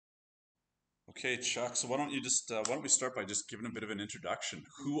Okay, Chuck. So why don't we start by just giving a bit of an introduction?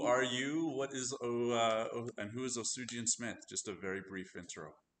 Who are you? What is and who is Osuji and Smith? Just a very brief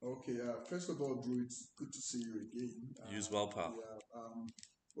intro. Okay, first of all, Drew, it's good to see you again. You as well, pal.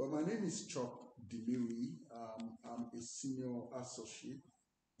 Well, my name is Chuck Demiri. I'm a senior associate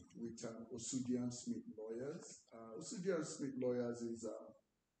with Osuji and Smith Lawyers. Osuji and Smith Lawyers is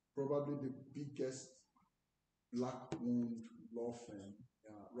probably the biggest black-owned law firm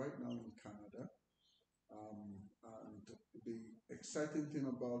right now in Canada. And the exciting thing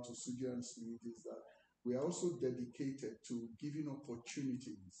about Osuji and Smith is that we are also dedicated to giving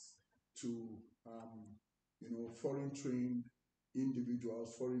opportunities to foreign trained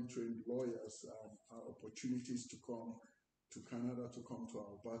individuals, foreign trained lawyers, opportunities to come to Canada, to come to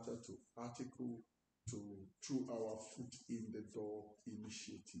Alberta, to article, to through our Foot in the Door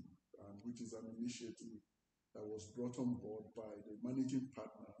initiative, which is an initiative that was brought on board by the managing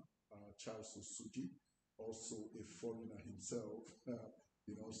partner, Charles Osuji, also a foreigner himself.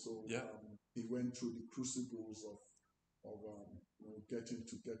 So Yeah. he went through the crucibles of getting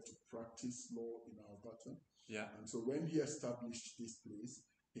to get to practice law in Alberta. Yeah. And so when he established this place,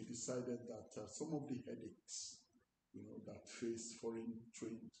 he decided that some of the headaches, that face foreign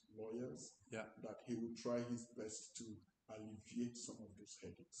trained lawyers, Yeah. that he would try his best to alleviate some of those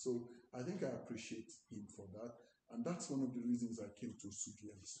headaches. So I think I appreciate him for that. And that's one of the reasons I came to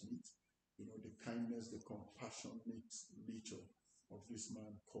Osuji and Smith. The kindness, the compassionate nature of this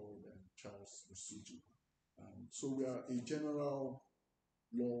man called Charles Osuji. So we are a general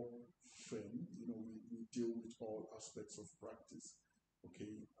law firm. We deal with all aspects of practice.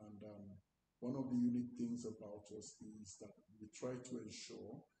 Okay, and one of the unique things about us is that we try to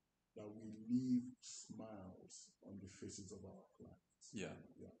ensure that we leave smiles on the faces of our clients. Yeah.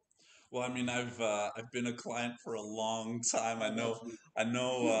 Yeah. Well, I mean, I've been a client for a long time. That's good. I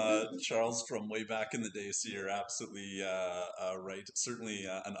know Charles from way back in the day. So you're absolutely right. Certainly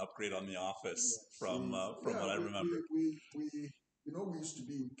an upgrade on the office Yes. from Yeah, what I remember. we used to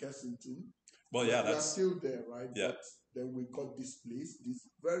be in Kensington. Well, We yeah, are, we are that's still there, right? yeah. But then we got this place, this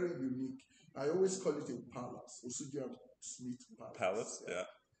very unique. I always call it a palace, Osuji and Smith Palace. Palace. Yeah.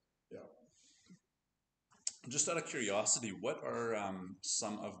 Yeah. Just out of curiosity, what are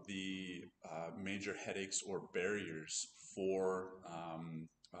some of the major headaches or barriers for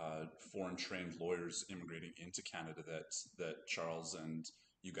foreign trained lawyers immigrating into Canada that Charles and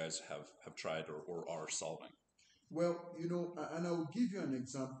you guys have tried or are solving? Well, and I will give you an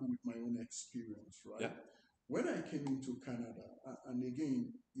example with my own experience, Yeah, right? When I came into Canada, and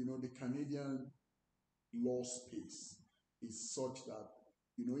again, the Canadian law space is such that,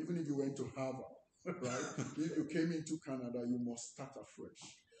 even if you went to Harvard, right, if you came into Canada, you must start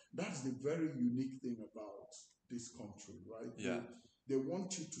afresh. That's the very unique thing about this country, right? yeah, They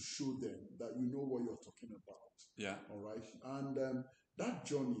want you to show them that you know what you're talking about. yeah, All right. And that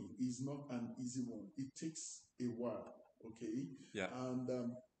journey is not an easy one. It takes a while. Okay. yeah, And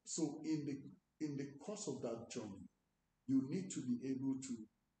so in the course of that journey, you need to be able to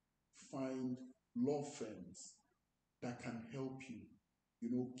find law firms that can help you,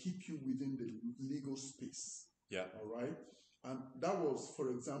 keep you within the legal space. yeah, All right. And that was, for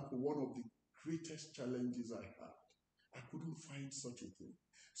example, one of the greatest challenges I had. I couldn't find such a thing.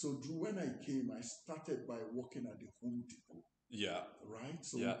 So Drew, when I came, I started by working at the Home Depot. yeah, Right?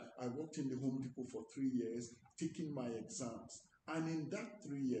 So yeah, I worked in the Home Depot for 3 years, taking my exams. And in that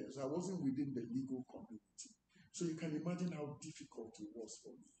 3 years, I wasn't within the legal community. So you can imagine how difficult it was for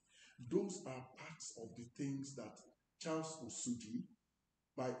me. Those are parts of the things that Charles Osuji,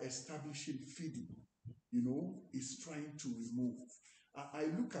 by establishing FIDI, is trying to remove. I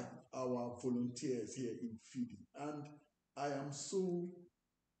look at our volunteers here in FIDI, and I am so,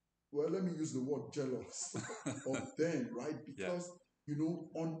 well, let me use the word jealous of them, right? yeah, Because,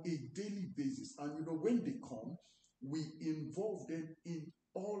 on a daily basis, and, when they come, we involve them in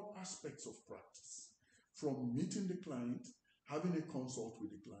all aspects of practice, from meeting the client, having a consult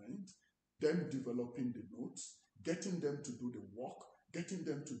with the client, them developing the notes, getting them to do the work, getting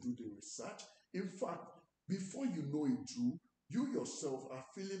them to do the research. In fact, before you know it, Drew, you yourself are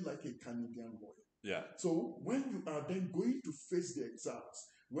feeling like a Canadian lawyer. yeah, So when you are then going to face the exams,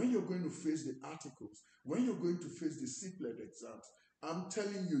 when you're going to face the articles, when you're going to face the CPLED exams, I'm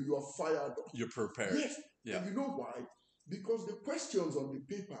telling you, you are fired up. you're prepared. Yes. Yeah, And you know why? Because the questions on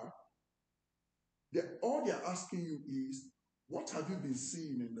the paper, all they're asking you is, what have you been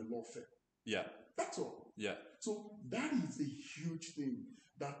seeing in the law firm? yeah, That's all. yeah, So that is a huge thing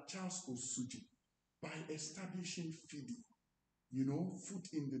that Charles Osuji, by establishing FIDI, Foot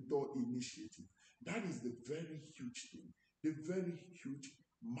in the Door initiative, that is the very huge thing, the very huge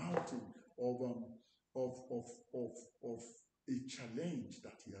mountain of of of of of a challenge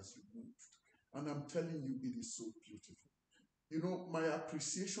that he has removed. And I'm telling you, it is so beautiful. You know, my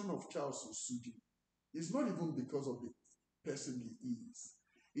appreciation of Charles Osuji is not even because of the person he is.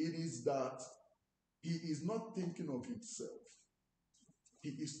 It is that he is not thinking of himself. He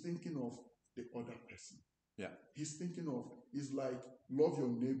is thinking of the other person. Yeah. He's thinking of, it's like, love your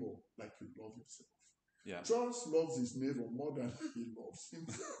neighbor like you love yourself. Yeah. Charles loves his neighbor more than he loves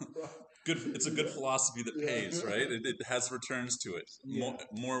himself. Good. It's a good philosophy that pays, right? It has returns to it. Yeah.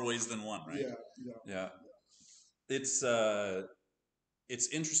 More ways than one, right? Yeah. It's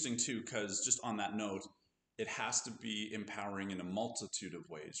interesting too, because just on that note, it has to be empowering in a multitude of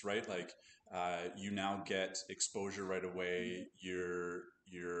ways, right? Like you now get exposure right away. You're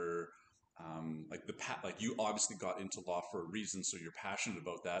like you obviously got into law for a reason, so you're passionate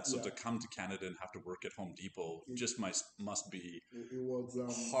about that. So Yeah. to come to Canada and have to work at Home Depot just must be It was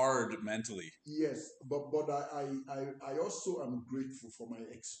hard mentally. Yes, but I also am grateful for my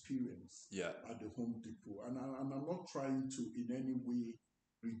experience at the Home Depot, and I'm not trying to in any way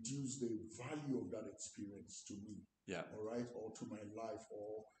reduce the value of that experience to me. Yeah. All right, or to my life,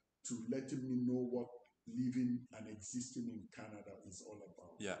 or to letting me know what living and existing in Canada is all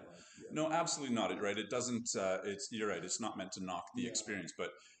about. Yeah. Right? Yeah. No, absolutely not. Right. It doesn't. You're right. It's not meant to knock the experience, but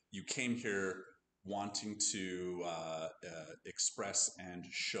you came here wanting to express and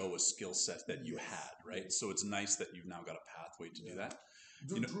show a skill set that you had, right? So it's nice that you've now got a pathway to do that.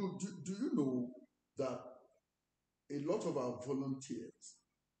 Do you know that a lot of our volunteers,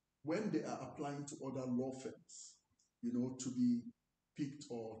 when they are applying to other law firms, to be picked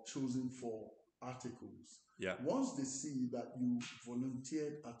or chosen for articles, once they see that you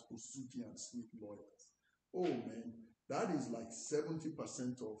volunteered at Osuji and Smith Lawyers, oh man, that is like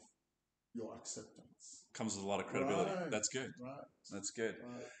 70% of your acceptance. Comes with a lot of credibility. Right. That's good. Right. That's good.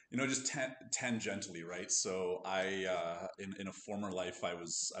 Right. Just tangentially, right? So I, in a former life, I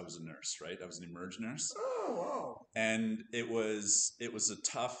was a nurse, right? I was an emerge nurse. Oh wow! And it was a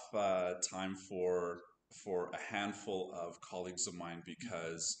tough time for a handful of colleagues of mine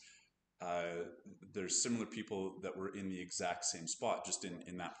because there's similar people that were in the exact same spot, just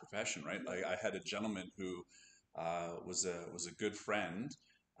in that profession, right? Like I had a gentleman who was a good friend.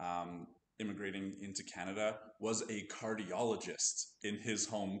 Immigrating into Canada, was a cardiologist in his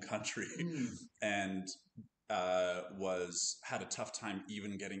home country, and had a tough time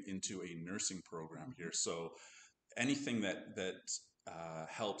even getting into a nursing program here. So anything that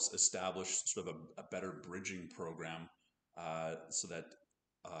helps establish sort of a better bridging program, so that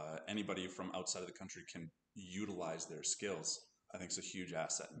anybody from outside of the country can utilize their skills, I think is a huge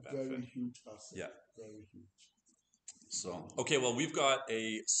asset and benefit. Very huge asset. Yeah. Very huge. So, okay, well, we've got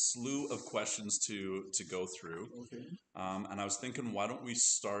a slew of questions to go through. Okay. And I was thinking, why don't we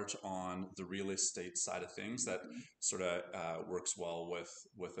start on the real estate side of things that sort of works well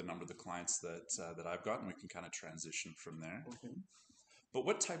with a number of the clients that I've got, and we can kind of transition from there. Okay. But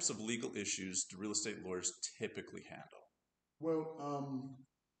what types of legal issues do real estate lawyers typically handle? Well,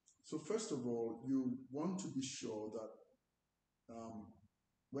 so first of all, you want to be sure that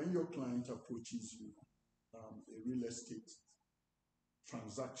when your client approaches you, a real estate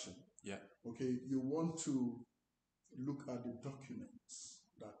transaction, okay, you want to look at the documents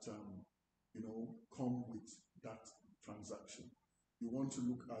that come with that transaction. You want to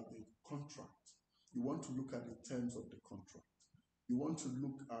look at the contract. You want to look at the terms of the contract. You want to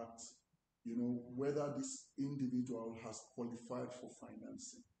look at whether this individual has qualified for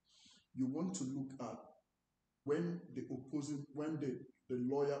financing. You want to look at when the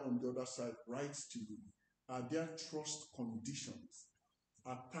lawyer on the other side writes to you, are there trust conditions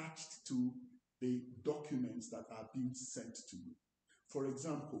attached to the documents that are being sent to you? For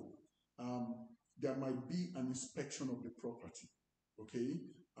example, there might be an inspection of the property, okay,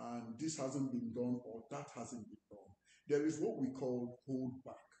 and this hasn't been done or that hasn't been done. There is what we call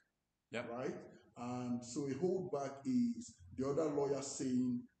holdback, right? And so a holdback is the other lawyer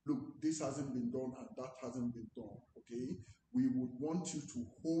saying, look, this hasn't been done and that hasn't been done, okay? We would want you to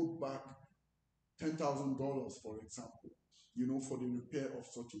hold back $10,000, for example, for the repair of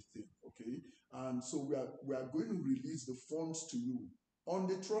such a thing, okay? And so we are going to release the funds to you on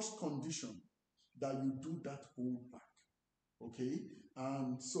the trust condition that you do that holdback, okay?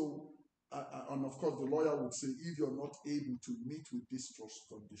 And so, and of course, the lawyer would say, if you're not able to meet with these trust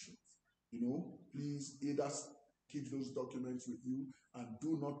conditions, please either keep those documents with you and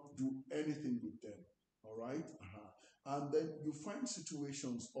do not do anything with them, all right? And then you find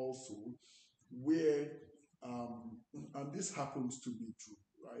situations also where, and this happens to be true,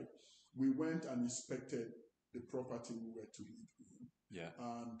 right? We went and inspected the property we were to live in. Yeah.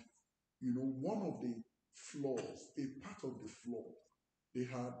 And one of the floors, a part of the floor, they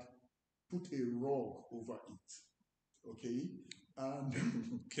had put a rug over it. Okay,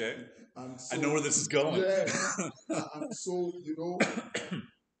 and Okay. and I so know where this is going. yes, and so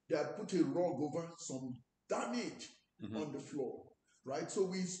they had put a rug over some damage on the floor, right? So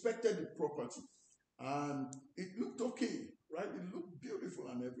we inspected the property, and it looked okay, right? It looked beautiful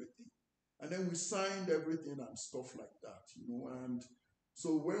and everything, and then we signed everything and stuff like that. And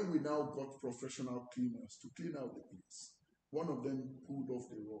so when we now got professional cleaners to clean out the place, one of them pulled off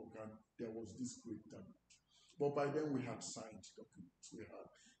the rug, and there was this great damage. But by then we had signed documents. We had,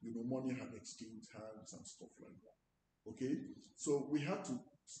 money had exchanged hands and stuff like that. Okay? So we had to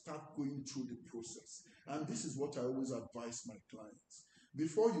start going through the process. And this is what I always advise my clients.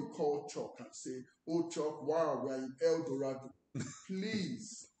 Before you call Chuck and say, oh, Chuck, wow, we're in El Dorado,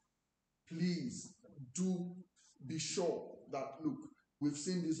 please, please do be sure that, look, we've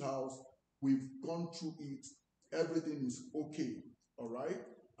seen this house, we've gone through it, everything is okay, all right?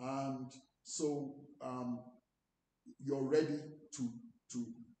 And so you're ready to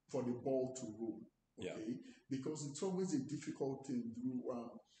for the ball to roll, okay? Yeah. Because it's always a difficult thing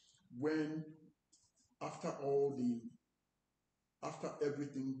when after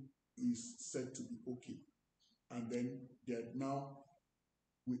everything is said to be okay, and then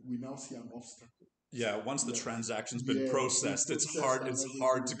we now see an obstacle. Yeah, once the Yes. transaction's been processed, it's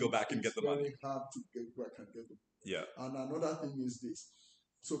hard to go back and get the money. It's very hard to get back and get the money. Yeah. And another thing is this.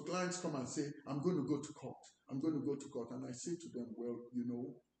 So clients come and say, I'm going to go to court. I'm going to go to court. And I say to them, well,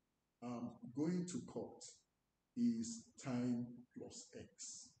 going to court is time plus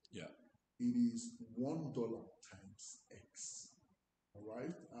X. Yeah. It is $1 times X. All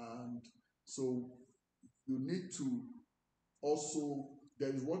right? And so you need to also,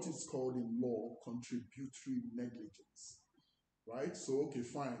 there is what is called in law contributory negligence. Right? So, okay,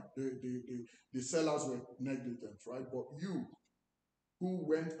 fine. The sellers were negligent, right? But you who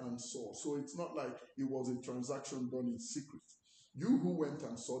went and saw, so it's not like it was a transaction done in secret. You who went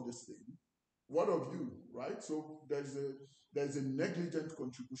and saw this thing, what of you, right? So there's a negligent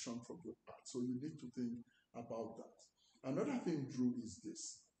contribution from your part. So you need to think about that. Another thing, Drew, is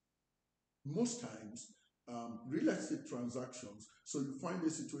this. Most times, real estate transactions, so you find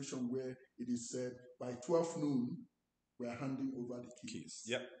a situation where it is said by 12 noon, we're handing over the keys.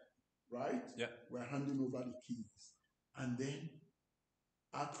 Yep. Right? Yeah. We're handing over the keys. And then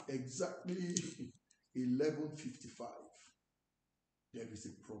at exactly 11:55, there is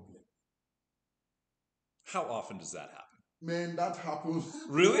a problem. How often does that happen? Man, that happens.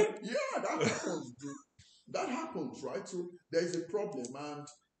 Really? Yeah, that happens, dude. That happens, right? So there's a problem, and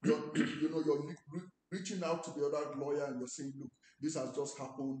you're reaching out to the other lawyer and you're saying, look, this has just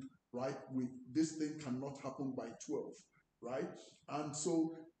happened, right? This thing cannot happen by 12, right? And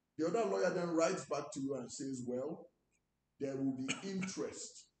so the other lawyer then writes back to you and says, well, there will be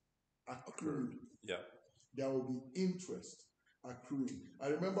interest accrued. Yeah. There will be interest accruing. I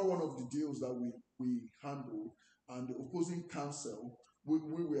remember one of the deals that we handled, and the opposing counsel, we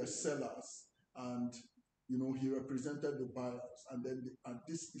were sellers, and he represented the buyers, and then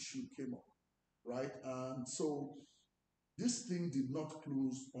this issue came up, right? And so this thing did not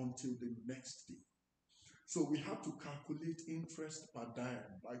close until the next day. So we had to calculate interest per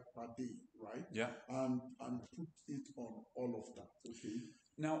dime, like per day, right? Yeah. And put it on all of that. Okay.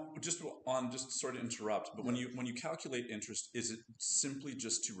 Now, just sorry to interrupt, but when you calculate interest, is it simply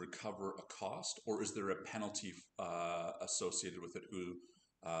just to recover a cost, or is there a penalty associated with it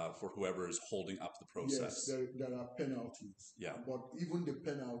for whoever is holding up the process? Yes, there are penalties. Yeah. But even the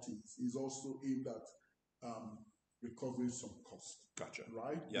penalties is also aimed at recovering some cost. Gotcha.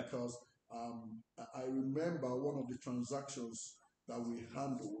 Right? Yeah. Because I remember one of the transactions that we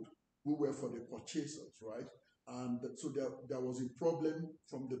handled, we were for the purchasers, right? And so there was a problem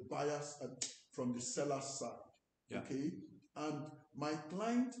from the buyers and from the seller's side. Yeah. Okay. And my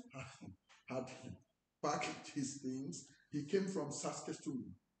client had packed his things. He came from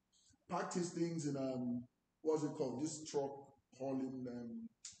Saskatoon, packed his things in what's it called? This truck hauling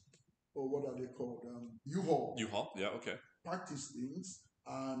or what are they called? U-Haul. U-Haul, yeah, okay. Packed his things,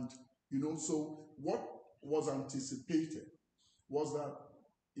 and so what was anticipated was that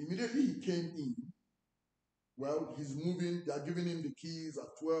immediately he came in. Well, he's moving, they're giving him the keys at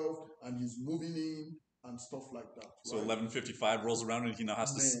 12, and he's moving in and stuff like that. So right? 11:55 rolls around and he now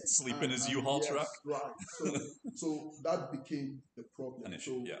has to sleep in his U-Haul truck? Right. So that became the problem. An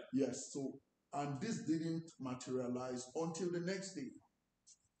issue, yeah. Yes. So, and this didn't materialize until the next day.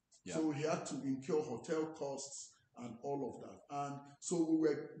 Yeah. So he had to incur hotel costs and all of that. And so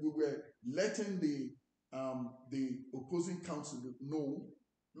we were letting the opposing counsel know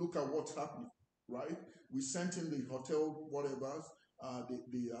look at what's happening, right? We sent in the hotel, whatever,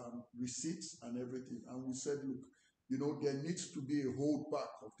 the receipts and everything, and we said, look, there needs to be a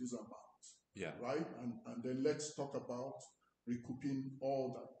holdback of this amount, Yeah. right? And then let's talk about recouping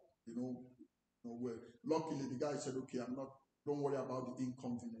all that, where luckily the guy said, okay, don't worry about the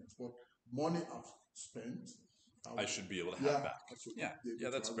inconvenience, but money I've spent, I should be able to have yeah, back. I should Yeah. be able Yeah,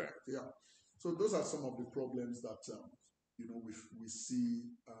 to that's have it fair. back. Yeah. So those are some of the problems that we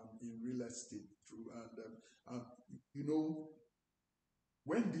see in real estate through, and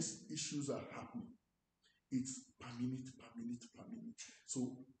when these issues are happening, it's per minute, per minute, per minute.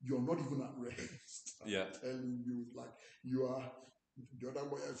 So you're not even at rest. Yeah. I'm telling you, like you are. The other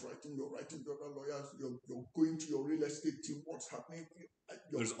lawyer is writing, you're writing, the other lawyers, you're going to your real estate team, what's happening?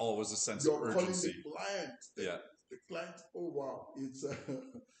 There's always a sense of You're calling urgency. the client. Yeah. The client, oh wow. It's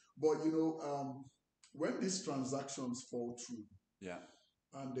but when these transactions fall through, Yeah.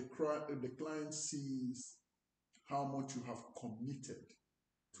 and the client sees how much you have committed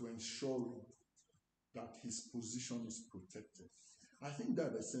to ensuring that his position is protected. I think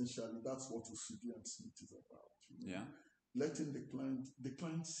that essentially that's what Osuji and Smith is about. Yeah. Letting the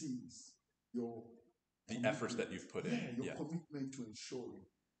client sees your the efforts that you've put in. Your commitment to ensuring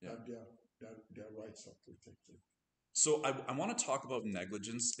that their rights are protected. So I want to talk about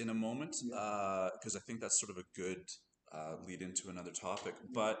negligence in a moment because I think that's sort of a good lead into another topic.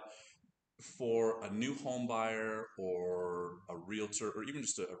 But for a new home buyer or a realtor or even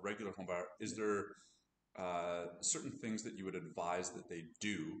just a regular home buyer, is there certain things that you would advise that they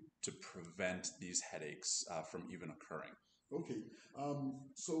do to prevent these headaches from even occurring? Okay.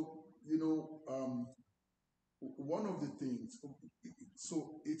 So, one of the things,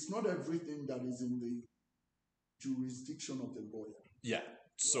 so it's not everything that is in the jurisdiction of the lawyer. Yeah,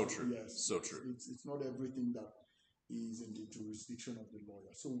 so right? true. Yes, so true. It's not everything that is in the jurisdiction of the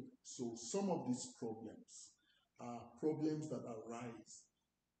lawyer. So some of these problems are problems that arise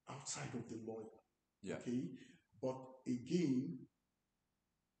outside of the lawyer. Yeah. Okay. But again,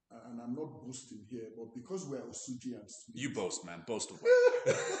 and I'm not boasting here, but because we're Osuji and Smith. You boast, man. Boast away.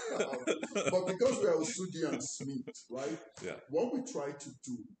 But because we're Osuji and Smith, right? Yeah. What we try to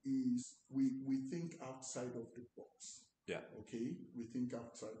do is we think outside of the box. Yeah. Okay? We think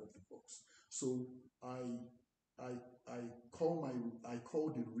outside of the box. So I call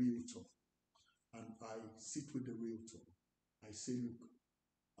the realtor and I sit with the realtor. I say, look,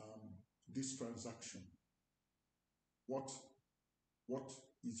 this transaction, what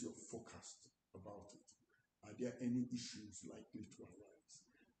is your forecast about it? Are there any issues likely to arise?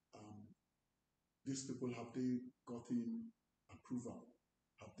 These people, have they gotten approval?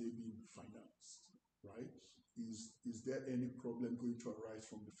 Have they been financed? Right? Is there any problem going to arise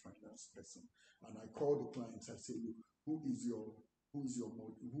from the finance person? And I call the clients. I say, look, who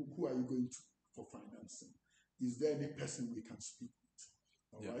are you going to for financing? Is there any person we can speak with?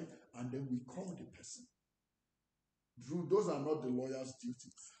 All right? And then we call the person. Drew, those are not the lawyer's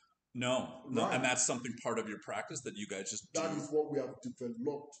duties. No, right. And that's something part of your practice that you guys just do. That is what we have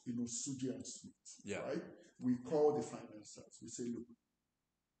developed in Osuji and Smith. Right? We call the financiers. We say, look,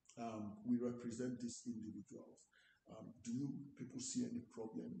 we represent these individuals. Do you people see any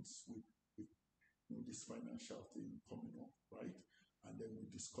problems with this financial thing coming up, right? And then we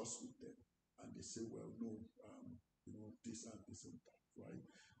discuss with them, and they say, well, no, this and this and that, right?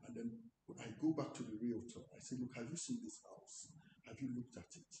 And then I go back to the realtor. I say, look, have you seen this house? Have you looked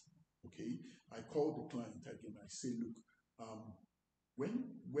at it? Okay. I call the client again. I say, look,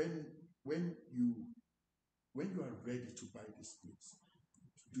 when you are ready to buy this place,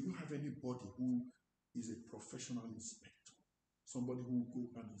 do you have anybody who is a professional inspector? Somebody who will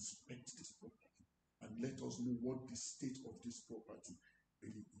go and inspect this property and let us know what the state of this property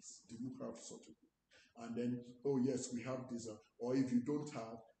really is. Do you have such a thing? And then, oh yes, we have this. Or if you don't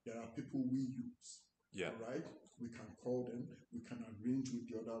have, there are people we use. Yeah. All right? We can call them. We can arrange with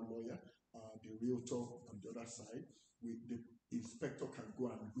the other lawyer, the realtor on the other side. The inspector can go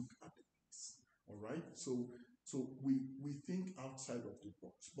and look at the place. All right? So we think outside of the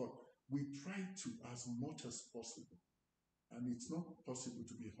box, but we try to as much as possible. And it's not possible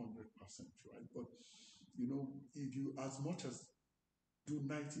to be 100%, right? But, if you as much as do 90%,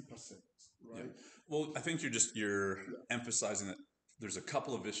 right? Yeah. Well, I think you're emphasizing that there's a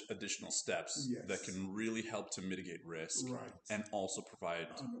couple of additional steps that can really help to mitigate risk, right, and also provide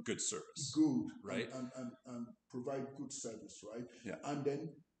good service. Good, right? And provide good service, right? Yeah. And then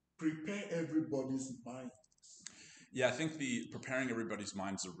prepare everybody's mind. Yeah, I think preparing everybody's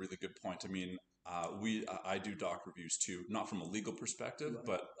mind is a really good point. I mean, I do doc reviews too, not from a legal perspective, right,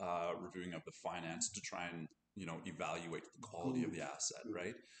 but reviewing of the finance to try and evaluate the quality of Good. the asset, Good.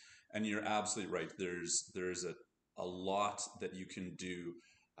 right? And you're absolutely right. There's a lot that you can do,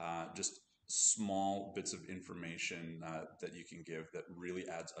 just small bits of information that you can give that really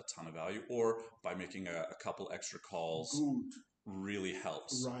adds a ton of value, or by making a couple extra calls Good. really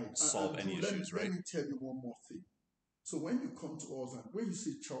helps Right. solve And any Drew, let me, issues, let right? me tell you one more thing. So when you come to us and when you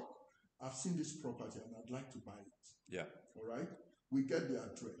say, Chuck, I've seen this property and I'd like to buy it. Yeah. All right. We get the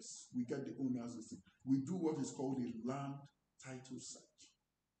address, we get the owner's listing. We do what is called a land title search.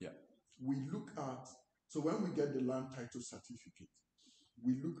 Yeah. We look at, so when we get the land title certificate,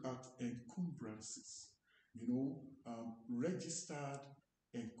 we look at encumbrances, registered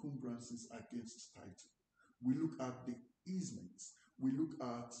encumbrances against title. We look at the easements. We look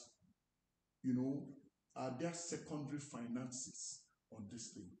at, are there secondary finances on this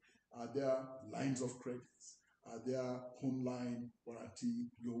thing? Are there lines of credit? Are there home line warranty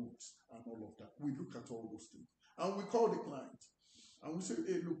loans and all of that? We look at all those things. And we call the client and we say,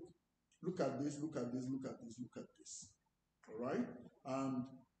 hey, look at this, look at this, look at this, look at this. All right? And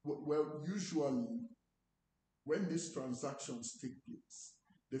well, usually when these transactions take place,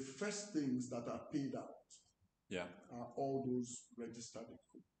 the first things that are paid out are all those registered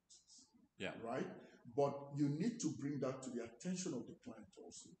encumbrances. Yeah. Right? But you need to bring that to the attention of the client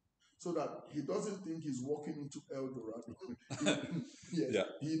also, so that he doesn't think he's walking into El Dorado. Yes, yeah.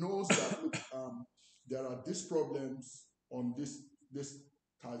 He knows that look, there are these problems on this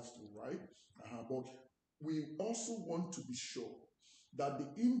title, right? But we also want to be sure that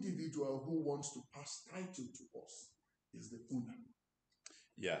the individual who wants to pass title to us is the owner.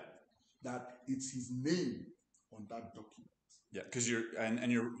 Yeah. That it's his name on that document. Yeah, because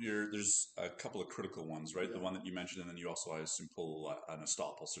there's a couple of critical ones, right? Yeah. The one that you mentioned, and then you also, I assume, pull an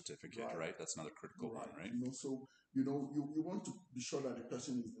estoppel certificate, right? That's another critical one, right? So you want to be sure that the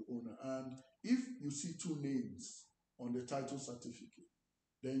person is the owner, and if you see two names on the title certificate,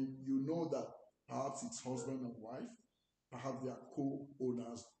 then you know that perhaps it's husband and wife, perhaps they are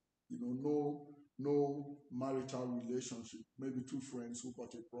co-owners. No marital relationship. Maybe two friends who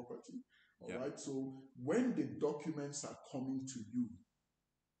bought a property. All right. So when the documents are coming to you,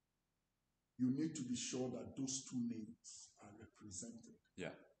 you need to be sure that those two names are represented.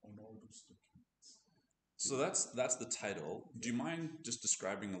 On all those documents. So that's the title. Do you mind just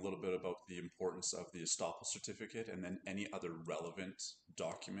describing a little bit about the importance of the estoppel certificate and then any other relevant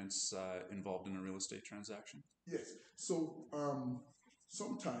documents involved in a real estate transaction? Yes. So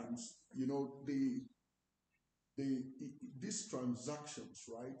sometimes these transactions,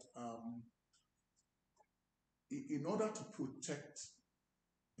 right? In order to protect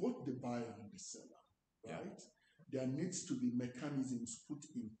both the buyer and the seller, right? There needs to be mechanisms put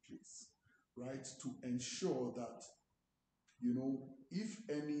in place, right, to ensure that if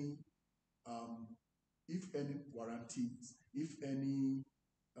any warranties, if any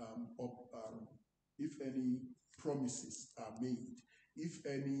promises are made, if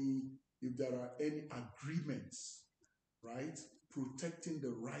there are any agreements, right, protecting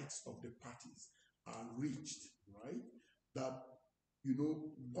the rights of the parties are reached, right, that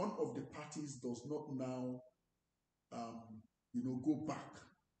one of the parties does not now go back,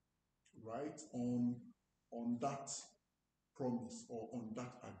 right, on that promise or on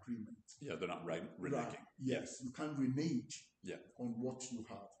that agreement. Yeah, they're not reneging. Right. Yes, you can renege on what you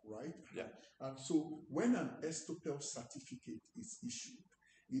have, right? Yeah. And so when an estoppel certificate is issued,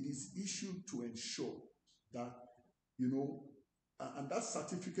 it is issued to ensure that, and that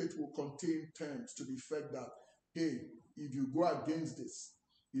certificate will contain terms to the effect that, hey, if you go against this,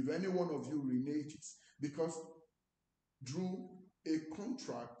 if any one of you reneges, because Drew, a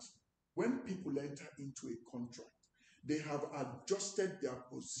contract, when people enter into a contract, they have adjusted their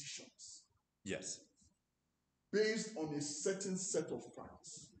positions. Yes. Based on a certain set of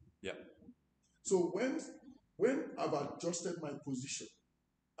facts. Yeah. So when I've adjusted my position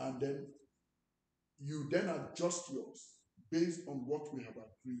and then you then adjust yours based on what we have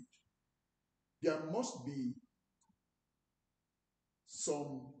agreed, there must be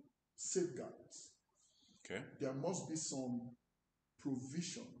some safeguards. Okay. There must be some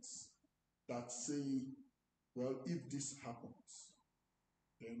provisions that say, well, if this happens,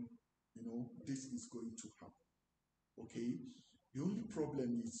 then this is going to happen. Okay. The only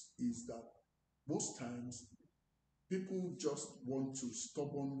problem is that most times people just want to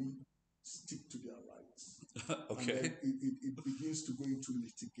stubbornly stick to their rights. Okay. And then it begins to go into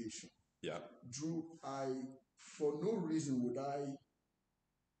litigation. Yeah. Drew, for no reason would I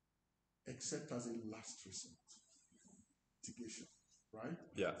accept as a last resort litigation, right?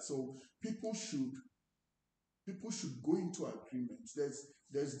 Yeah. So people should go into agreements.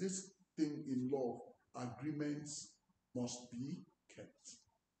 There's this thing in law agreements must be kept.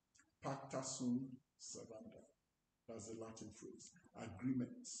 Pacta sunt servanda. That's the Latin phrase.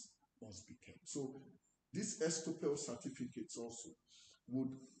 Agreements must be kept. So these estoppel certificates also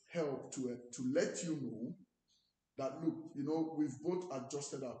would help to let you know that, look, we've both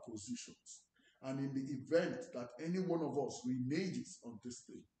adjusted our positions. And in the event that any one of us reneges on this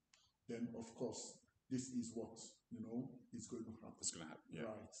thing, then of course, this is what, is going to happen. It's going to happen, yeah.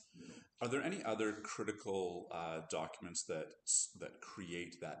 Right. Are there any other critical documents that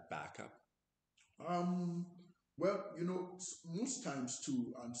create that backup? Well, most times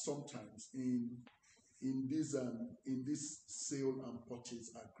too, and sometimes in this sale and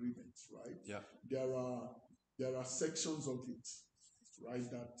purchase agreements, right? Yeah. There are sections of it, right,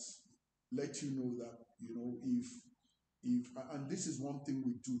 that let you know that if and this is one thing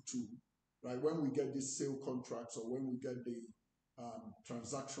we do too, right? When we get these sale contracts or when we get the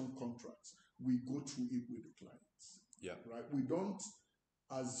transaction contracts, we go through it with the clients. Yeah. Right. We don't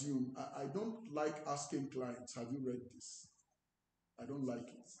assume. I don't like asking clients, "Have you read this?" I don't like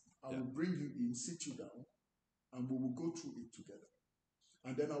it. I will bring you in, sit you down, and we will go through it together.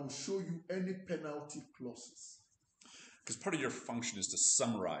 And then I will show you any penalty clauses. Because part of your function is to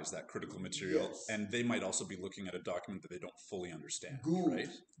summarize that critical material, yes. And they might also be looking at a document that they don't fully understand. Good, right?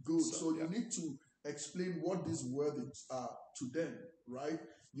 Good. So you need to explain what these wordings are to them, right?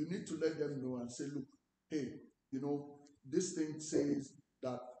 You need to let them know and say, look, hey, this thing says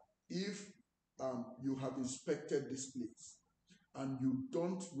that if you have inspected this place and you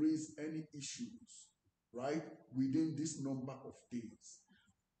don't raise any issues, right, within this number of days,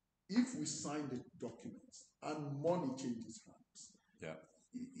 if we sign the documents and money changes hands,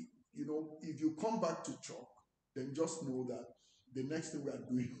 if you come back to chalk, then just know that the next thing we are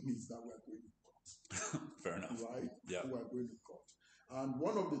doing is that we are going to court. Fair enough. Right? Yeah. We are going to court. And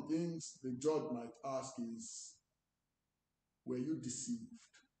one of the things the judge might ask is, were you deceived?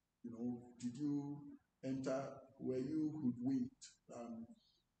 Did you enter, were you hoodwinked?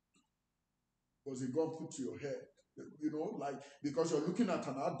 Was a gun put to your head? Because you're looking at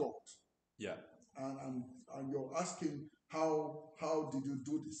an adult. Yeah. And you're asking, how did you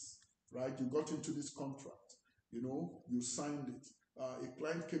do this? Right? You got into this contract. You signed it. A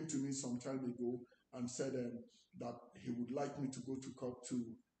client came to me some time ago and said that he would like me to go to court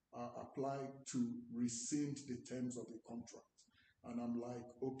to apply to rescind the terms of the contract. And I'm like,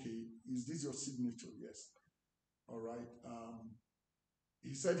 okay, is this your signature? Yes. All right.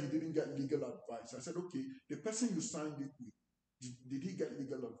 He said he didn't get legal advice. I said, okay, the person you signed it with, did he get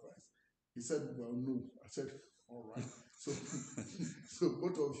legal advice? He said, well, no. I said, all right. So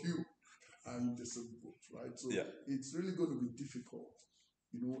both of you are in the same boat, right? So it's really going to be difficult,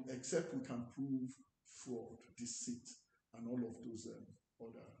 except we can prove fraud, deceit, and all of those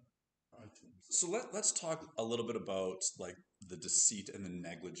other items. So let's talk a little bit about like the deceit and the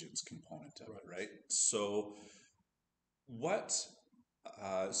negligence component of it, right? So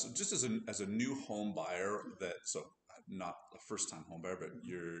so just as a new home buyer, not a first-time home buyer, but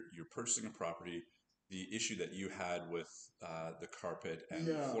you're purchasing a property, the issue that you had with the carpet and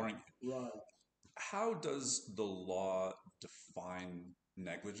the flooring. Right. How does the law define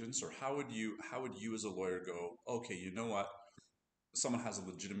negligence, or how would you as a lawyer go, okay, you know what, someone has a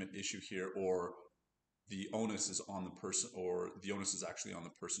legitimate issue here, or the onus is on the person, or the onus is actually on the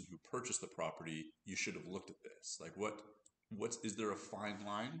person who purchased the property? You should have looked at this. Like is there a fine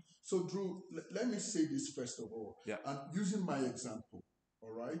line? So Drew, let me say this first of all. Yeah. And using my example,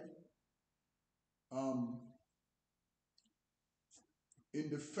 all right? In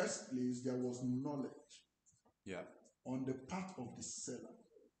the first place, there was knowledge on the part of the seller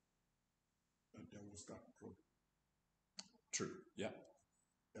that there was that problem. True. Yeah.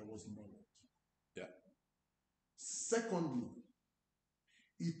 There was knowledge. Yeah. Secondly,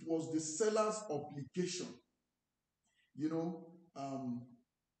 it was the seller's obligation.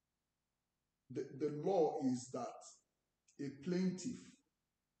 The law is that a plaintiff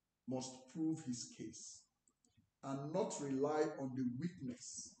must prove his case and not rely on the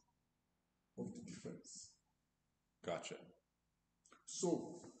weakness of the defense. Gotcha.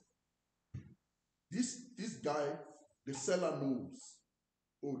 So, this guy, the seller knows,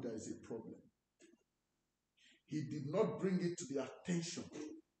 oh, there is a problem. He did not bring it to the attention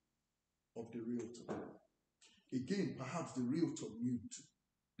of the realtor. Again, perhaps the realtor knew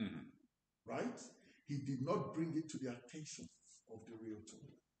too. Mm-hmm. Right? He did not bring it to the attention of the realtor.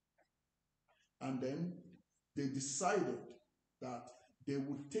 And then they decided that they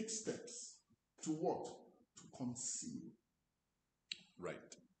would take steps to what? To conceal.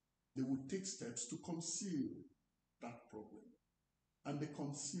 Right. They would take steps to conceal that problem. And they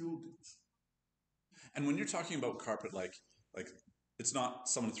concealed it. And when you're talking about carpet, like it's not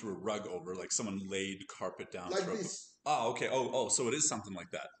someone threw a rug over, like someone laid carpet down like throughout. this, Oh, okay. Oh, so it is something like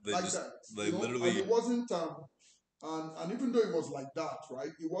that. They like just that, they you know, and literally. it wasn't, and even though it was like that, right,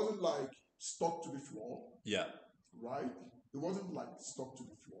 it wasn't like stuck to the floor, Yeah. right? It wasn't like stuck to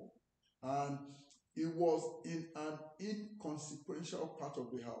the floor, and it was in an inconsequential part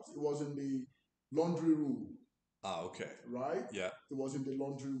of the house. It was in the laundry room, Ah, okay. right? Yeah. It was in the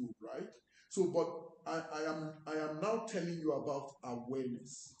laundry room, right? So, but I am now telling you about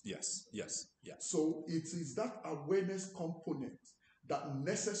awareness. Yes. Yes. Yeah. So it is that awareness component that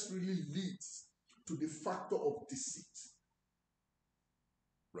necessarily leads to the factor of deceit.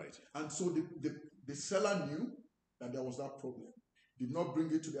 Right. And so the seller knew that there was that problem, did not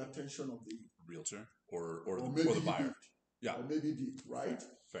bring it to the attention of the Realtor or the maybe or the he buyer. did, Yeah. or maybe he did, right?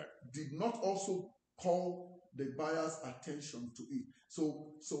 Fair. Did not also call the buyer's attention to it.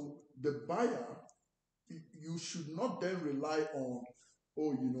 So the buyer, you should not then rely on,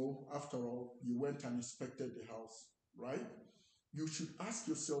 oh, after all, you went and inspected the house, right? You should ask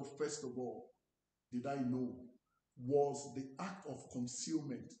yourself, first of all, did I know? Was the act of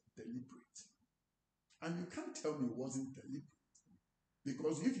concealment deliberate? And you can't tell me it wasn't deliberate.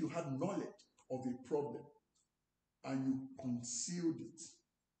 Because if you had knowledge of a problem and you concealed it,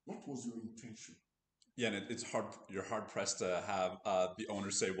 what was your intention? Yeah, and it's hard. You're hard pressed to have the owner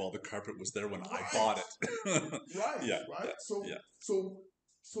say, "Well, the carpet was there when I Right, bought it." right, Yeah. right. Yeah. So, Yeah. so,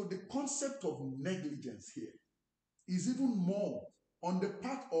 so the concept of negligence here is even more on the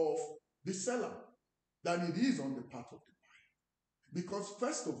part of the seller than it is on the part of the buyer. Because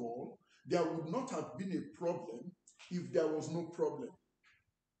first of all, there would not have been a problem if there was no problem.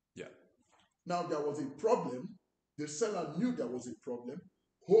 Yeah. Now there was a problem, the seller knew there was a problem,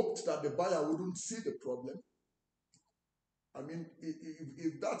 hoped that the buyer wouldn't see the problem. I mean,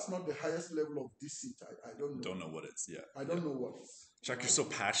 if that's not the highest level of deceit, I don't know. Don't know what it's. Yeah. I Yeah. don't know what is. Chuck, you're Right? so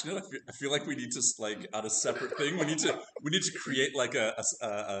passionate. I feel like we need to like add a separate thing. We need to create like a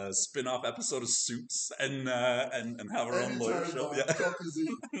spin-off episode of Suits and have our own lawyer Anytime, show. Yeah. Chuck is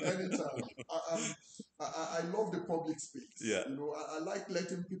in. Anytime. I love the public space. Yeah. I like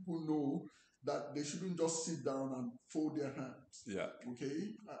letting people know that they shouldn't just sit down and fold their hands. Yeah.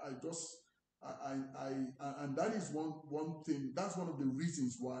 Okay, I just and that is one thing. That's one of the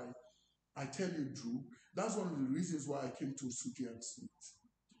reasons why I tell you, Drew. That's one of the reasons why I came to Osuji and Smith.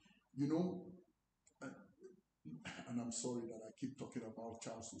 You know, and, and I'm sorry that I keep talking about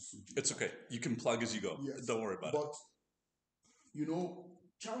Charles Osuji. It's okay. You can plug as you go. Yes, Don't worry about it. but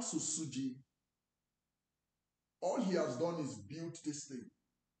Charles Osuji, all he has done is build this thing,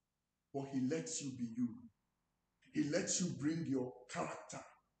 but he lets you be you. He lets you bring your character.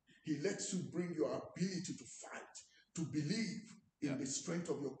 He lets you bring your ability to fight, to believe in the strength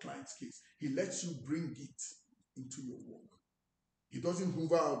of your client's case. He lets you bring it into your work. He doesn't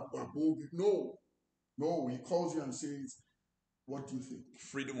hover above it. No, he calls you and says, "What do you think?"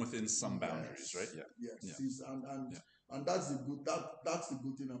 Freedom within some boundaries, right? Yeah. Yes. Yeah. And that's the good that's the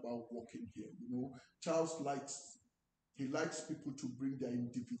good thing about working here. Charles likes people to bring their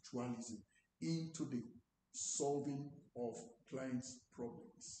individualism into the solving of clients'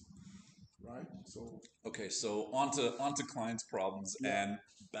 problems. Right? So Okay, so onto clients' problems yeah. and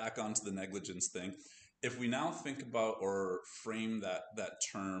back onto the negligence thing. If we now think about or frame that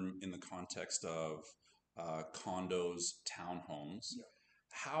term in the context of condos, townhomes, Yeah.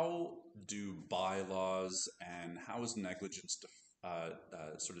 how do bylaws and how is negligence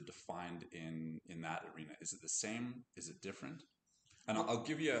sort of defined in that arena? Is it the same? Is it different? And I'll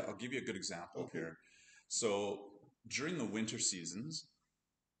give you a good example Okay. here. So during the winter seasons,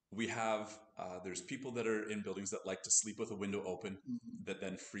 we have there's people that are in buildings that like to sleep with a window open, that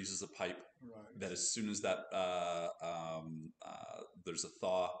then freezes a pipe. Right. That as soon as that there's a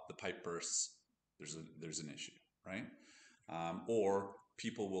thaw, the pipe bursts. There's an issue, right? Or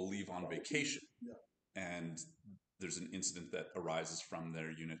people will leave on vacation, Yeah. and there's an incident that arises from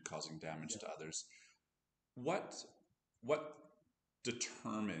their unit causing damage to others. What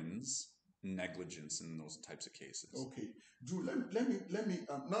determines negligence in those types of cases? Okay. Drew, let me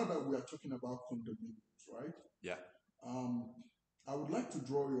now that we are talking about condominiums, right? Yeah. I would like to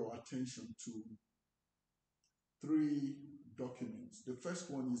draw your attention to 3 documents. The first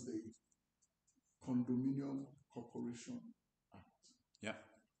one is the Condominium Corporation Act. Yeah.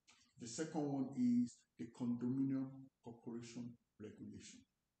 The second one is the Condominium Corporation Regulation.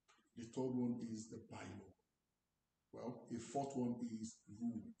 The third one is the bylaw. Well, a fourth one is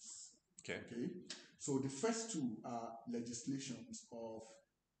rules. Okay. So the first 2 are legislations of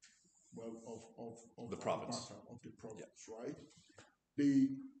the province. Of the province, right? The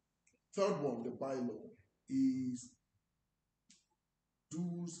Third one, the bylaw, is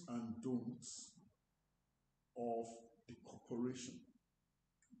do's and don'ts of the corporation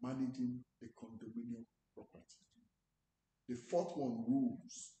managing the condominium property. The fourth one,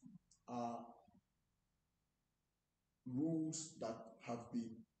 rules, are rules that have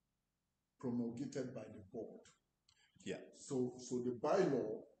been promulgated by the board. Yeah. So the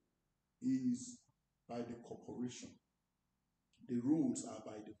bylaw is by the corporation. The rules are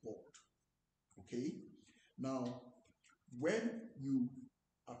by the board. Okay? Now, when you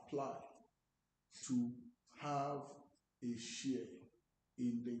apply to have a share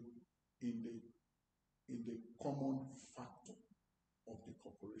in the common factor of the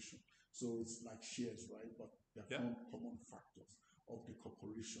corporation, so it's like shares, right? But they're common factors of the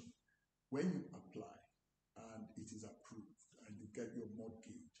corporation. When you apply and it is approved and you get your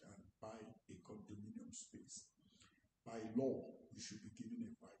mortgage and buy a condominium space, by law, you should be given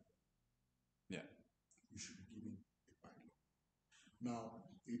a bylaw. Yeah. You should be given a bylaw. Now,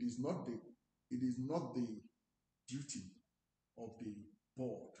 it is not the duty of the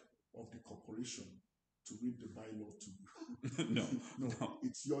board of the corporation to read the bylaw to you. No,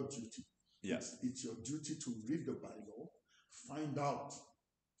 it's your duty. Yes. It's your duty to read the bylaw, find out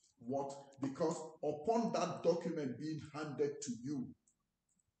because upon that document being handed to you,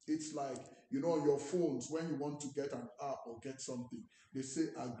 it's like, your phones, when you want to get an app or get something, they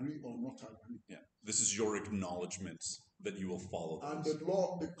say agree or not agree. Yeah. This is your acknowledgement that you will follow those. And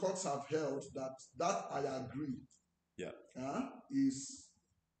the courts have held that I agree. Yeah. Is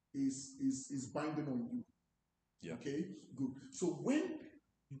binding on you. Yeah. Okay, good. So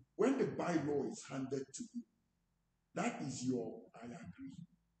when the bylaw is handed to you, that is your I agree.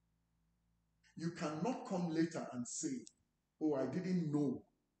 You cannot come later and say, oh, I didn't know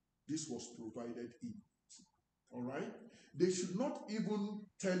this was provided in. All right? They should not even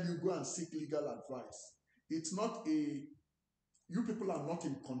tell you go and seek legal advice. It's not you people are not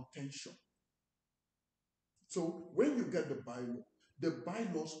in contention. So when you get the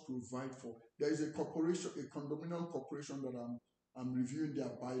bylaws provide for, there is a corporation, a condominium corporation that I'm reviewing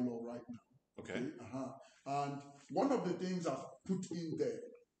their bylaw right now. Okay. And one of the things I've put in there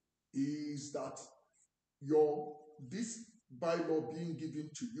is that this bylaw being given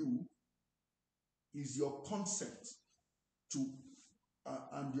to you is your consent to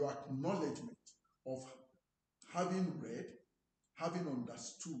and your acknowledgement of having read, having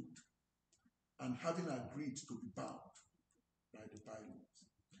understood, and having agreed to be bound by the bylaws.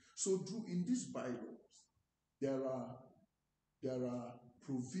 So in these bylaws, there are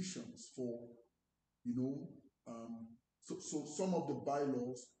provisions for, so some of the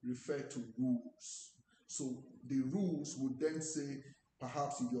bylaws refer to rules. So the rules would then say,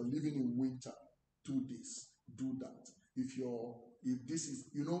 perhaps if you're living in winter, do this, do that. If this is,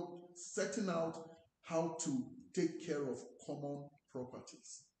 setting out how to take care of common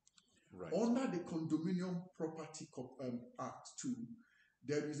properties. Right. Under the Condominium Property Act 2,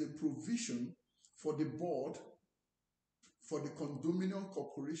 there is a provision for the board, for the condominium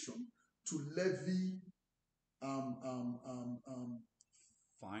corporation to levy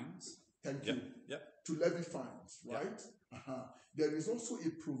fines. Thank you. Yep. To levy fines, right? Yep. There is also a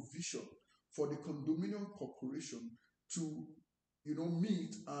provision for the condominium corporation to,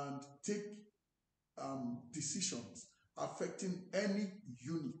 meet and take decisions affecting any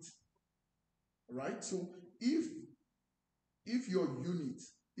unit, right? So if your unit,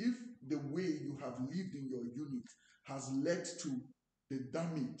 if the way you have lived in your unit has led to the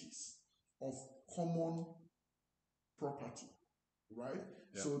damages of common property, right?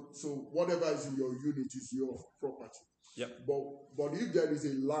 Yeah. So whatever is in your unit is your property. Yep. But if there is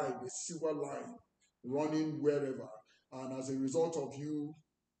a line, a sewer line running wherever, and as a result of you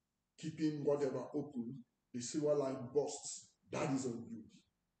keeping whatever open, the sewer line bursts, that is on you.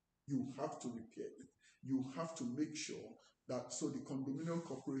 You have to repair it. You have to make sure that, so the condominium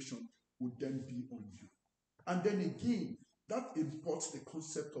corporation would then be on you. And then again, that imports the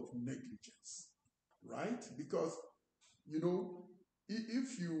concept of negligence, right? Because, if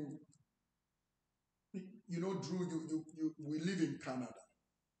Drew, we live in Canada,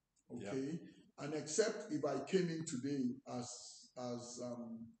 okay? Yeah. And except if I came in today as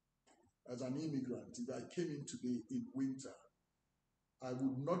an immigrant, if I came in today in winter, I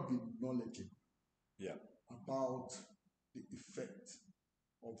would not be knowledgeable about the effect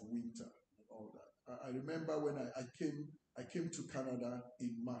of winter and all that. I remember when I came to Canada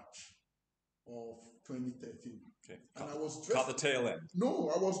in March of 2013. Okay. And I was dressed. Caught the tail end.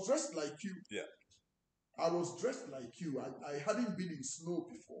 No, I was dressed like you. Yeah. I was dressed like you. I hadn't been in snow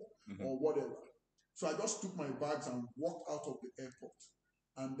before or whatever. So I just took my bags and walked out of the airport.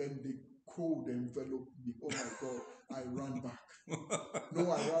 and then the cold enveloped me. Oh my God, I ran back.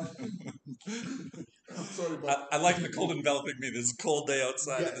 No, I ran. I'm sorry, but I like the cold enveloping me. This is a cold day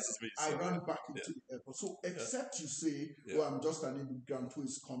outside, and this yes, is me. I So ran back yeah, into the airport. So yeah, except you say, yeah, "Oh, I'm just an immigrant who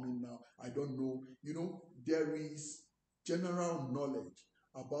is coming now," I don't know. You know, there is general knowledge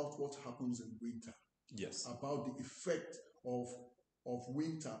about what happens in winter, yes, about the effect of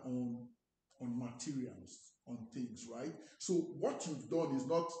winter on materials, on things, right? So what you've done is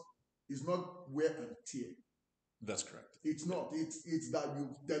not wear and tear. that's correct. It's not. It's that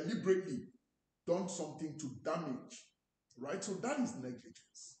you've deliberately done something to damage, right? So that is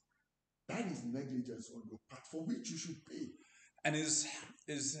negligence. That is negligence on your part for which you should pay. And is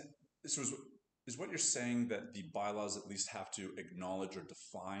so is what you're saying that the bylaws at least have to acknowledge or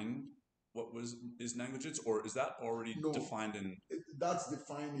define what was is negligence, or is that already No, defined in? that's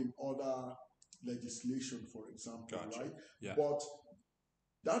defined in other legislation, for example, Gotcha. right? Yeah. But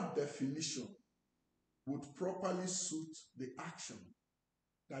that definition would properly suit the action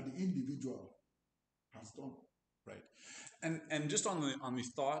that the individual has done. Right. And just on the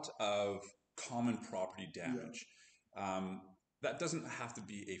thought of common property Yeah. damage, that doesn't have to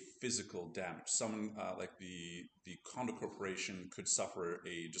be a physical damage. Someone like the condo corporation could suffer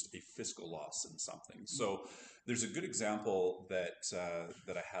a just a fiscal loss in something. So there's a good example that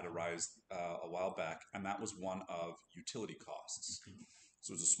I had arise a while back, and that was one of utility costs.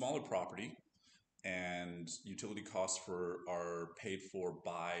 So it's a smaller property, and utility costs are paid for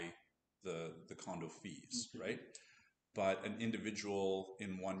by the condo fees, right? But an individual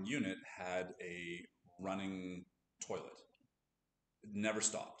in one unit had a running toilet. It never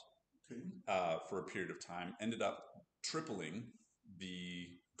stopped Okay. for a period of time. Ended up tripling the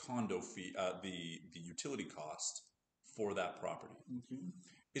condo fee, the utility cost for that property. Okay.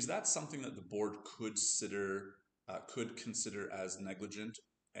 Is that something that the board could consider as negligent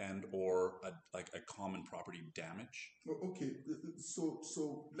and or like a common property damage? Okay.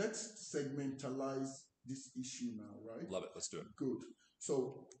 So let's segmentalize this issue now, right? Love it. Let's do it. Good.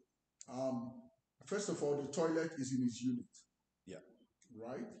 So um, first of all, the toilet is in its unit. Yeah.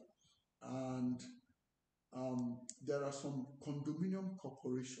 Right? And there are some condominium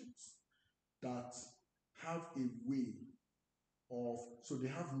corporations that have a way of, so they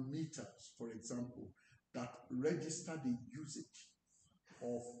have meters, for example, that register the usage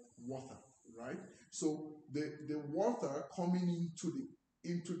of water, right? So the water coming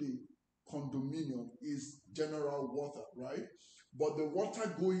into the condominium is general water, right? But the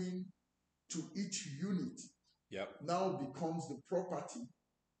water going to each unit Yep. now becomes the property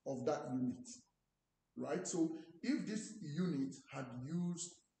of that unit, right? So if this unit had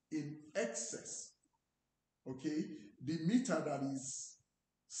used in excess, okay, the meter that is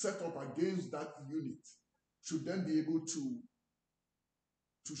set up against that unit should then be able to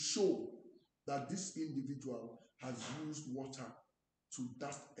show that this individual has used water to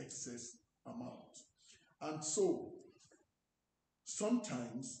that excess amount. And so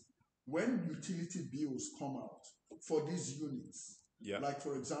sometimes when utility bills come out for these units, Yep. like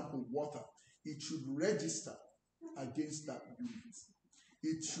for example water, it should register against that unit.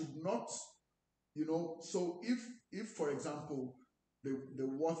 It should not, so if for example the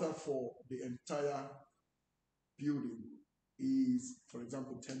water for the entire building is for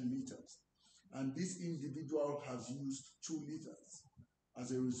example 10 liters and this individual has used 2 liters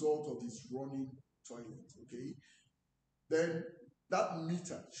as a result of his running toilet, okay, then that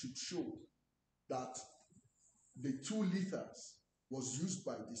meter should show that the 2 liters was used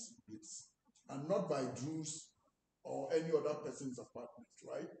by this place and not by Drew's or any other person's apartment,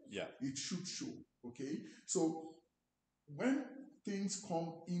 right? Yeah. It should show, okay? So when things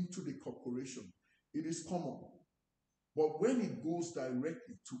come into the corporation, it is common. But when it goes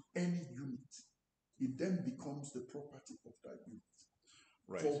directly to any unit, it then becomes the property of that unit,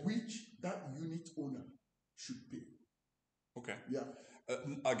 right, for which that unit owner should pay. Okay. Yeah.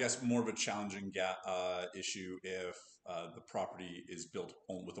 I guess more of a challenging issue if the property is built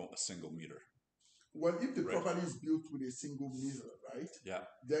with a single meter. Well, if the Right. property is built with a single meter, right? Yeah.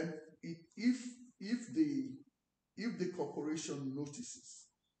 Then if the corporation notices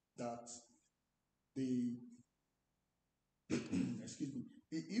that the excuse me,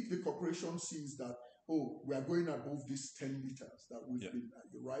 if the corporation sees that, oh, we are going above these 10 liters that we've been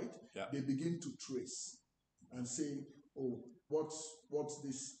right, they begin to trace and say, oh, what's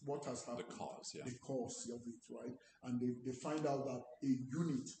this, what has happened, the cause of it, right? And they find out that a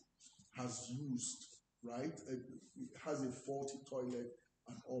unit has used, right, it has a faulty toilet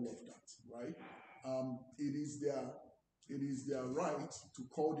and all of that, right? It is their right to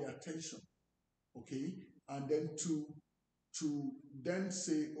call their attention, okay, and then to to then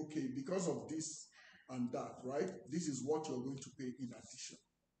say, okay, because of this and that, right? This is what you're going to pay in addition.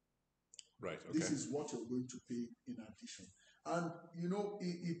 Right. Okay. This is what you're going to pay in addition. And you know,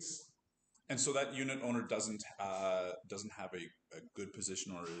 it's And so that unit owner doesn't have a good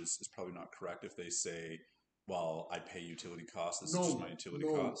position, or is probably not correct if they say, well, I pay utility costs. This is just my utility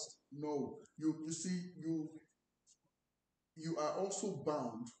cost. No. You see, you are also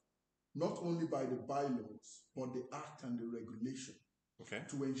bound not only by the bylaws but the act and the regulation Okay.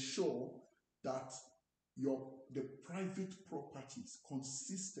 to ensure that the private properties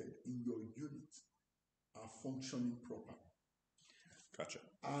consisted in your unit are functioning properly. Gotcha.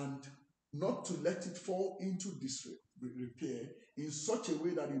 And not to let it fall into disrepair in such a way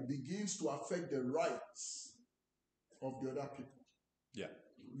that it begins to affect the rights of the other people. Yeah.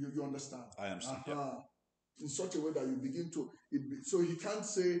 You understand? I understand. Yeah. In such a way that you begin to, so he can't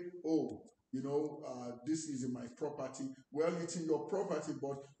say, oh, this is in my property. Well, it's in your property,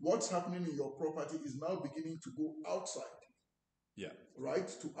 but what's happening in your property is now beginning to go outside. Yeah. Right?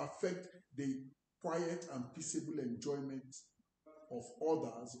 To affect the quiet and peaceable enjoyment of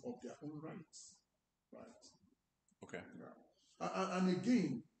others of their own rights. Right? Okay. Yeah. And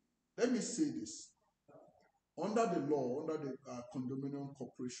again, let me say this. Under the law, under the Condominium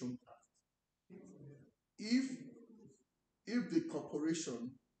Corporation Act, if the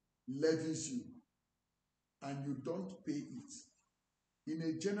corporation levies you and you don't pay it, in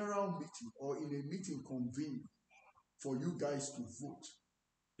a general meeting or in a meeting convened for you guys to vote,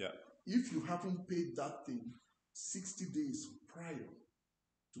 yeah, if you haven't paid that thing 60 days prior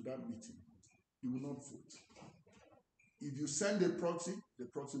to that meeting, you will not vote. If you send a proxy, the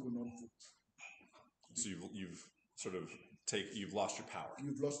proxy will not vote. So you've sort of you've lost your power.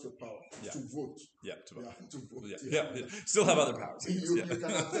 You've lost your power to vote. Yeah, to vote. Yeah, to vote. Yeah. Still have other powers. You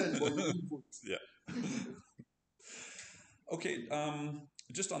can attend, but you won't vote. Yeah. Okay.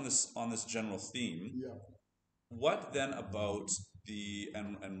 Just on this general theme. Yeah. What then about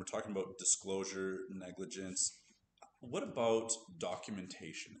and we're talking about disclosure, negligence. What about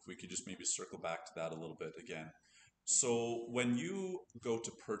documentation? If we could just maybe circle back to that a little bit again. So when you go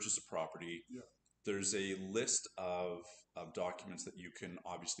to purchase a property, there's a list of documents that you can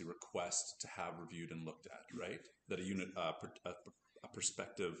obviously request to have reviewed and looked at, right? That a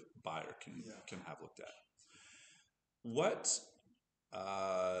prospective buyer can have looked at.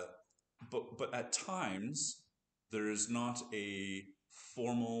 But at times there is not a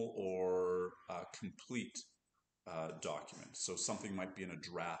formal or complete document. So something might be in a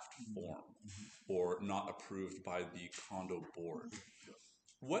draft form or not approved by the condo board.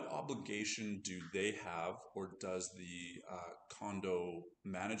 What obligation do they have, or does the condo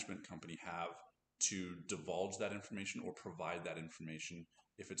management company have, to divulge that information or provide that information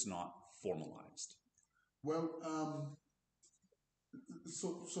if it's not formalized? Well,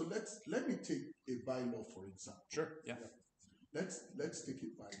 so let me take a bylaw for example. Sure. Yeah. Let's take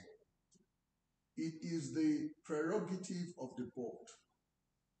a bylaw. It is the prerogative of the board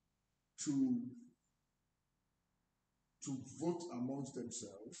to vote amongst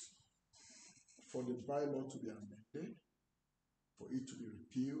themselves for the bylaw to be amended, for it to be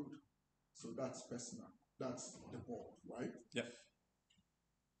repealed. So that's personal. That's the board, right? Yeah.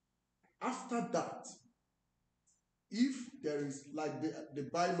 After that, if there is, like the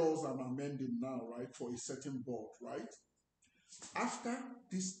bylaws I'm amending now, right, for a certain board, right? After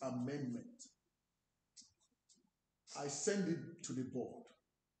this amendment, I send it to the board,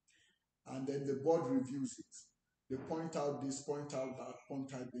 and then the board reviews it. They point out this, point out that,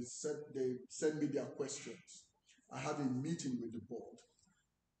 point out this. They send me their questions. I have a meeting with the board,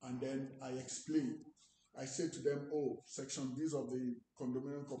 and then I explain. I say to them, oh, section this of the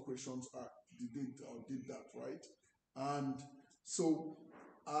Condominium Corporations Act did that, right? And so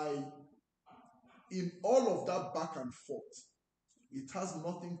in all of that back and forth, it has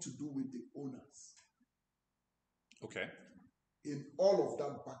nothing to do with the owners. Okay. In all of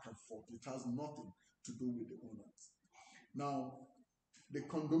that back and forth, it has nothing to do with the owners. Now, the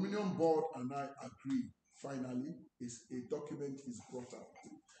condominium board and I agree, finally, is a document is brought out.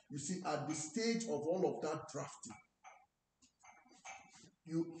 You see, at the stage of all of that drafting,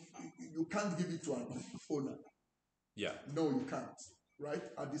 you can't give it to an owner. Yeah. No, you can't. Right?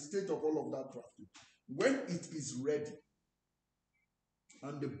 At the stage of all of that drafting. When it is ready,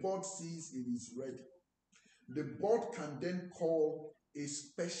 and the board sees it is ready, the board can then call a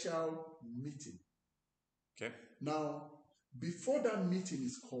special meeting. Okay. Now, before that meeting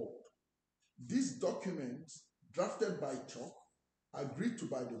is called, this document, drafted by Chuck, agreed to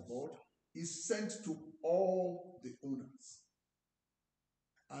by the board, is sent to all the owners.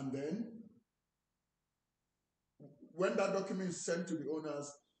 And then, when that document is sent to the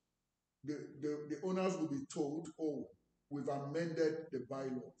owners, the owners will be told, oh, we've amended the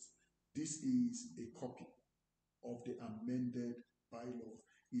bylaws. This is a copy of the amended bylaw.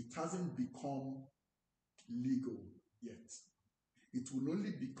 It hasn't become legal yet. It will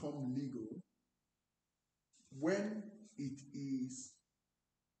only become legal when it is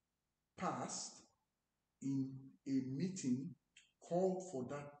passed in a meeting called for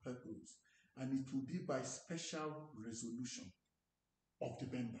that purpose, and it will be by special resolution of the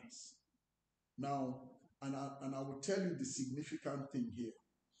members. Now, and I will tell you the significant thing here.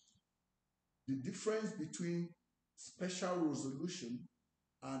 The difference between special resolution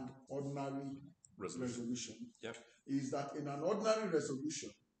and ordinary resolution Yep. is that in an ordinary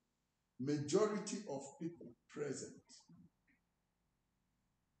resolution, majority of people present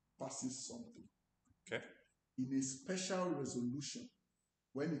passes something. Okay. In a special resolution,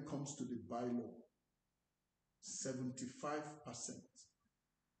 when it comes to the bylaw, 75%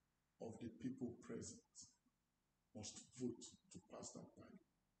 of the people present must vote to pass that bylaw.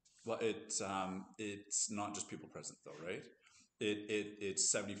 Well, it's not just people present though, right?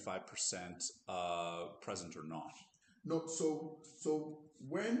 It's 75% present or not. No, so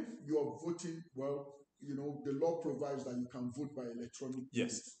when you're voting, well, you know, the law provides that you can vote by electronic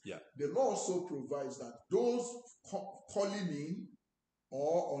Yes. means. Yeah. The law also provides that those calling in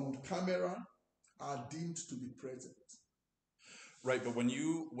or on camera are deemed to be present. Right, but when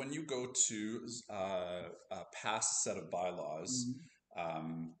you go to pass a set of bylaws,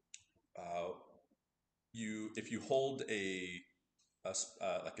 if you hold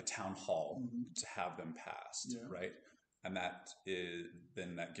like a town hall to have them passed, right, and that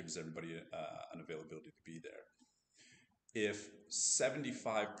gives everybody an availability to be there. If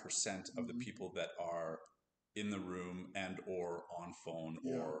 75% of the people that are in the room and or on phone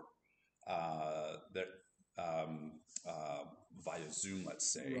or that via Zoom,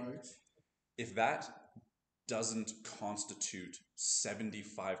 let's say, Right. if that doesn't constitute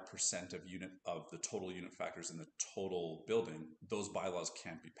 75% of the total unit factors in the total building, those bylaws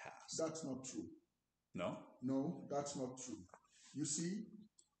can't be passed. That's not true. No? No, that's not true. You see,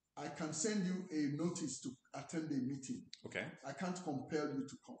 I can send you a notice to attend a meeting. Okay. I can't compel you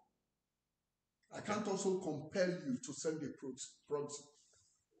to come. I can't also compel you to send a proxy.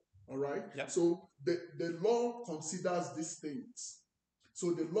 All right? Yep. So the law considers these things.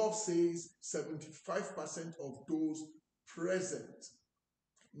 So the law says 75% of those present,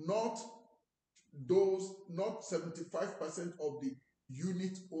 not 75% of the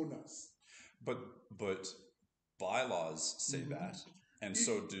unit owners. But bylaws say that, and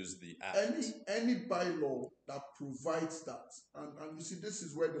so does the act. Any bylaw that provides that, and you see, this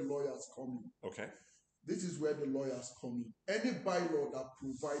is where the lawyers come in. Okay. This is where the lawyers come in. Any bylaw that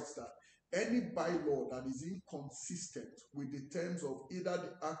provides that, any bylaw that is inconsistent with the terms of either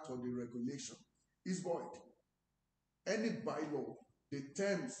the act or the regulation is void. Any bylaw, the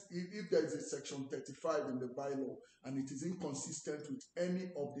terms, if there is a section 35 in the bylaw and it is inconsistent with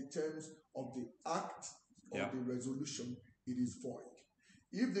any of the terms of the act or the resolution, it is void.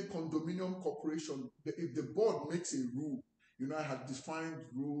 If the condominium corporation, if the board makes a rule, you know, I had defined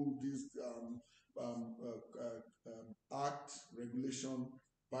rule, this act, regulation,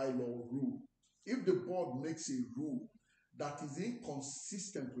 bylaw, rule. If the board makes a rule that is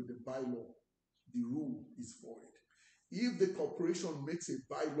inconsistent with the bylaw, the rule is void. If the corporation makes a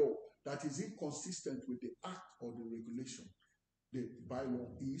bylaw that is inconsistent with the act or the regulation, the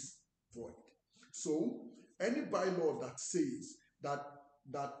bylaw is void. So any bylaw that says that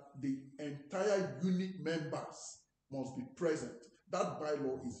the entire unit members must be present, that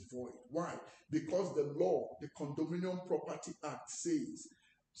bylaw is void. Why? Because the law, the Condominium Property Act, says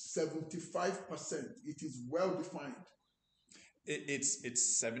 75%. It is well defined.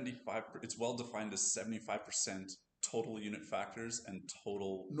 It's 75. It's well defined as 75% total unit factors and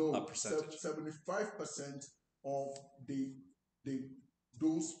total percentage. 75% of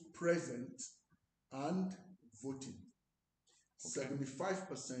those present and voting.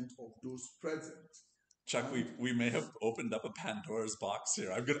 75% of those present. Chuck, we may have opened up a Pandora's box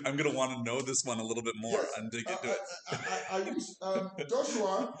here. I'm gonna want to know this one a little bit more and dig into it. I wish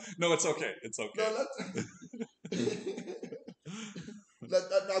Joshua. No, it's okay. It's okay. No,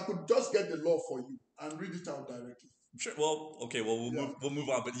 I could just get the law for you and read it out directly. Sure. Well, okay. Well, we'll move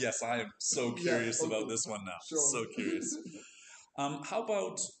on. But yes, I am so curious about this one now. Sure. So curious. How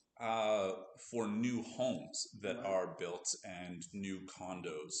about for new homes that are built and new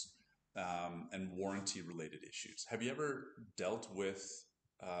condos and warranty-related issues? Have you ever dealt with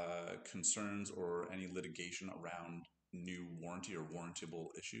concerns or any litigation around new warranty or warrantable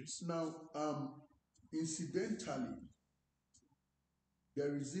issues? Now, Incidentally,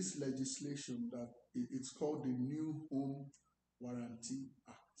 there is this legislation that it's called the New Home Warranty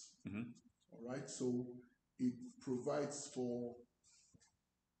Act. Mm-hmm. All right, so it provides for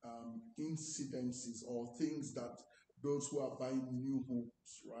incidences or things that those who are buying new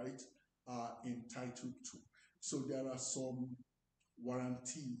homes, right, are entitled to. So there are some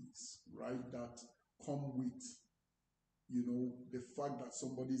warranties, right, that come with, the fact that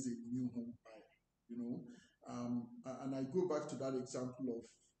somebody is a new home buyer, and I go back to that example of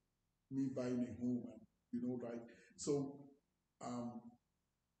me buying a home, and right. So um,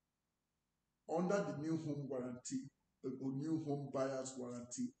 under the new home warranty or new home buyers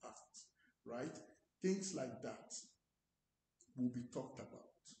warranty act, right, things like that will be talked about.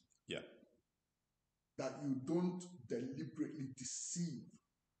 Yeah. That you don't deliberately deceive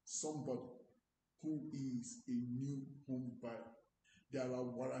somebody who is a new home buyer. There are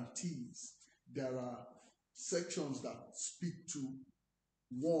warranties, there are sections that speak to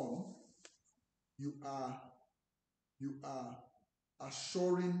one, you are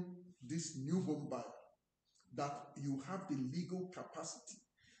assuring this new home buyer that you have the legal capacity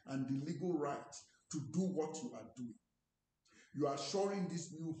and the legal right to do what you are doing. You are assuring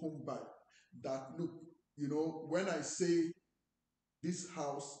this new home buyer that, look, when I say this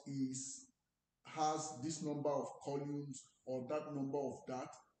house has this number of columns or that number of that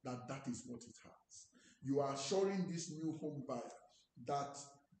is what it has. You are assuring this new home buyer that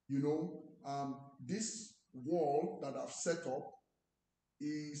this wall that I've set up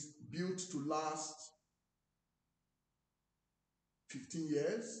is built to last 15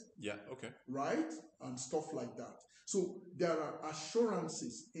 years. Yeah, okay. Right? And stuff like that. So there are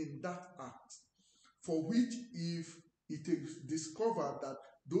assurances in that act for which, if it is discovered that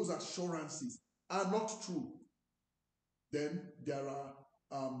those assurances are not true, then there are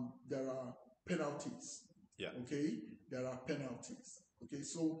penalties. Yeah. Okay, there are penalties. Okay,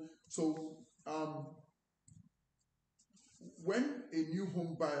 so when a new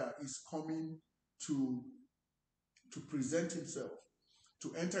home buyer is coming to present himself,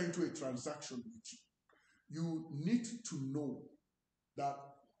 to enter into a transaction with you need to know that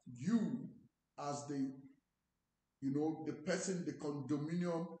you, as the person, the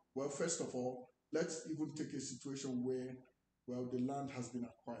condominium, well, first of all, let's even take a situation where, well, the land has been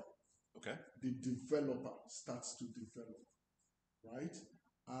acquired. Okay. The developer starts to develop, right?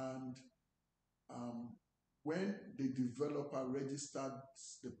 And when the developer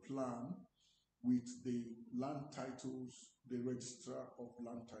registers the plan with the land titles, the registrar of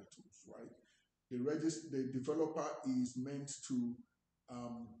land titles, right? The developer is meant to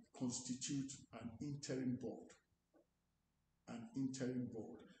constitute an interim board. An interim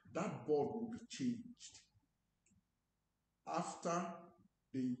board. That board will be changed after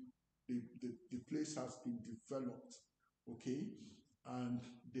the place has been developed, okay, and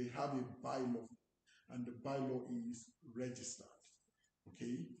they have a bylaw, and the bylaw is registered,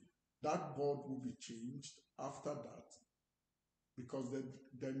 okay. That board will be changed after that, because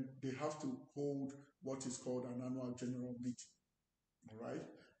then they have to hold what is called an annual general meeting, all right.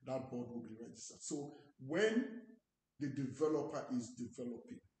 That board will be registered. So when the developer is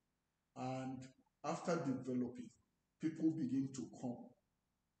developing, and after developing, people begin to come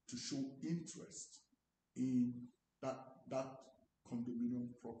to show interest in that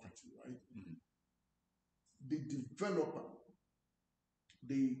condominium property, right? Mm-hmm. The developer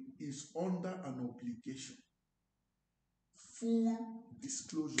is under an obligation, full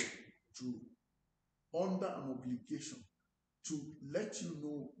disclosure, under an obligation to let you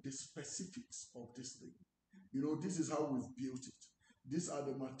know the specifics of this thing. This is how we've built it. These are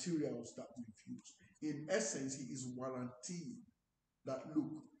the materials that we've used. In essence, he is guaranteeing that,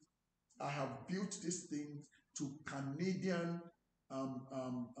 look, I have built this thing to Canadian,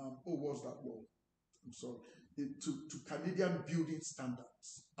 what's that word? I'm sorry. To Canadian building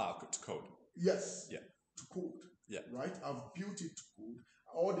standards. To code. Yes. Yeah. To code. Yeah. Right? I've built it to code.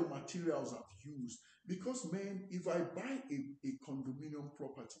 All the materials I've used. Because, man, if I buy a condominium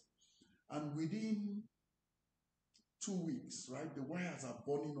property and within 2 weeks, right, the wires are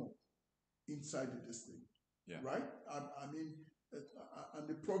burning up inside this thing. Yeah. Right? I mean, and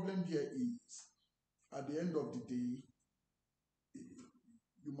the problem here is, at the end of the day,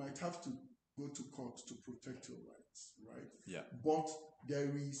 you might have to go to court to protect your rights, right? Yeah. But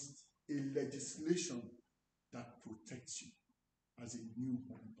there is a legislation that protects you as a new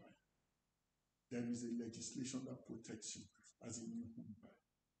home buyer. There is a legislation that protects you as a new home buyer.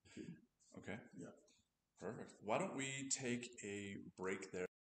 Okay. Okay. Yeah. Perfect. Why don't we take a break there?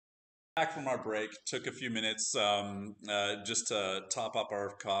 Back from our break, took a few minutes just to top up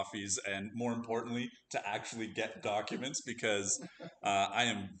our coffees and more importantly, to actually get documents because I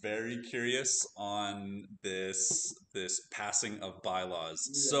am very curious on this passing of bylaws.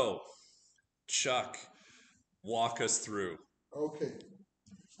 Yeah. So, Chuck, walk us through. Okay.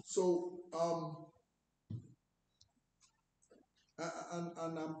 So,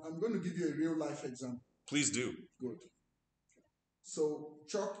 and I'm going to give you a real life example. Please do. Good. So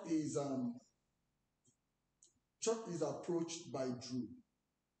Chuck is approached by Drew,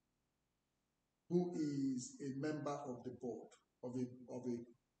 who is a member of the board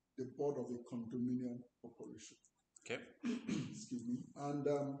the board of a condominium corporation. Okay. Excuse me. And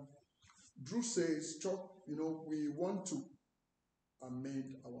Drew says, Chuck, we want to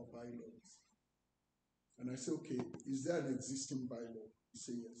amend our bylaws. And I say, okay, is there an existing bylaw? You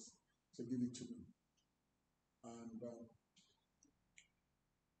say yes. So give it to me.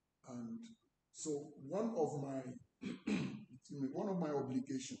 And so one of my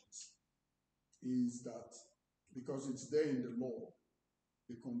obligations is that because it's there in the law,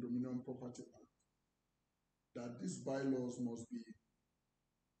 the Condominium Property Act, that these bylaws must be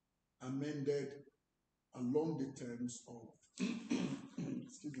amended along the terms of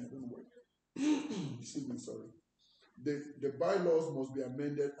excuse me, I don't know why. Excuse me, sorry. The bylaws must be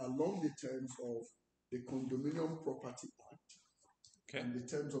amended along the terms of the Condominium Property Act and the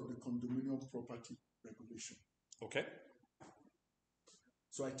terms of the Condominium Property Regulation. Okay.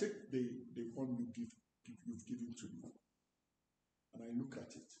 So I take the one you've given to me, and I look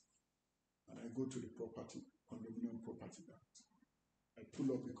at it, and I go to the Condominium Property Act. I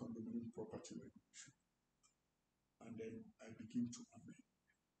pull up the Condominium Property Regulation, and then I begin to amend.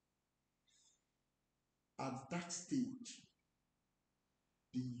 At that stage,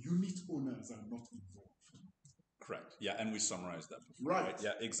 the unit owners are not involved. Correct. Yeah, and we summarized that before. Right.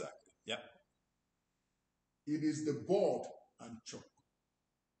 Yeah, exactly. Yeah. It is the board and Chuck.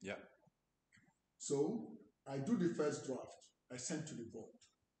 Yeah. So I do the first draft. I send to the board.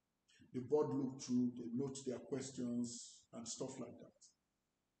 The board look through, they note their questions and stuff like that.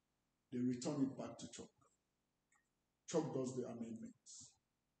 They return it back to Chuck. Chuck does the amendments.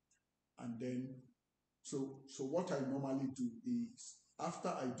 And then, so what I normally do is, after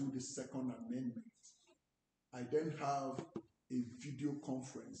I do the second amendment, I then have a video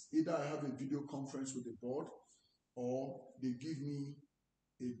conference. Either I have a video conference with the board, or they give me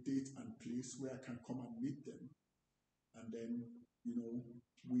a date and place where I can come and meet them. And then,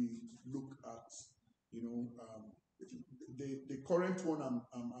 we look at, the current one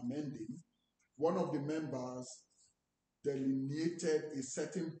I'm amending. One of the members delineated a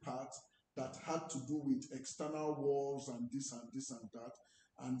certain part that had to do with external walls and this and this and that,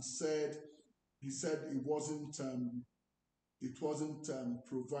 and he said it wasn't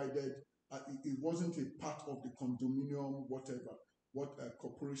provided. It wasn't a part of the condominium, whatever,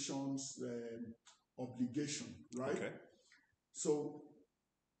 corporation's obligation, right? Okay. So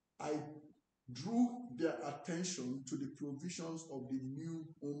I drew their attention to the provisions of the new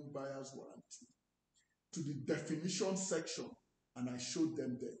home buyer's warranty, to the definition section, and I showed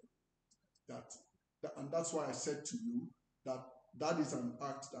them there and that's why I said to you that is an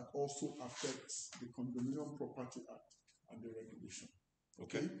act that also affects the Condominium Property Act and the regulation.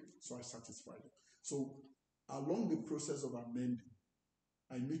 Okay? So I satisfied it. So along the process of amending,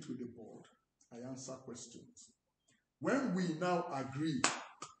 I meet with the board, I answer questions. When we now agree,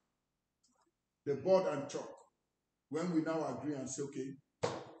 the board and Chuck, when we now agree and say, okay,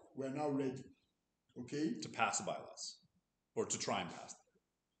 we're now ready, okay? To pass the bylaws, or to try and pass them.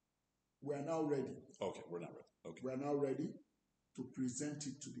 We're now ready. Okay, we're not ready. Okay. We're now ready to present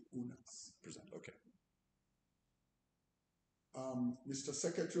it to the owners. Okay. Mr.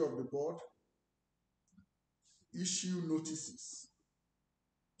 Secretary of the Board, issue notices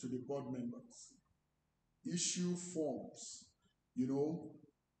to the board members, issue forms,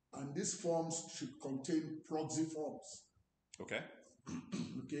 and these forms should contain proxy forms. Okay.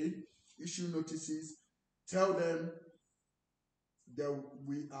 Okay, issue notices, tell them that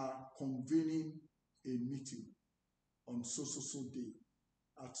we are convening a meeting on so day,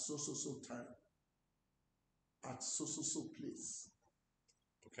 at so time, at so place.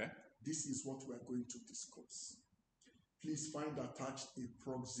 Okay. This is what we are going to discuss. Please find attached a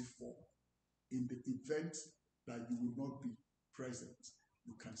proxy form. In the event that you will not be present,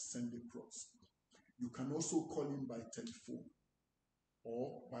 you can send a proxy. You can also call in by telephone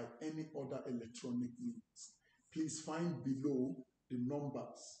or by any other electronic means. Please find below the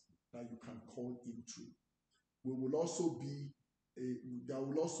numbers that you can call into. There will also be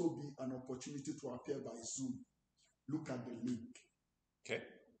an opportunity to appear by Zoom. Look at the link. Okay.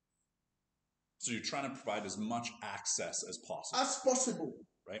 So you're trying to provide as much access as possible. As possible.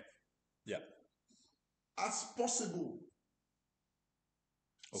 Right? Yeah. As possible.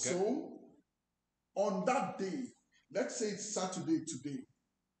 Okay. So, on that day, let's say it's Saturday today,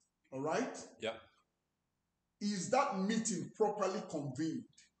 all right? Yeah. Is that meeting properly convened?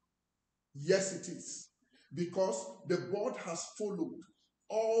 Yes, it is. Because the board has followed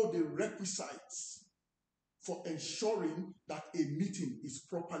all the requisites for ensuring that a meeting is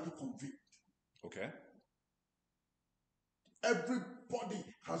properly convened. Okay. Everybody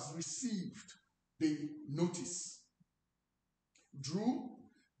has received the notice. Drew,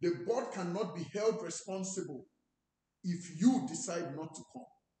 the board cannot be held responsible if you decide not to come,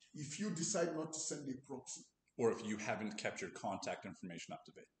 if you decide not to send a proxy. Or if you haven't kept your contact information up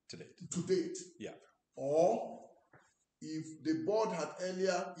to date. To date. Yeah. Or if the board had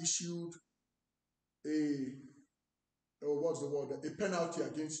earlier issued a penalty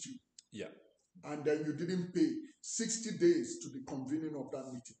against you. Yeah. And then you didn't pay 60 days to the convening of that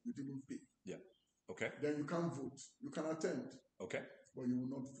meeting. You didn't pay. Yeah. Okay. Then you can't vote. You can attend. Okay. But you will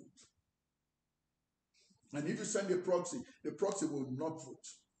not vote. And if you send a proxy, the proxy will not vote.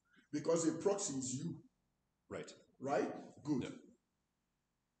 Because a proxy is you. Right. Right? Good.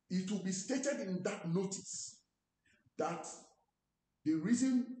 Yeah. It will be stated in that notice that the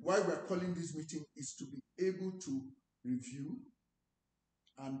reason why we're calling this meeting is to be able to review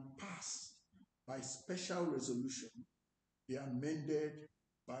and pass by special resolution the amended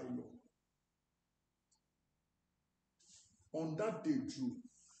bylaw. On that day, Drew,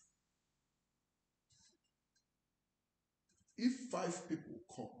 if 5 people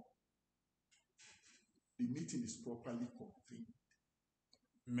come, the meeting is properly convened.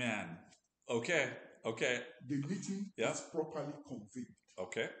 Man. Okay. Okay. The meeting is properly convened.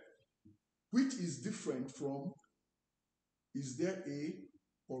 Okay. Which is different from, is there a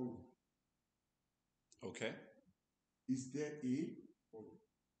quorum? Okay. Is there a quorum?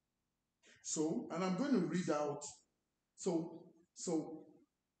 So, and I'm going to read out. So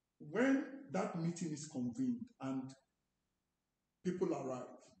when that meeting is convened and people arrive,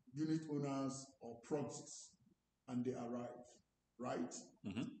 unit owners or proxies, and they arrive, right?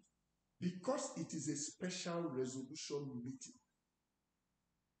 Mm-hmm. Because it is a special resolution meeting,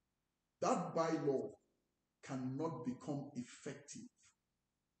 that bylaw cannot become effective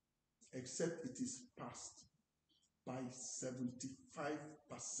except it is passed by 75%.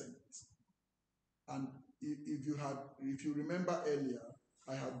 And if you remember earlier,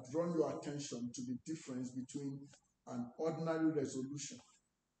 I had drawn your attention to the difference between an ordinary resolution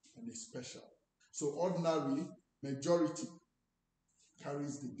and a special. So ordinary, majority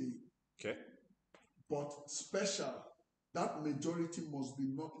carries the day. Okay. But special, that majority must be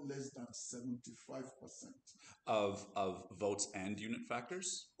not less than 75%. Of votes and unit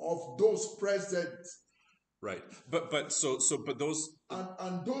factors? Of those present. Right. But those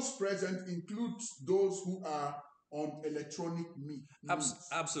and those present include those who are on electronic means.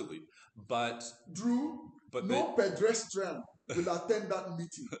 Absolutely. But Drew, but no pedestrian will attend that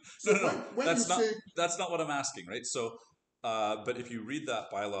meeting. So no. When that's not what I'm asking, right? So but if you read that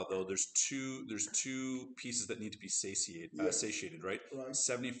bylaw, though, there's two pieces that need to be satiated, right?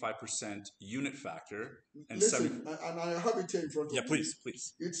 75% unit factor and listen, and I have it here in front of me. Yeah, please.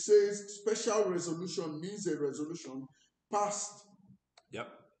 It says special resolution means a resolution passed. Yep.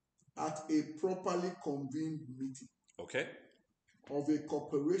 At a properly convened meeting. Okay. Of a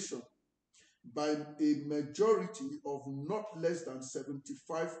corporation by a majority of not less than 75%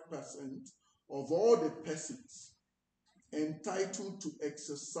 of all the persons entitled to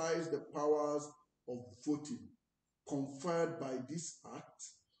exercise the powers of voting conferred by this act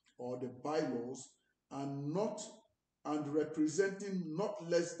or the bylaws and representing not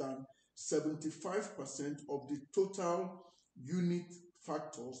less than 75% of the total unit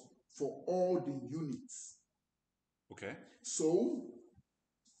factors for all the units. Okay. So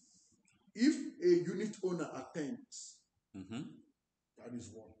if a unit owner attends, that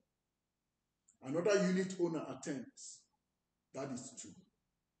is 1. Another unit owner attends, that is 2.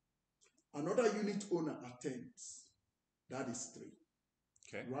 Another unit owner attends, that is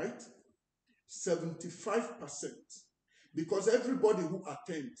 3. Okay. Right? 75%. Because everybody who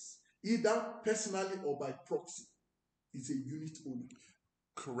attends, either personally or by proxy, is a unit owner.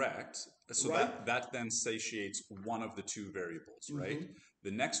 Correct. So right? that then satiates one of the two variables, right?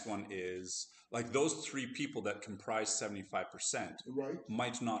 The next one is, like, those 3 people that comprise 75%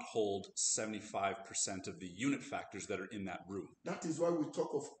 might not hold 75% of the unit factors that are in that room. That is why we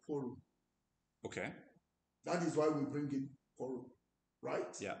talk of quorum. Okay. That is why we bring in quorum,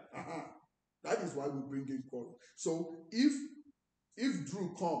 right? Yeah. That is why we bring in quorum. So if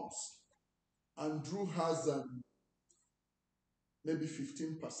Drew comes and Drew has maybe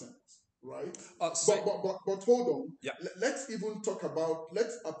 15%, right? But hold on. Yeah. Let's even talk about,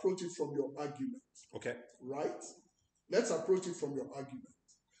 let's approach it from your argument. Okay. Right? Let's approach it from your argument.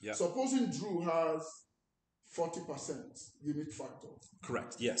 Yeah. Supposing Drew has 40% unit factor.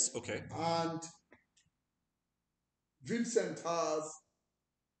 Correct. Yes. Okay. And Vincent has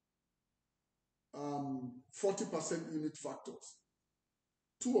 40% unit factors.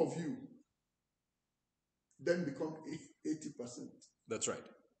 Two of you then become 80%. That's right.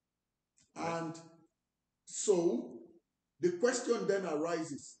 And so the question then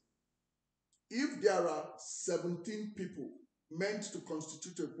arises, if there are 17 people meant to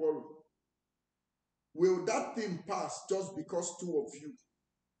constitute a quorum, will that thing pass just because two of you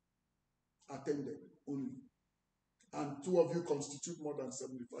attended only? And two of you constitute more than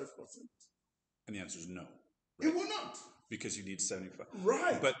 75%? And the answer is no. Right? It will not. Because you need 75.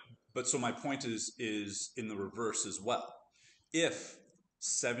 Right. But so my point is in the reverse as well. If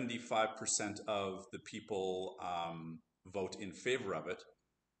 75% of the people vote in favor of it,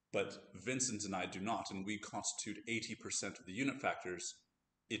 but Vincent and I do not, and we constitute 80% of the unit factors,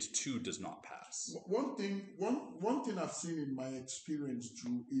 it too does not pass. One thing I've seen in my experience,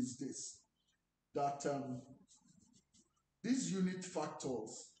 Drew, is this, that these unit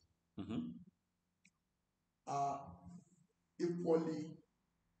factors are equally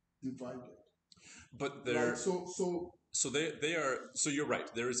divided. But they're right? So they are, so you're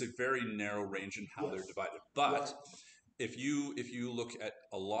right. There is a very narrow range in how they're divided. But if you look at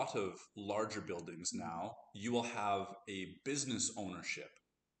a lot of larger buildings now, you will have a business ownership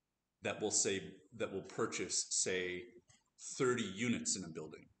that will purchase, say, 30 units in a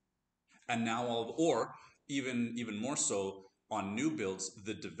building. And now or even more so on new builds,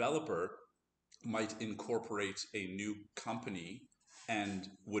 the developer might incorporate a new company and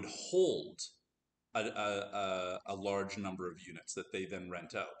would hold a large number of units that they then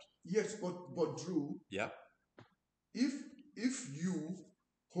rent out. Yes, but Drew. Yeah. If you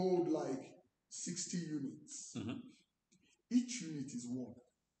hold like 60 units, each unit is one.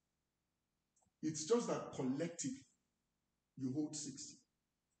 It's just that collectively you hold 60.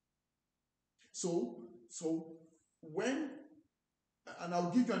 So when, and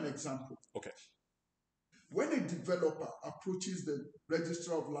I'll give you an example. Okay. When a developer approaches the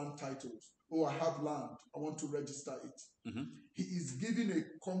registrar of land titles, oh, I have land, I want to register it, he is given a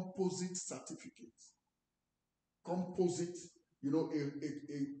composite certificate. Composite,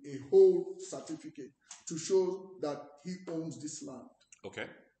 a whole certificate to show that he owns this land. Okay.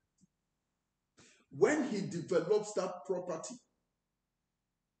 When he develops that property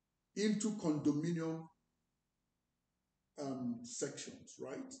into condominium sections,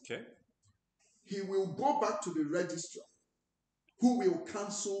 right? Okay. He will go back to the registrar, who will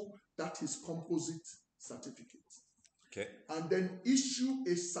cancel that his composite certificate. Okay. And then issue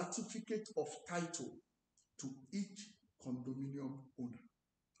a certificate of title to each condominium owner.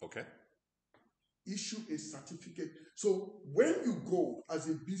 Okay. Issue a certificate. So when you go as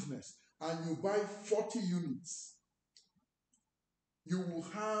a business and you buy 40 units, you will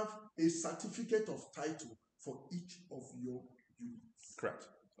have a certificate of title for each of your units. Correct.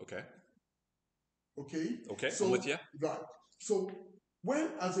 Okay. Okay? Okay, so, I'm with you. Right. So when,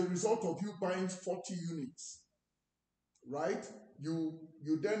 as a result of you buying 40 units, right, you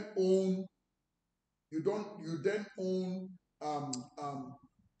then own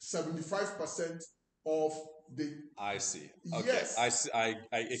 75% of the. I see. Okay. Yes. I see.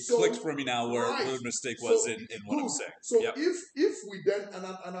 It clicked for me now where the mistake was in what I'm saying. So if we then, and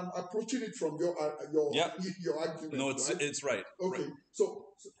I'm approaching it from your argument. No, it's right. Okay. Right.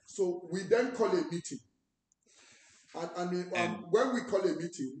 So we then call a meeting, and when we call a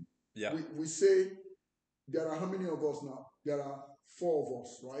meeting, we say there are how many of us now? There are 4 of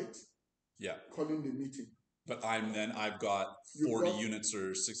us, right? Yeah. Calling the meeting. But I've got 40 units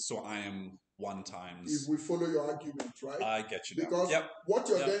or 6, so I am 1 times. If we follow your argument, right? I get you now. Because what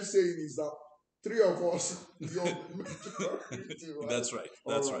you're then saying is that 3 of us, you're right? That's right.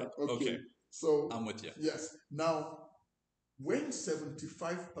 That's right. Okay. So I'm with you. Yes. Now, when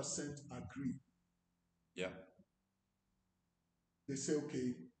 75% agree, they say,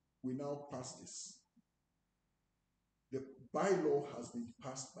 okay, we now pass this. The bylaw has been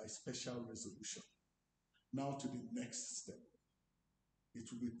passed by special resolution. Now to the next step. It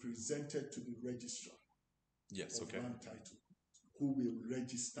will be presented to the registrar of land title, who will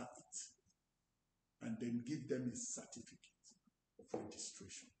register it and then give them a certificate of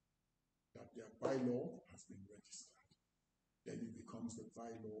registration that their bylaw has been registered. Then it becomes the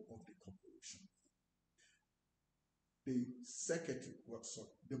bylaw of the corporation. The secretary,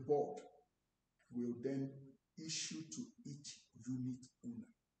 the board, will then issue to each unit owner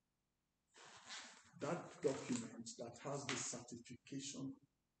that document that has the certification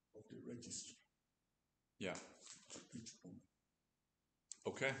of the registry. Yeah. To each owner.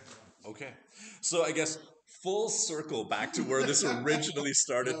 Okay. Okay. So I guess full circle back to where this originally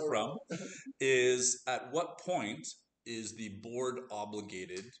started from is, at what point is the board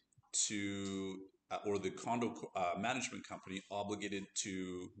obligated to, or the condo management company obligated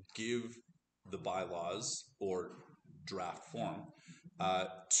to give the bylaws or draft form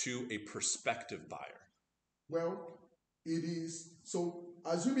to a prospective buyer? Well, it is, so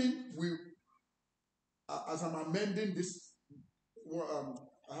assuming as I'm amending this,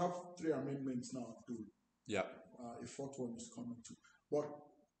 I have 3 amendments now. Yeah. A 4th one is coming too. But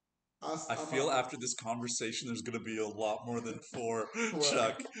I feel after this conversation, there's going to be a lot more than 4. Well,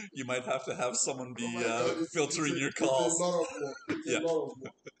 Chuck, you might have to have someone be filtering your it's calls. a lot of work. It's a lot of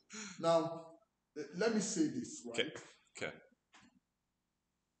work. Now, let me say this, right? Okay.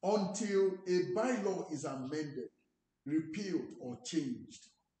 Until a bylaw is amended, repealed, or changed,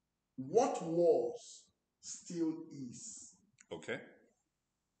 what was still is. Okay.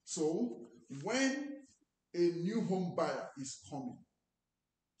 So, when a new home buyer is coming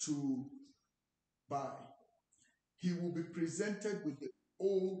to buy, he will be presented with the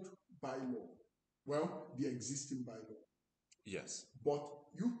old bylaw. Well, the existing bylaw. Yes. But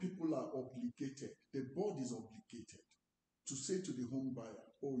you people are obligated, the board is obligated to say to the home buyer,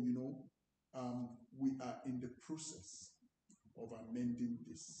 oh, we are in the process of amending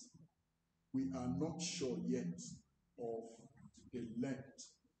this. We are not sure yet of the length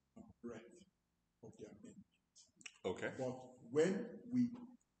and breadth of the amendment. Okay. But when we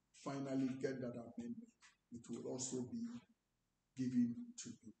finally get that amendment, it will also be given to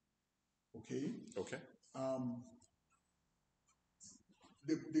you. Okay? Okay.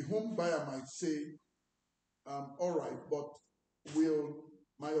 The home buyer might say, all right, but will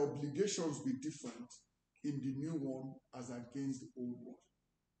my obligations be different in the new one as against the old one?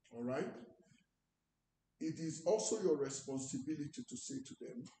 All right? It is also your responsibility to say to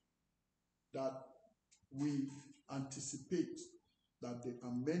them that we anticipate that the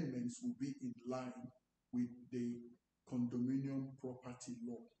amendments will be in line with the condominium property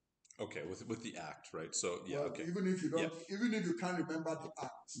law. Okay, with the act, right? So yeah, well, okay. Even if you can't remember the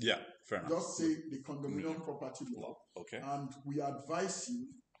act, yeah, fair enough. Just say the condominium property law. Okay. And we advise you,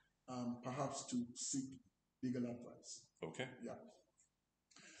 perhaps, to seek legal advice. Okay. Yeah.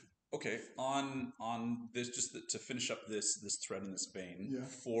 Okay. On this, just to finish up this thread in this vein, yeah.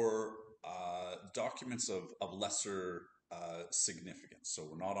 For documents of lesser significance. So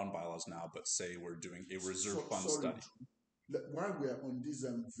we're not on bylaws now, but say we're doing a reserve fund study. While we're on this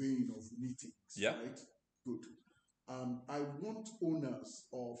vein of meetings, right? Good. I want owners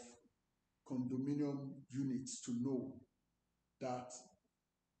of condominium units to know that,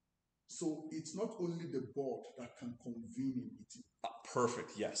 so it's not only the board that can convene a meeting.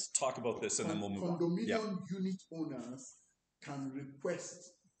 Perfect. Yes. Talk about this and then we'll move on. Condominium unit owners can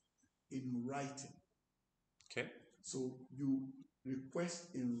request in writing. Okay. So you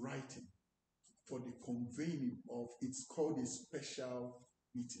request in writing for the convening of, it's called a special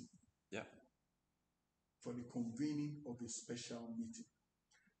meeting. Yeah. For the convening of a special meeting.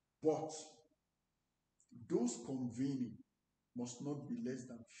 But those convening must not be less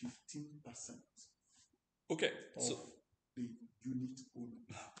than 15%. Okay. Of the unit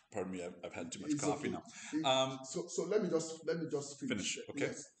owner. Pardon me, I've had too much coffee okay. now. So let me just finish. Okay.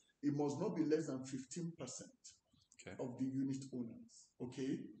 Yes. It must not be less than 15% of the unit owners.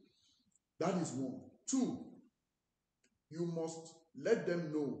 Okay. That is 1. 2, you must let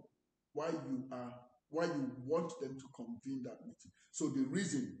them know why you want them to convene that meeting. So the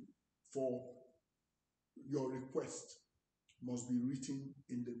reason for your request must be written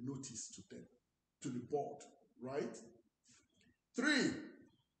in the notice to them, to the board, right? 3,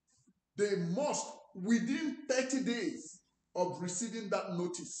 they must, within 30 days of receiving that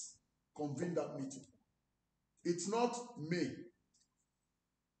notice, convene that meeting. It's not May.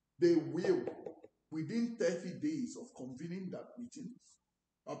 They will, within 30 days of convening that meeting,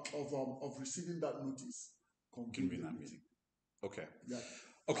 of receiving that notice, convene that meeting. Okay. Yeah.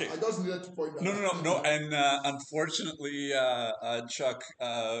 Okay. I just needed to point that out. No. And unfortunately, Chuck,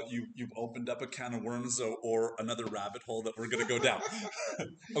 you've opened up a can of worms or another rabbit hole that we're going to go down.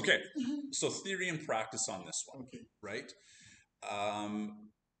 Okay. So theory and practice on this one. Okay. Right?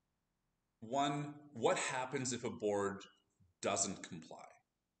 One, what happens if a board doesn't comply?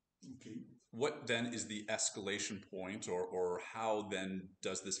 Okay. What then is the escalation point, or how then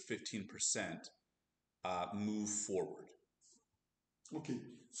does this 15% move forward? Okay,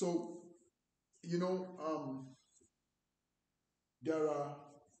 so you know, there are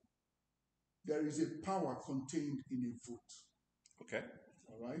there is a power contained in a vote. Okay.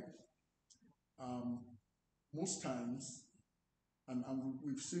 All right. Um, most times, and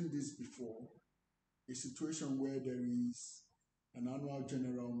we've seen this before, a situation where there is an annual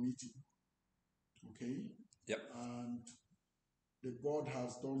general meeting. Okay. Yep. And the board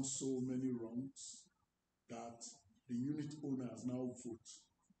has done so many wrongs that the unit owners now vote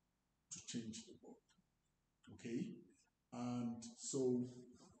to change the board. Okay. And so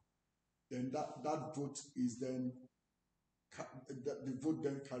then that vote is then the vote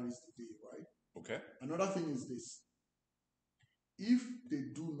then carries the day, right? Okay. Another thing is this: if they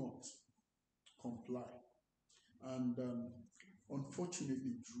do not comply, and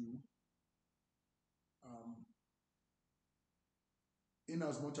unfortunately, Drew, in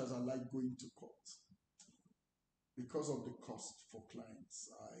as much as I like going to court, because of the cost for clients,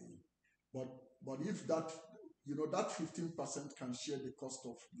 but if that that 15% can share the cost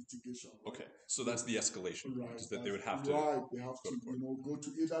of litigation. Right? Okay, so that's the escalation point, Right, is that they would have to they have to go to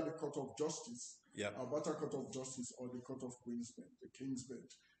either the Court of Justice, Alberta Court of Justice, or the Court of Queen's Bench, the King's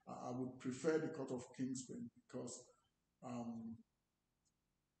Bench. I would prefer the Court of King's Bench because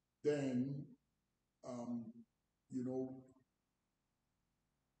then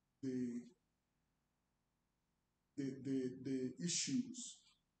the the issues,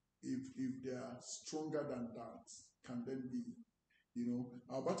 if they are stronger than that, can then be,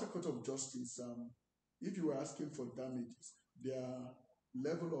 Alberta Court of Justice, if you were asking for damages, their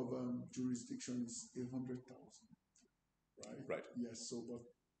level of jurisdiction is 100,000, right? Right. Yes. So, but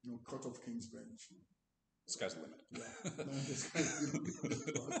Court of King's Bench, sky's the limit. Yeah. No, the sky's the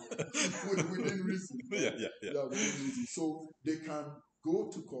limit. Within reason. Right? Yeah. Within reason. So they can go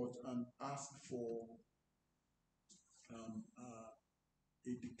to court and ask for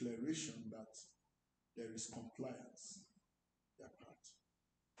a declaration that there is compliance, their part.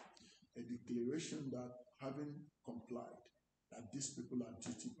 A declaration that having complied, that these people are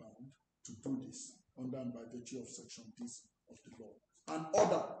duty bound to do this under and by virtue of section this of the law, and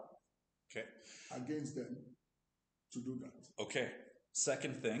order against them to do that. Okay.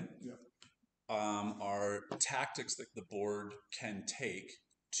 Second thing, are tactics that the board can take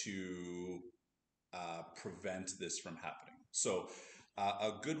to prevent this from happening. So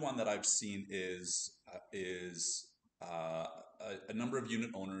a good one that I've seen is a number of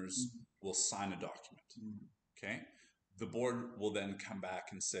unit owners will sign a document. Okay. The board will then come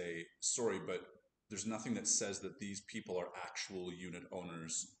back and say, sorry, but there's nothing that says that these people are actual unit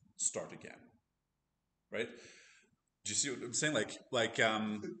owners. Start again. Right? Do you see what I'm saying?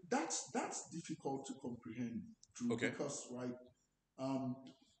 That's difficult to comprehend, Drew, because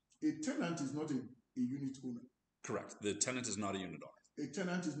a tenant is not a unit owner. Correct. The tenant is not a unit owner. A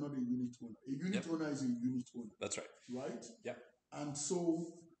tenant is not a unit owner. A unit owner is a unit owner. That's right. Right? Yeah. And so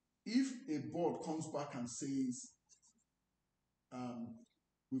if a board comes back and says,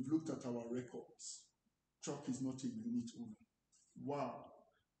 we've looked at our records, Chuck is not a unit owner. Wow.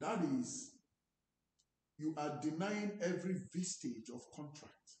 That is, you are denying every vestige of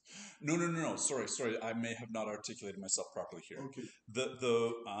contract. No. Sorry. I may have not articulated myself properly here. Okay.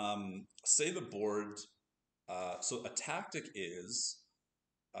 Say the board. So a tactic is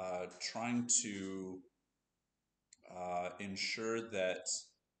trying to ensure that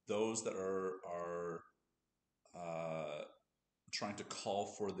those that are trying to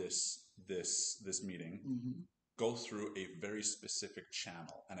call for this meeting go through a very specific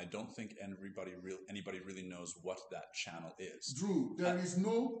channel, and I don't think anybody really knows what that channel is. Drew, there is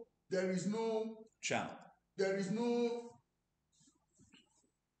no channel. There is no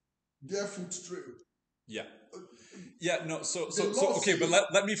barefoot trail. Yeah. No. So okay, but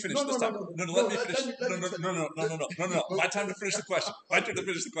let me finish this time. No. Let me finish. No. My time to finish the question.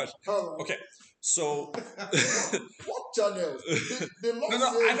 Okay. So. What channel? The law says...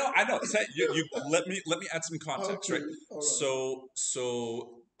 I know. You let me add some context, okay. Right? So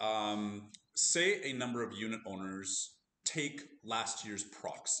say a number of unit owners take last year's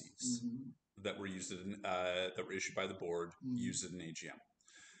proxies that were used that were issued by the board, used at an AGM.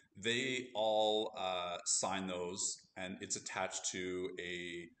 They all sign those, and it's attached to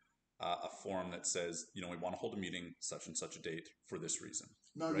a form that says, we want to hold a meeting such and such a date for this reason.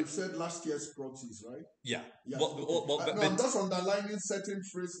 Now, right? You've said last year's proxies, right? Yeah. Yes. I'm just underlining certain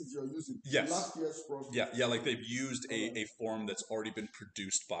phrases you're using. Yes. Last year's proxies. Yeah, like they've used a form that's already been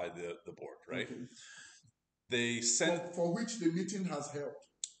produced by the board, right? Okay. They send... For which the meeting has held.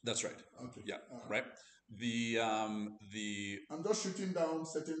 That's right. Okay. Yeah, right? I'm just shooting down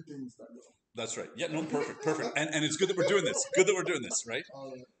certain things that That's right. Yeah, no, perfect. And it's good that we're doing this. Right? All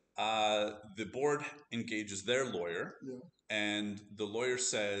right. The board engages their lawyer, Yeah. and the lawyer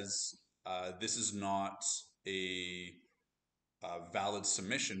says this is not a valid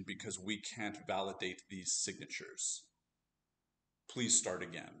submission because we can't validate these signatures. Please start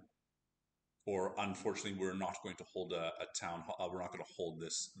again. Or unfortunately, we're not going to hold a town hall. We're not going to hold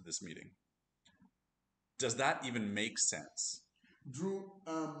this meeting. Does that even make sense? Drew,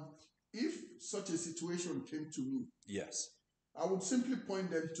 if such a situation came to me, Yes. I would simply point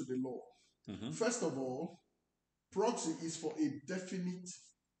them to the law. Mm-hmm. First of all, proxy is for a definite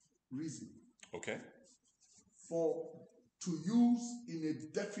reason. Okay. To use in a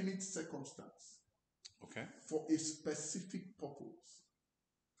definite circumstance. Okay. For a specific purpose.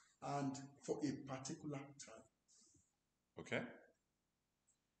 And for a particular time. Okay.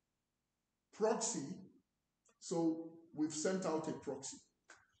 Proxy, so we've sent out a proxy.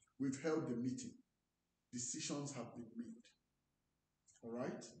 We've held the meeting. Decisions have been made. All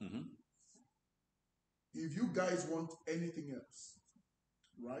right? Mm-hmm. If you guys want anything else,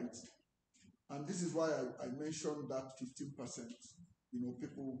 right? And this is why I mentioned that 15%,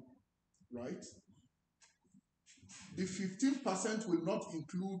 people, right? The 15% will not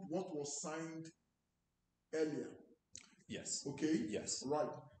include what was signed earlier. Yes. Okay? Yes. Right.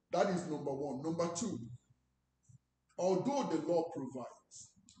 That is number one. Number two, although the law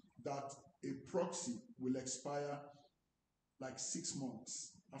provides that a proxy will expire like 6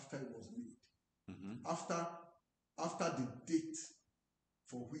 months after it was made, after the date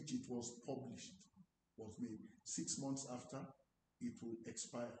for which it was published was made, 6 months after it will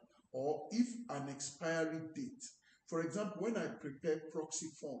expire. Or if an expiry date, for example, when I prepare proxy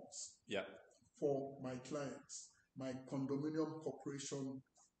forms for my clients, my condominium corporation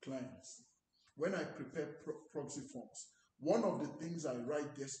clients, when I prepare proxy forms, one of the things I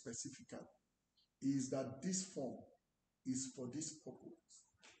write there specifically is that this form is for this purpose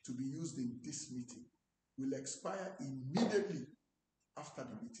to be used in this meeting, will expire immediately after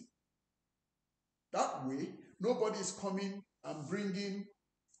the meeting. That way, nobody is coming and bringing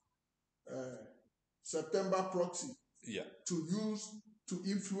September proxy to use to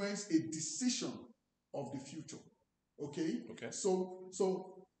influence a decision of the future. Okay? Okay. So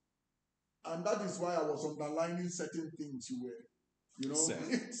and that is why I was underlining certain things you were,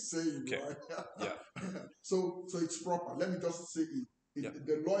 saying, okay. right? Yeah. So it's proper. Let me just say it.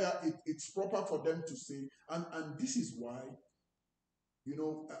 The lawyer, it's proper for them to say, and this is why,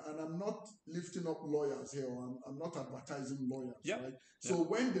 and I'm not lifting up lawyers here, or I'm not advertising lawyers, right? So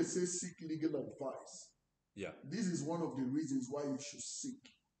when they say seek legal advice, this is one of the reasons why you should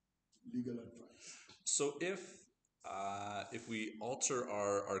seek legal advice. So if we alter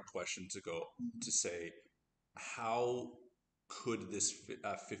our question to go to say, how could this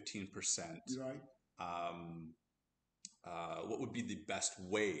 15%, what would be the best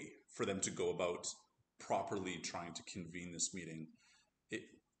way for them to go about properly trying to convene this meeting?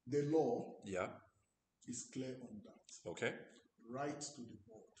 The law is clear on that. Okay. Write to the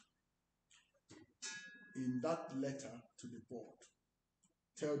board. In that letter to the board,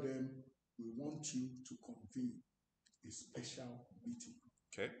 tell them we want you to convene a special meeting.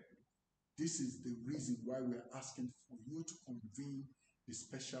 Okay. This is the reason why we're asking for you to convene the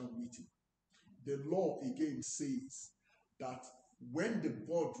special meeting. The law again says that when the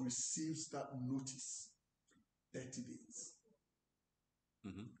board receives that notice, 30 days.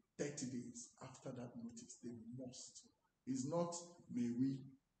 30 days after that notice, they must. It's not may we,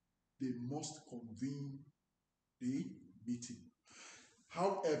 they must convene the meeting.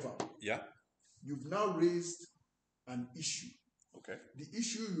 However, you've now raised an issue. Okay. The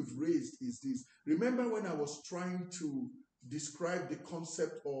issue you've raised is this. Remember when I was trying to describe the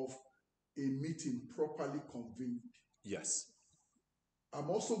concept of a meeting properly convened? Yes.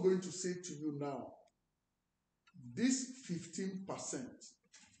 I'm also going to say to you now, this 15%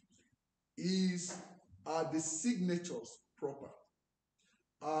 are the signatures proper?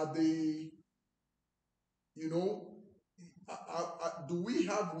 Are the, do we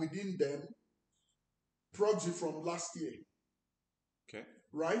have within them proxy from last year? Okay.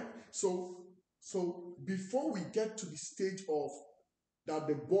 Right? So before we get to the stage of that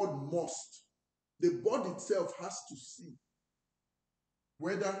the board itself has to see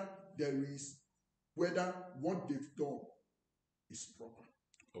whether what they've done is proper.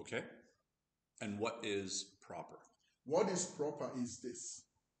 Okay. And what is proper? What is proper is this,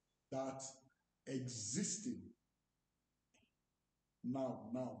 that existing now,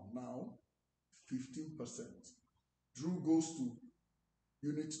 15%. Drew goes to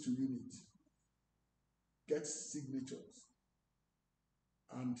unit, gets signatures,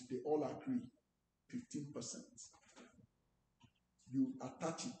 and they all agree, 15%. you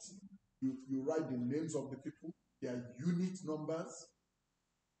attach it. You write the names of the people, their unit numbers,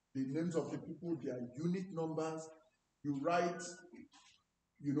 the names of the people, their unit numbers. You write,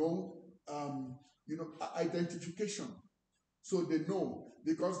 you know, identification, so they know,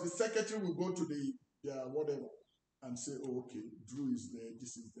 because the secretary will go to the whatever and say, oh, okay, Drew is there,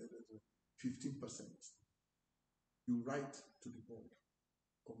 this is there, 15%. You write to the board,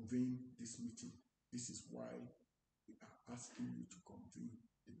 convene this meeting. This is why we are asking you to convene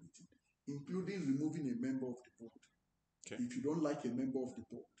the meeting, including removing a member of the board. Okay. If you don't like a member of the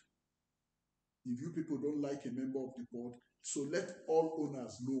board, if you people don't like a member of the board, so let all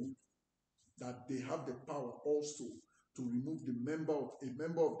owners know that they have the power also to remove a member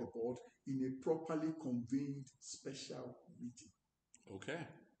of the board in a properly convened special meeting. Okay.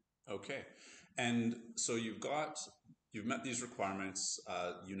 Okay. And so you've met these requirements,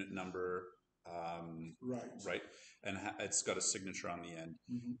 unit number, right, and it's got a signature on the end.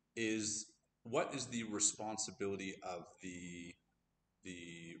 What is the responsibility of the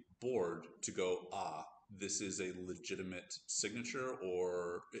board to go, this is a legitimate signature,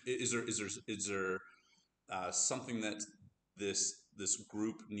 or is there something that this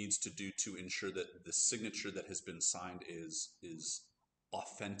group needs to do to ensure that the signature that has been signed is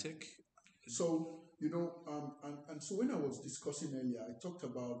authentic? So, and so when I was discussing earlier, I talked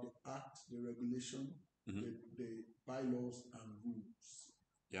about the act, the regulation, the bylaws and rules.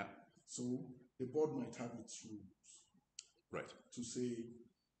 Yeah. So the board might have its rules. Right. To say,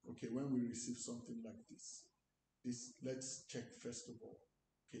 okay, when we receive something like this, let's check first of all.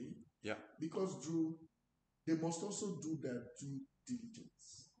 Okay. Yeah. Because Drew, they must also do their due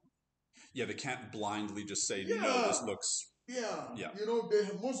diligence. Yeah, they can't blindly just say, no, this looks. Yeah. Yeah. They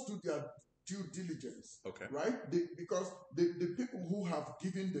must do their due diligence. Okay. Right? Because the people who have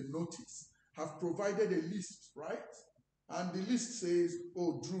given the notice have provided a list, right? And the list says,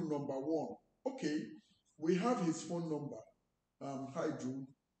 oh, Drew number 1. Okay, we have his phone number. Hi, Drew.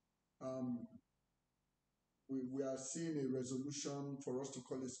 We are seeing a resolution for us to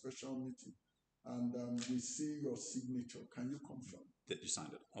call a special meeting, and we see your signature. Can you confirm that you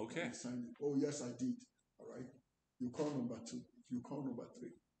signed it? Okay. You signed it. Oh, yes, I did. All right. You call number 2. You call number 3.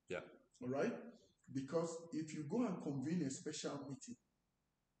 Yeah. All right. Because if you go and convene a special meeting,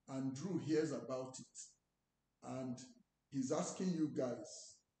 and Drew hears about it, and he's asking you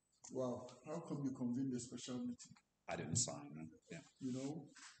guys, wow, how come you convened a special meeting? I didn't sign. Yeah.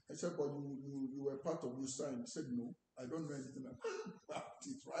 I said, but you were part of, you signed. He said, no, I don't know anything about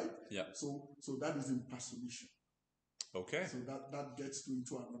it, right? Yeah. So that is impersonation. Okay. So that gets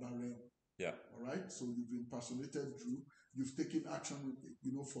into another realm. Yeah. All right. So you've impersonated Drew. You've taken action,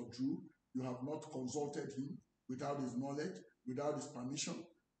 for Drew. You have not consulted him without his knowledge, without his permission,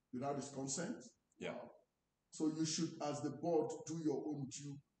 without his consent. Yeah. Wow. So you should, as the board, do your own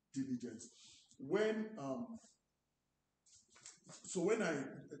due diligence. When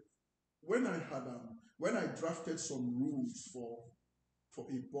I drafted some rules for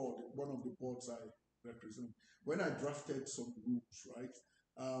a board, one of the boards I represent, when I drafted some rules, right,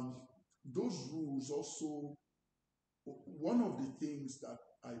 those rules also, one of the things that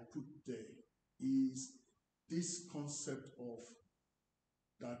I put there is this concept of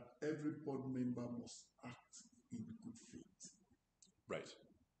that every board member must act in good faith. Right.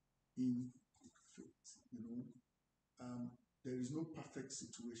 In good faith, there is no perfect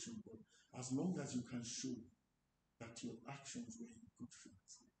situation, but as long as you can show that your actions were in good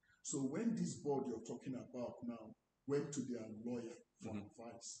faith. So when this board you're talking about now went to their lawyer for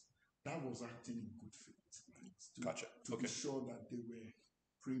advice, that was acting in good faith. Right? Gotcha. To be sure that they were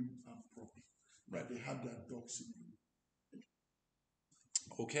prim and proper. Right. That they had their ducks in a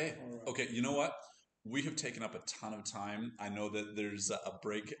row. Okay. Right. Okay. You know what? We have taken up a ton of time. I know that there's a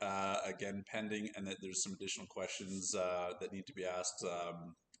break again pending, and that there's some additional questions that need to be asked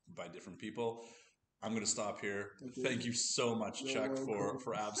by different people. I'm going to stop here. Okay. Thank you so much, Chuck,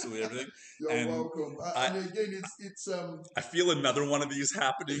 for absolutely everything. You're welcome. And again, it's I feel another one of these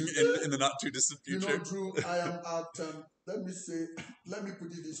happening in the not too distant future. Drew, I am at let me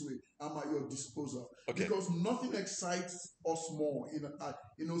put it this way, I'm at your disposal. Okay. Because nothing excites us more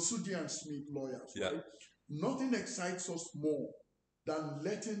in Osuji and Smith lawyers, right? Nothing excites us more than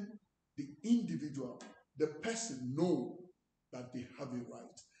letting the individual, the person, know that they have a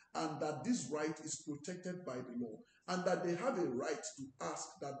right, and that this right is protected by the law, and that they have a right to ask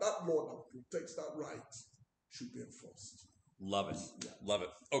that law that protects that right should be enforced. Love it. Yeah. Love it.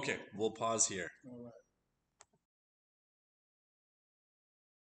 Okay, we'll pause here. All right.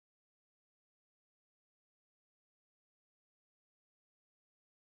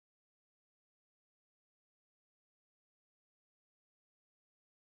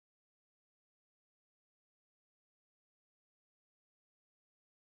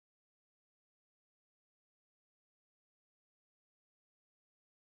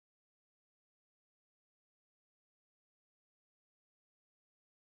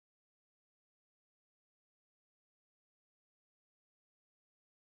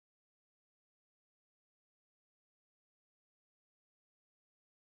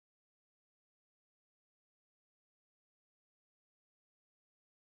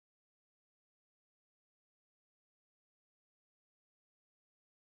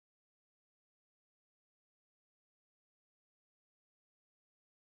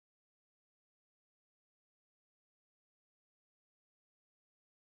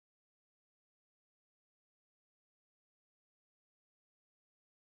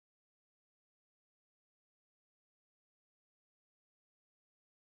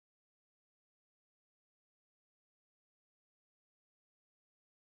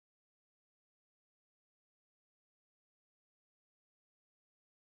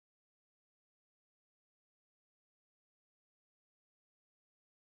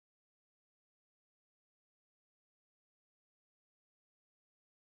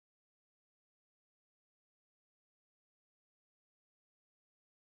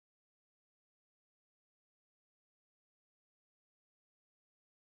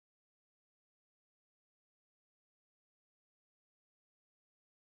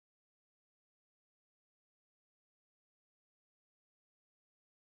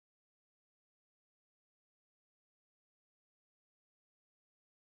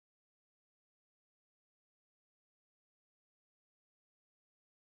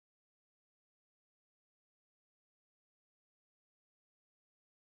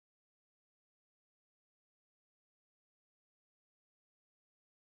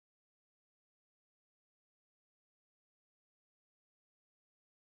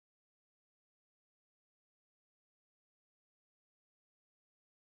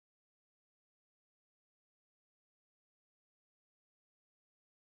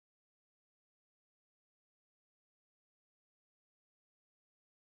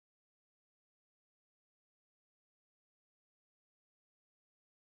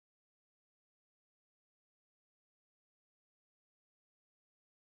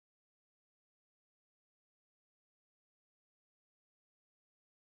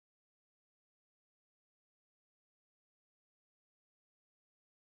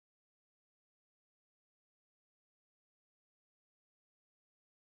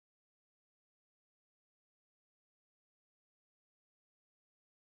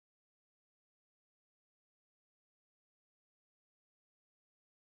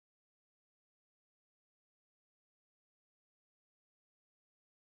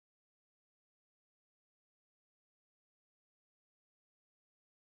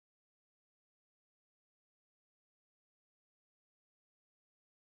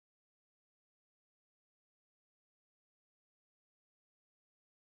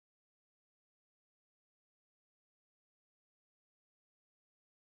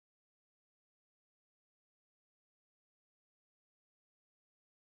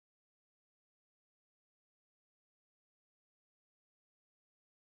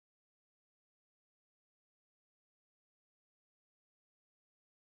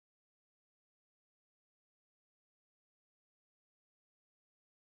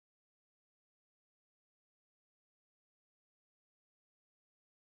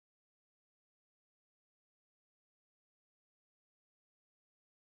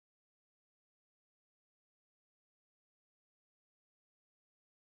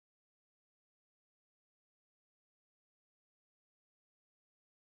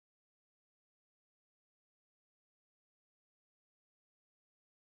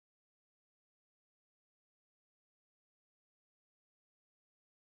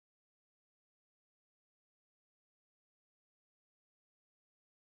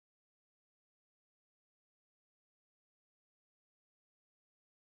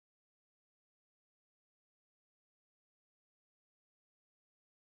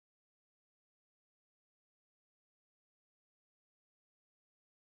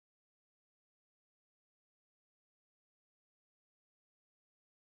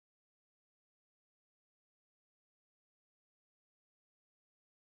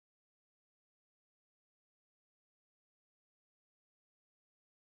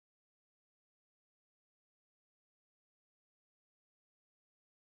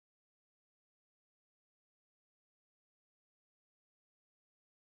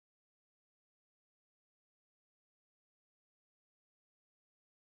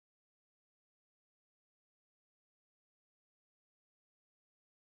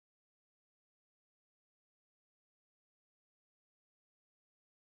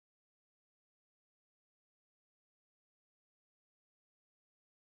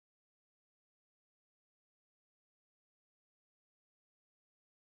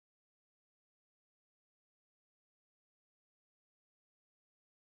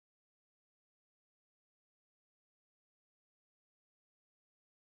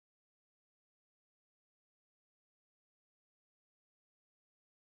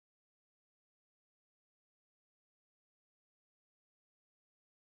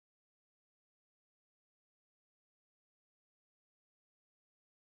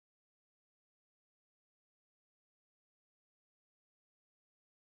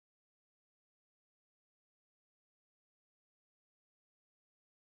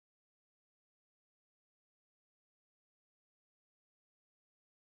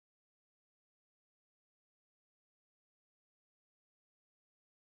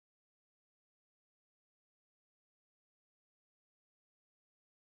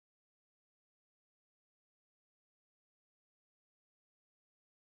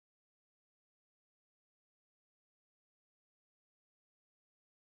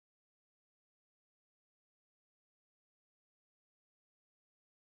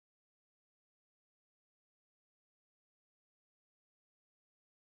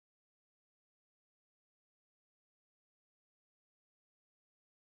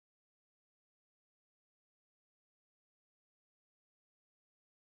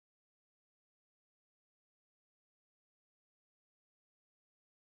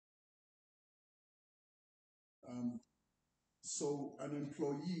 So an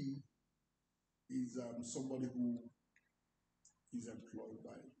employee is somebody who is employed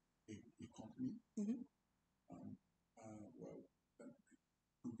by a company. Mhm. Well,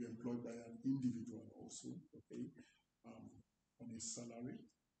 could be employed by an individual also, okay, on a salary,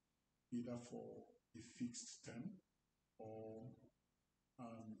 either for a fixed term or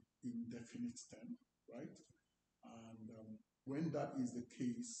indefinite term, right? And when that is the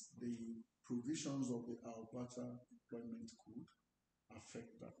case, the provisions of the Alberta Employment Code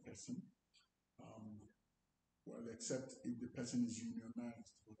affect that person. Well, except if the person is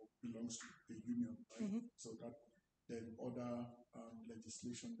unionized or belongs to a union, right? Mhm. So that then other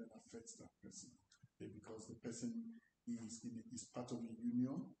legislation that affects that person, okay? Because the person is part of a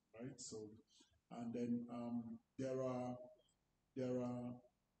union, right? So, and then there are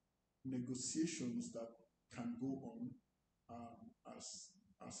negotiations that can go on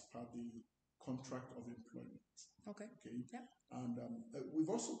as per the contract of employment. Okay. Okay. Yeah. And we've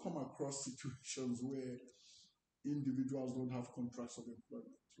also come across situations where individuals don't have contracts of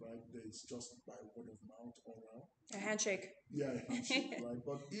employment, right? It's just by word of mouth, oral. A handshake. Yeah, a handshake, right?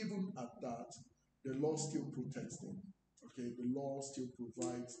 But even at that, the law still protects them. Okay, the law still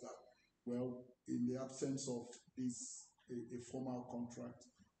provides that, well, in the absence of this, a formal contract,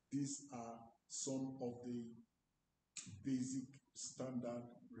 these are some of the basic standard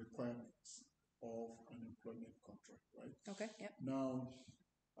requirements of an employment contract, right? Okay. Yeah. Now,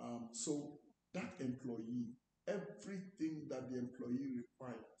 so that employee, everything that the employee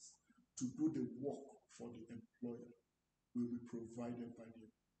requires to do the work for the employer will be provided by the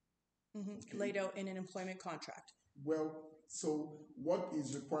Mm-hmm. okay? Laid out in an employment contract. Well, so what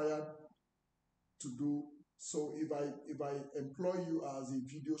is required to do? So if I employ you as a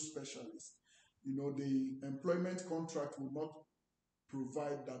video specialist, you know, the employment contract will not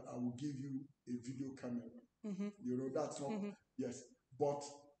provide that I will give you a video camera. Mm-hmm. You know, that's not, Mm-hmm. yes. But,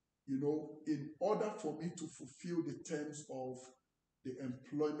 you know, in order for me to fulfill the terms of the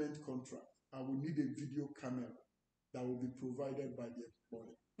employment contract, I will need a video camera that will be provided by the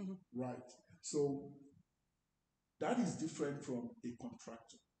employer. Mm-hmm. Right. So that is different from a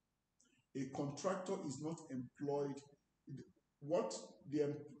contractor. A contractor is not employed, what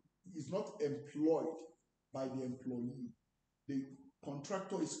the is not employed by the employee. The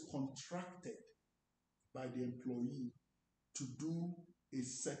contractor is contracted by the employee to do a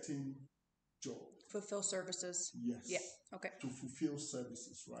certain job. Fulfill services. Yes. Yeah. Okay. To fulfill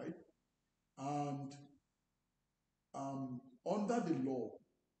services, right? And under the law,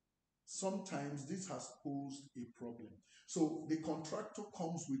 sometimes this has posed a problem. So the contractor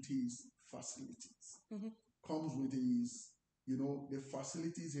comes with his facilities, Mm-hmm. comes with his, you know, the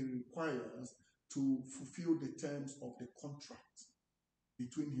facilities he requires to fulfill the terms of the contract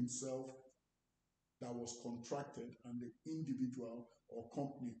between himself that was contracted and the individual or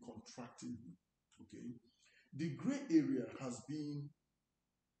company contracting him. Okay. The gray area has been,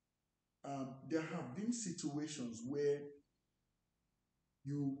 there have been situations where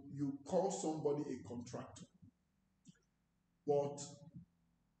you call somebody a contractor, but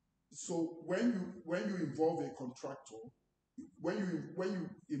so when you involve a contractor, when you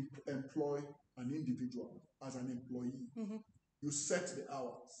employ an individual as an employee, Mm-hmm. you set the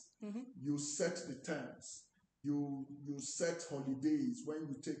hours, Mm-hmm. you set the terms, you set holidays, when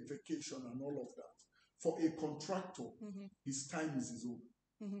you take vacation and all of that. For a contractor, Mm-hmm. his time is his own.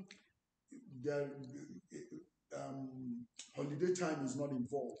 Mm-hmm. There, holiday time is not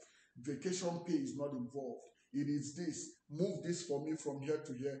involved. Vacation pay is not involved. It is this. Move this for me from here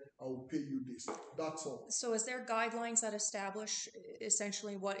to here. I will pay you this. That's all. So is there guidelines that establish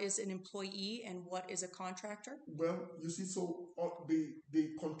essentially what is an employee and what is a contractor? Well, you see, so the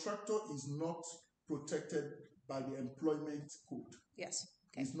contractor is not protected by the employment code. Yes.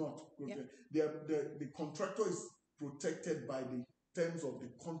 Okay. It's not protected. The contractor is protected by the terms of the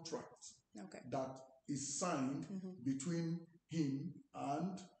contract Okay. that is signed between him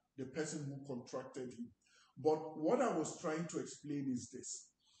and the person who contracted him. But what I was trying to explain is this,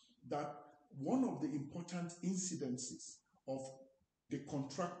 that one of the important incidences of the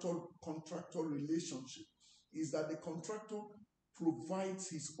contractor relationship is that the contractor provides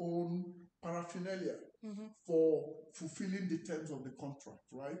his own paraphernalia for fulfilling the terms of the contract,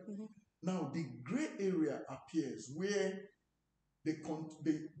 right? Now, the gray area appears where the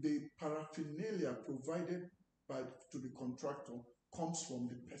paraphernalia provided to the contractor comes from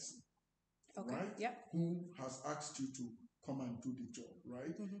the person, Okay. right? Yep. Who has asked you to come and do the job,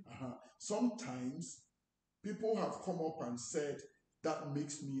 right? Sometimes people have come up and said, that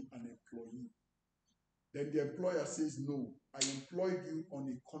makes me an employee. Then the employer says, no, I employed you on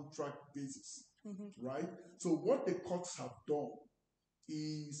a contract basis. right? So what the courts have done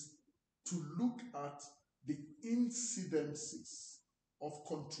is to look at the incidences of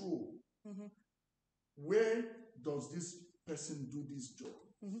control. Where does this person do this job?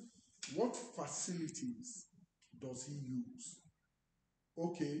 What facilities does he use?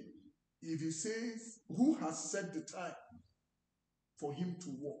 Okay, if he says, who has set the time for him to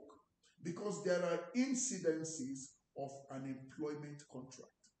work? Because there are incidences of an employment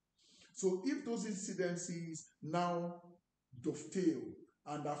contract. So if those incidences now dovetail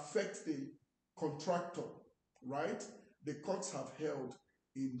and affect the contractor, right? The courts have held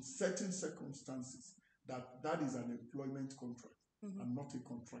in certain circumstances that that is an employment contract and not a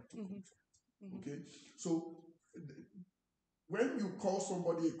contractual contract. Okay, so when you call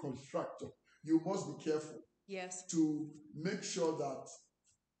somebody a contractor, you must be careful. Yes. To make sure that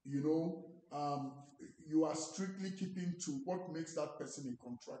you are strictly keeping to what makes that person a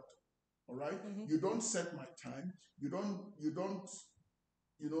contractor. All right. You don't set my time. You don't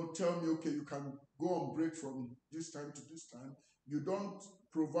tell me, okay, you can go on break from this time to this time. You don't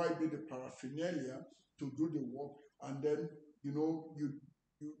provide me the paraphernalia to do the work, and then you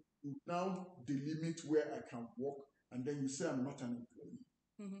now delimit where I can work, and then you say I'm not an employee.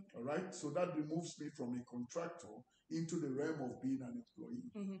 All right, so that removes me from a contractor into the realm of being an employee,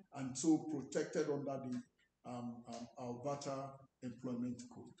 and so protected under the Alberta Employment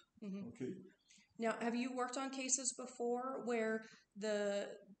Code. Okay. Now, have you worked on cases before where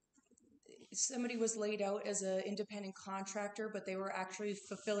somebody was laid out as an independent contractor, but they were actually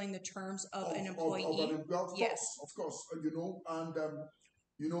fulfilling the terms of an employee? Yes. Of course,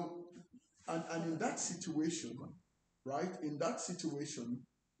 and in that situation, right? In that situation,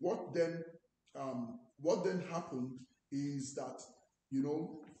 what then happened is that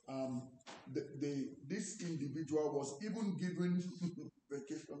this individual was even given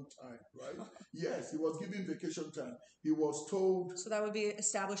vacation time, right? Yes, he was given vacation time. He was told. So that would be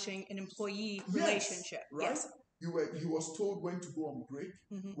establishing an employee relationship, right? Yes. He was told when to go on break,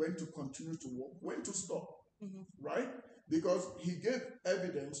 when to continue to work, when to stop, right? Because he gave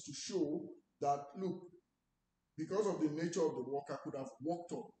evidence to show that, look, because of the nature of the work, I could have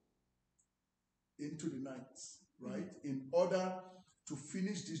worked up into the nights, right? In order to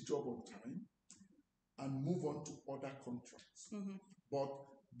finish this job on time and move on to other contracts. But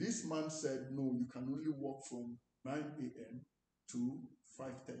this man said, no, you can only work from 9 a.m. to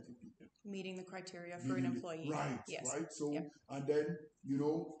 5:30 p.m. Meeting the criteria for an employee. Right, yes. right. So, and then,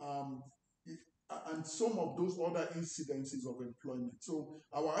 and some of those other incidences of employment. So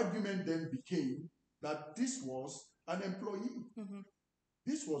our argument then became that this was an employee.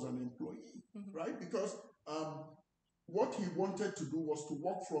 This was an employee, right? Because what he wanted to do was to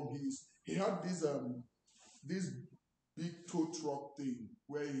work from he had this big tow truck thing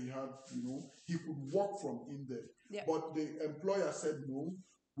where he had, he could work from in there. Yeah. But the employer said, no,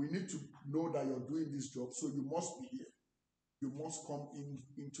 we need to know that you're doing this job, so you must be here. You must come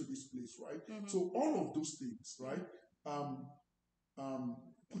into this place, right? So all of those things, right?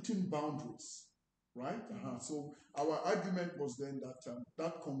 Putting boundaries, right? So our argument was then that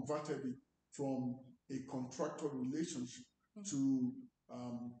that converted it from a contractual relationship to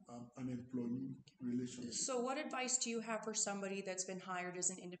an employee relationship. So what advice do you have for somebody that's been hired as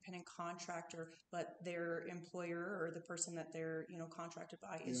an independent contractor, but their employer or the person that they're contracted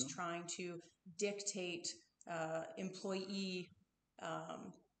by is trying to dictate employee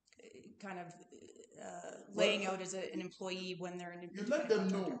laying out as an employee when they're an independent contractor? You let them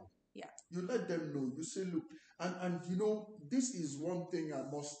contractor? know. Yeah. You let them know. You say, look, and this is one thing I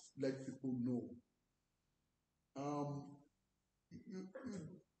must let people know.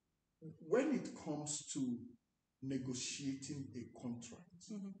 When it comes to negotiating a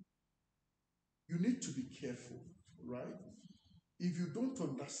contract, you need to be careful, right? If you don't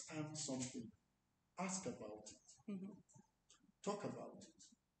understand something, ask about it. Talk about it.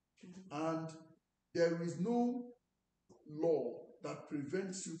 And there is no law that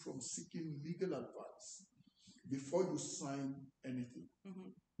prevents you from seeking legal advice before you sign anything.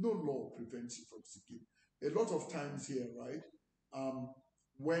 No law prevents you from seeking. A lot of times here, right,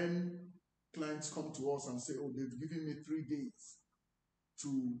 when clients come to us and say, oh, they've given me 3 days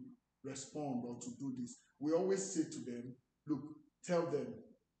to respond or to do this, we always say to them, look, tell them,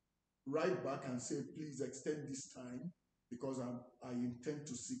 write back and say, please extend this time because I intend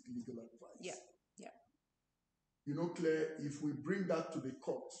to seek legal advice. Yeah. Claire, if we bring that to the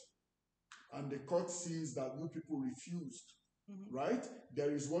court and the court sees that you people refused, right,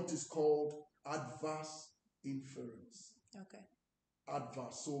 there is what is called adverse inference. Okay.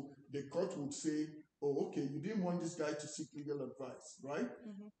 Adverse. So the court would say, oh, okay, you didn't want this guy to seek legal advice, right?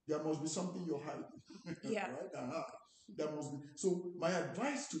 There must be something you're hiding, Yeah. right? There must be. So my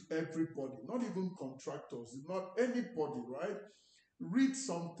advice to everybody, not even contractors, not anybody, right? Read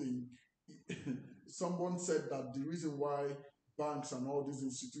something. Someone said that the reason why banks and all these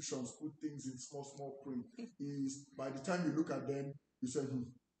institutions put things in small print is by the time you look at them, you say,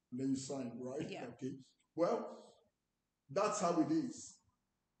 then you sign, right? Yeah. Okay. Well, that's how it is.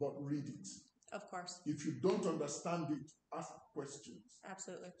 But read it. Of course. If you don't understand it, ask questions.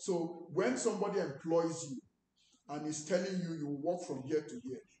 Absolutely. So when somebody employs you and is telling you you will walk from here to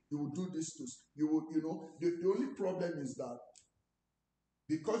here, you will do this, you will, the only problem is that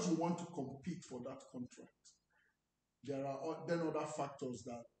because you want to compete for that contract, there are then other factors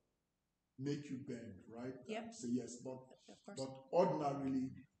that make you bend, right? Yep. Say yes, but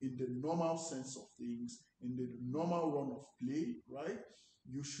ordinarily, in the normal sense of things, in the normal run of play, right?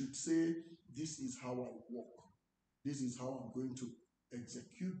 You should say, this is how I work. This is how I'm going to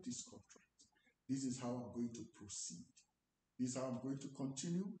execute this contract. This is how I'm going to proceed. This is how I'm going to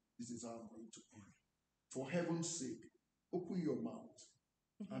continue. This is how I'm going to end. For heaven's sake, open your mouth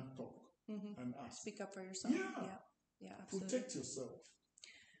and talk and ask. Speak up for yourself. Yeah, absolutely. Protect yourself.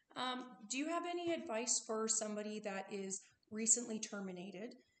 Do you have any advice for somebody that is recently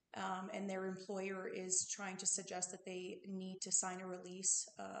terminated and their employer is trying to suggest that they need to sign a release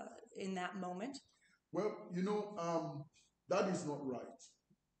in that moment? Well, that is not right.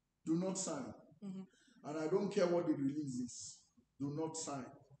 Do not sign. And I don't care what the release is. Do not sign.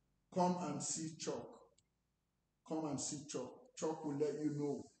 Come and see Chuck. Come and see Chuck. Chuck will let you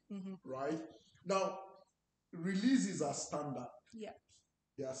know. Right? Now, releases are standard. Yeah.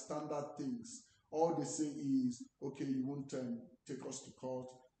 They are standard things. All they say is, okay, you won't take us to court.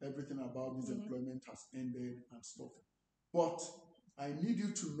 Everything about this employment has ended and stuff. But I need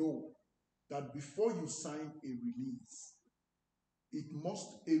you to know that before you sign a release,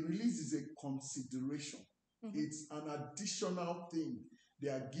 a release is a consideration. It's an additional thing they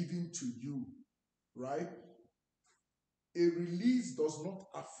are giving to you, right? A release does not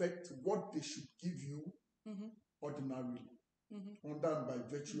affect what they should give you ordinarily. Under and by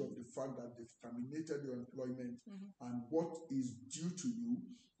virtue of the fact that they've terminated your employment and what is due to you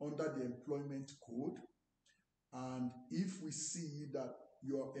under the employment code. And if we see that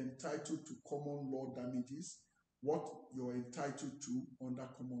you're entitled to common law damages, what you're entitled to under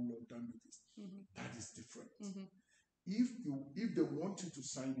common law damages, that is different. If they want you to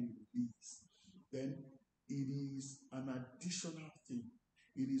sign a release, then it is an additional thing.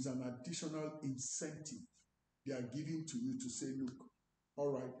 It is an additional incentive they are giving to you to say, look,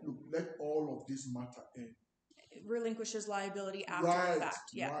 all right, look, let all of this matter end. It relinquishes liability after the fact.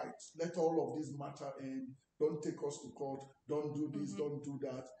 Yeah. Right. Let all of this matter end. Don't take us to court. Don't do this, don't do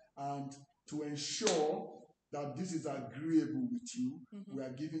that. And to ensure that this is agreeable with you, we are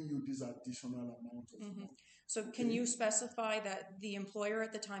giving you this additional amount of money. So can you specify that the employer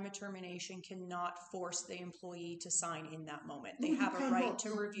at the time of termination cannot force the employee to sign in that moment? They have a right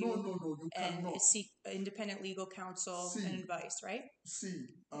to review and seek independent legal counsel and advice, right?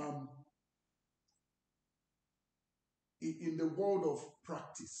 In the world of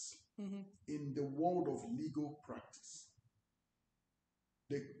practice, in the world of legal practice,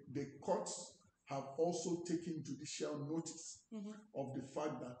 the courts have also taken judicial notice of the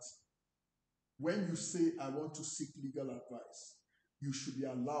fact that when you say, I want to seek legal advice, you should be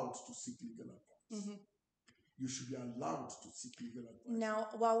allowed to seek legal advice. You should be allowed to seek legal advice. Now,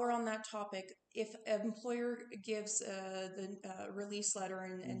 while we're on that topic, if an employer gives the release letter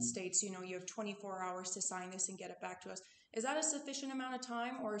and states, you have 24 hours to sign this and get it back to us, is that a sufficient amount of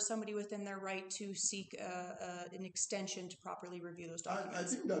time, or is somebody within their right to seek an extension to properly review those documents? I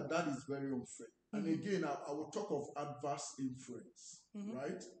think that is very unfair. And again, I will talk of adverse inference,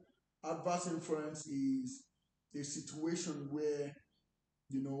 right? Adverse inference is a situation where,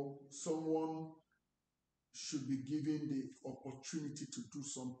 someone should be given the opportunity to do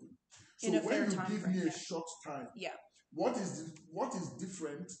something. So when you give me a short time, what is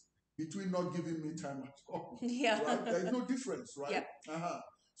different between not giving me time at all? Right? There is no difference, right?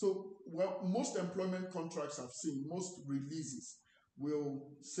 So, most employment contracts I've seen, most releases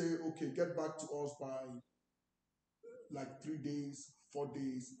will say, okay, get back to us by like 3 days, 4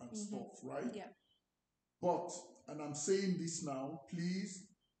 days, and stuff, right? But, and I'm saying this now, please,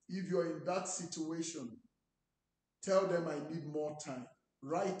 if you're in that situation, tell them I need more time.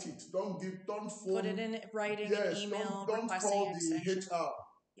 Write it. Don't phone. Put it in writing, an email, don't call the HR.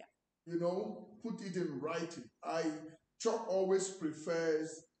 Put it in writing. Chuck always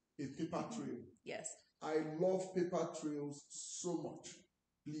prefers a paper trail. Yes. I love paper trails so much.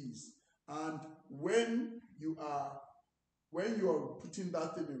 Please, And when you are putting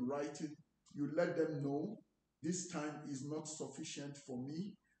that thing in writing, you let them know this time is not sufficient for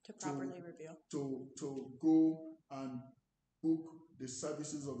me To properly review. to go and book the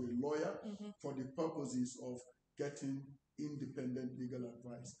services of a lawyer for the purposes of getting independent legal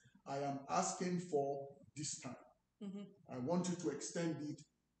advice. I am asking for this time. I want you to extend it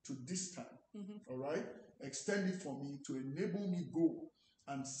to this time. All right? Extend it for me to enable me go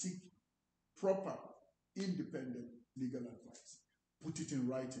and seek proper independent legal advice. Put it in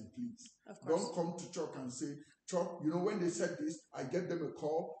writing, please. Of course. Don't come to Chuck and say, Chuck, when they said this, I get them a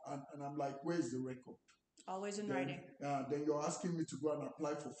call and I'm like, where is the record? Always in writing. Then you're asking me to go and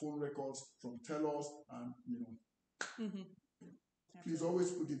apply for phone records from tellers and, Please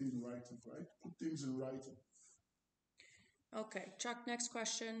always put it in writing, right? Put things in writing. Okay, Chuck, next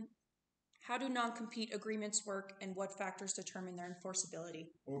question. How do non-compete agreements work and what factors determine their enforceability?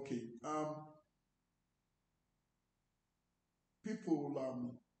 Okay. People,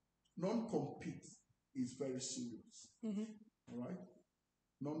 non-compete is very serious. All right?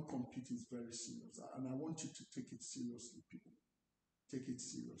 Non-compete is very serious. And I want you to take it seriously, people. Take it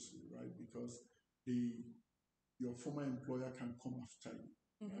seriously, right? Because your former employer can come after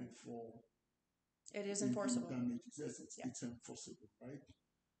you, right? For it is enforceable. Damages. Yes, it's enforceable, right?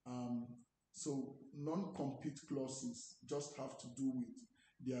 So non-compete clauses just have to do with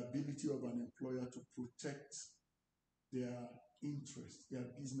the ability of an employer to protect their interest, their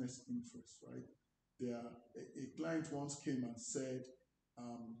business interest, right? A client once came and said,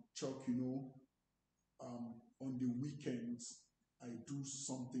 Chuck, on the weekends, I do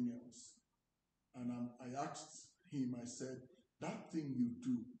something else. And I asked him, I said, that thing you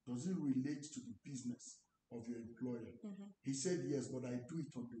do, does it relate to the business of your employer? He said, yes, but I do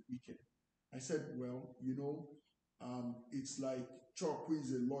it on the weekend. I said, well, it's like Chuck, who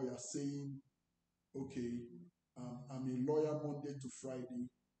is a lawyer, saying, okay, I'm a lawyer Monday to Friday.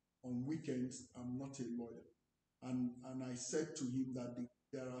 On weekends, I'm not a lawyer. And I said to him that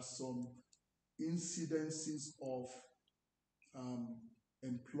there are some incidences of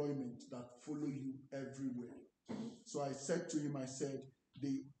employment that follow you everywhere. So I said to him, I said,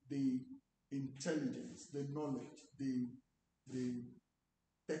 the intelligence, the knowledge, the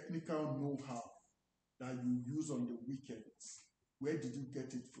technical know-how that you use on the weekends, where did you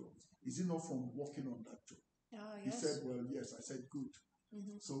get it from? Is it not from working on that job? Yes. He said, well, yes. I said, good.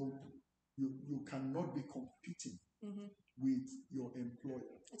 So you cannot be competing with your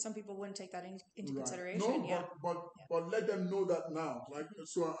employer. And some people wouldn't take that into Right. consideration. No, but let them know that now. Like,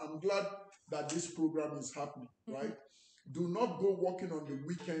 so I'm glad that this program is happening, right? Do not go working on the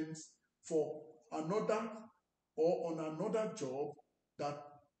weekends for another or on another job that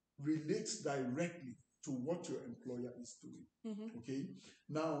relates directly to what your employer is doing. Okay?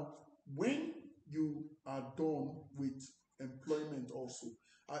 Now, when you are done with employment also,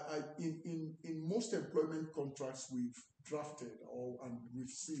 in most employment contracts we've drafted and we've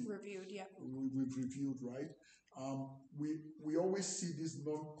seen reviewed, we've reviewed, right? We always see this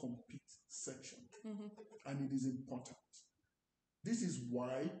non-compete section, and it is important. This is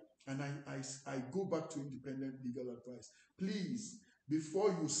why, and I go back to independent legal advice. Please,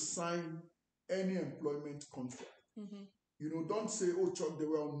 before you sign any employment contract, don't say, oh, Chuck, they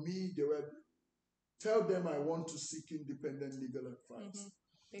were on me, tell them I want to seek independent legal advice.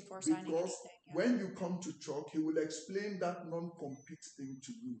 Before signing anything. When you come to Chuck, he will explain that non-compete thing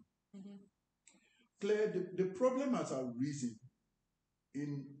to you. Claire, the problem has arisen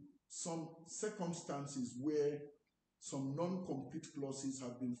in some circumstances where some non-compete clauses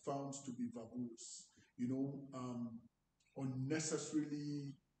have been found to be verbose,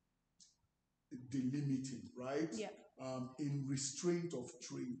 unnecessarily delimiting, right? Yeah. In restraint of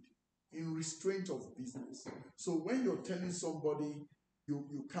trade, in restraint of business. So when you're telling somebody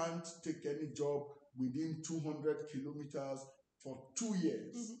you can't take any job within 200 kilometers for 2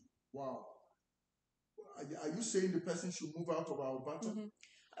 years, wow. Are you saying the person should move out of Alberta?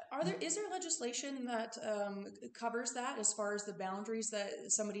 Is there legislation that covers that as far as the boundaries that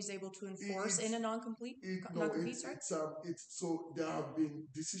somebody's able to enforce in a non-compete? So there have been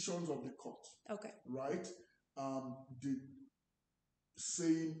decisions of the court. Okay. Right?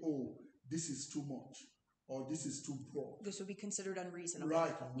 Saying, oh, this is too much, or this is too broad. This would be considered unreasonable.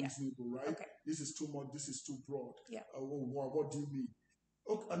 Right, unreasonable, right? Okay. This is too much, this is too broad. Yeah. What do you mean?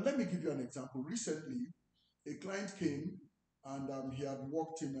 Okay, and let me give you an example. Recently, a client came and he had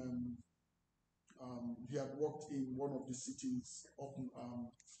worked in one of the cities up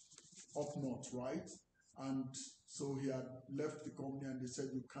north, right? And so he had left the company and they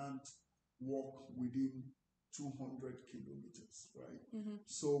said you can't walk within 200 kilometers, right?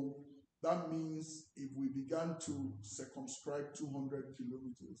 So that means if we began to circumscribe 200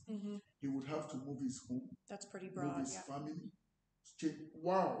 kilometers, he would have to move his home. That's pretty broad. Move his Yeah. family.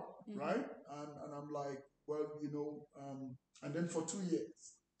 Wow, right? And I'm like, well, and then for 2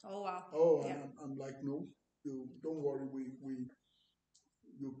 years. Oh wow. Oh, yeah. and I'm like, no, don't worry,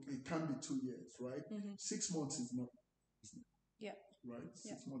 it can be 2 years, right? 6 months is not reasonable. Yeah. Right?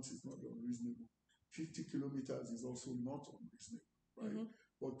 6 months is not unreasonable. 50 kilometers is also not unreasonable, right?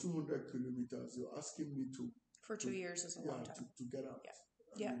 But 200 kilometers, you're asking me for 2 years is a long time. To get out.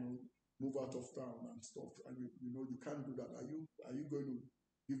 Yeah. And, move out of town and stuff. And you can't do that. Are you going to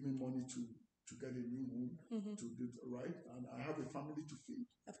give me money to get a new home to do it, right? And I have a family to feed.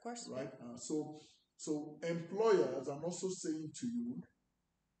 Of course. Right? So employers, I'm also saying to you,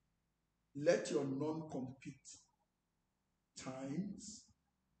 let your non-compete times,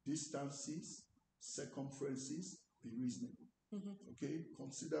 distances, circumferences be reasonable. Okay?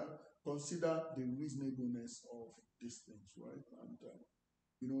 Consider the reasonableness of these things, right? And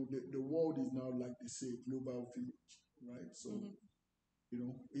the world is now, like they say, a global village, right? So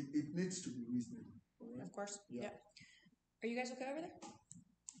it needs to be reasonable. All right? Of course. Yeah. Are you guys okay over there?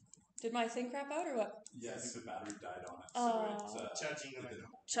 Did my thing crap out or what? Yeah, I think the battery died on it. So charging.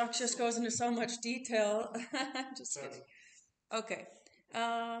 Chuck just goes into so much detail. Just kidding. Okay.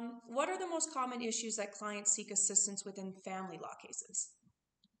 What are the most common issues that clients seek assistance with in family law cases?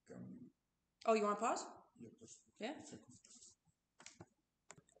 Oh, you want to pause? Yeah.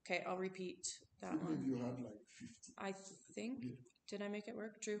 Okay, I'll repeat that Even one. if you had like 50. I think. Did I make it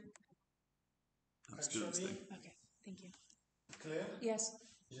work, Drew? let's do this thing. Okay, thank you. Claire? Yes.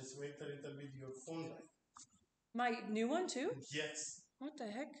 Just wait a little bit your phone line. My new one too? Yes. What the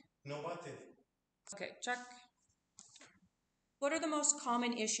heck? No battery. Okay, Chuck. What are the most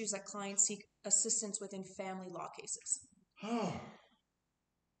common issues that clients seek assistance with in family law cases?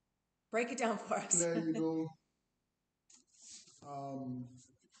 Break it down for us. Claire,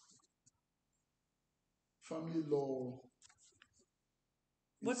 family law.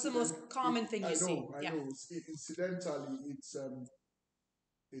 What's the most common thing you see? I know. Incidentally,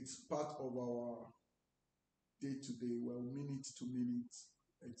 it's part of our day-to-day, minute-to-minute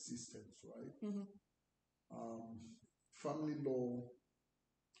existence, right? Family law,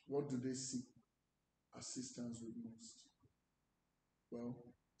 what do they seek assistance with most? Well,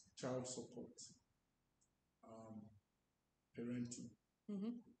 child support, parenting,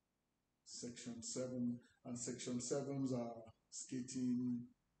 Section 7, and Section 7s are skating,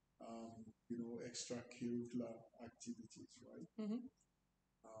 extracurricular activities, right?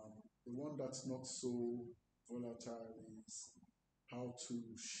 The one that's not so volatile is how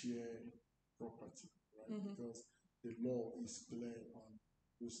to share property, right? Because the law is clear on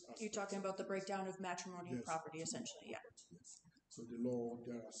those aspects. You're talking about the breakdown of matrimonial property, essentially, yeah. Yes. So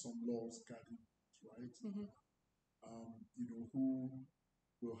there are some laws guiding it, right? Who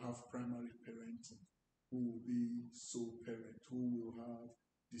will have primary parenting, who will be sole parent, who will have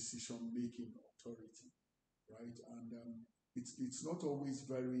decision-making authority, right? And it's not always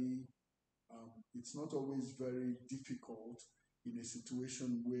very difficult in a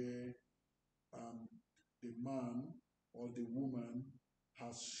situation where the man or the woman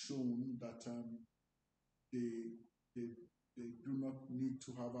has shown that they do not need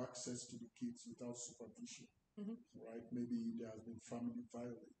to have access to the kids without supervision, right? Maybe there has been family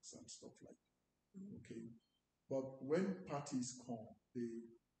violence and stuff like that. Okay, but when parties come,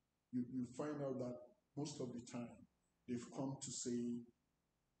 you find out that most of the time they've come to say,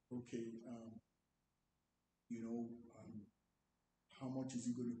 okay, how much is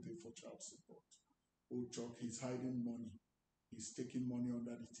he going to pay for child support? Oh, Chuck, he's hiding money. He's taking money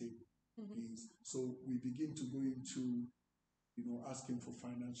under the table. So we begin to go into, asking for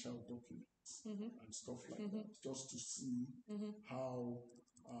financial documents and stuff like that, just to see how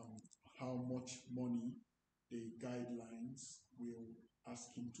much money the guidelines will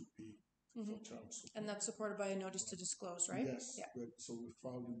ask him to pay for child support. And that's supported by a notice to disclose, right? Yes. Yeah. So we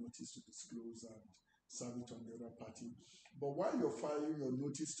filed a notice to disclose and serve it on the other party. But while you're filing your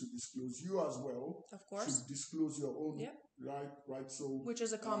notice to disclose, you as well, of course, should disclose your own, right? So which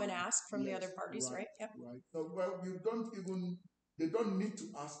is a common ask from the other parties, right? Yep. Right. No, well, they don't need to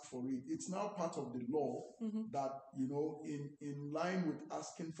ask for it. It's now part of the law that, in line with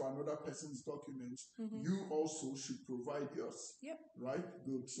asking for another person's documents, you also should provide yours. Yep. Right?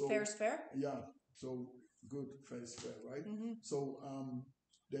 Good. So fair's fair. Yeah. So good, fair is fair, right? So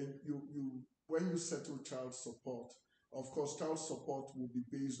then you when you settle child support, of course, child support will be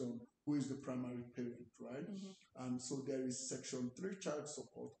based on who is the primary parent, right? And so there is Section 3 child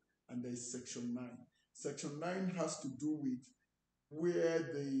support and there is Section 9. Section 9 has to do with where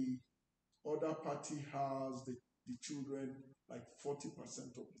the other party has the children like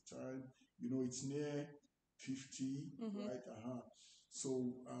 40% of the time. It's near 50, right?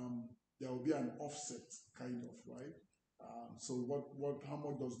 So there will be an offset, kind of, right? So how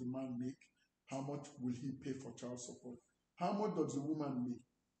much does the man make? How much will he pay for child support? How much does the woman make?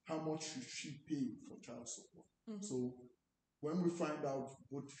 How much should she pay for child support? So when we find out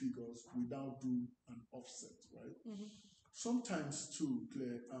both figures, we now do an offset, right? Sometimes too,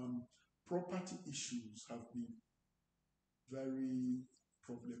 Claire, property issues have been very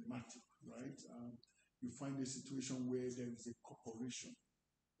problematic, right? You find a situation where there is a corporation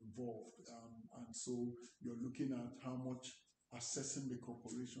involved, and so you're looking at how much assessing the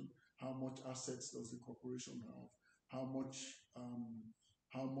corporation, how much assets does the corporation have, how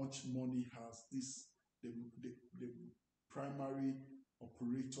much money has the primary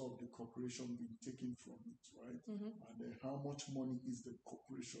operator of the corporation been taken from it, right? And then how much money is the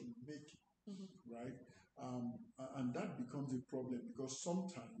corporation making, right? And that becomes a problem because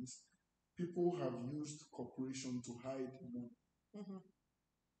sometimes people have used corporation to hide money.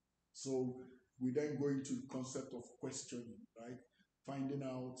 So we then go into the concept of questioning, right? Finding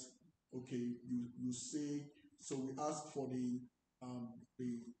out, okay, you say, so we ask for the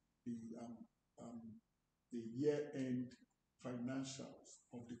year-end financials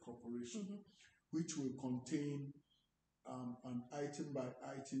of the corporation, which will contain an item by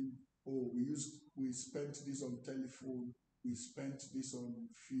item. Oh, we spent this on telephone, we spent this on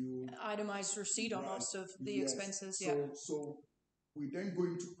fuel. Itemized receipt almost of the expenses, So we then go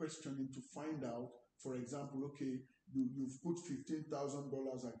into questioning to find out, for example, okay, you've put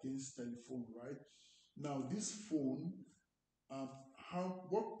 $15,000 against telephone, right? Now this phone,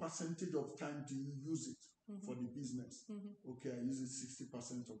 what percentage of time do you use it for the business? Okay, I use it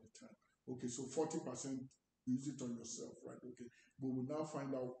 60% of the time. Okay, so 40% you use it on yourself, right? Okay, but we'll now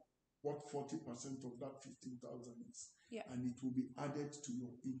find out what 40% of that 15,000 is, and it will be added to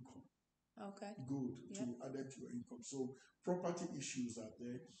your income. Okay. Good. To be added to your income. So property issues are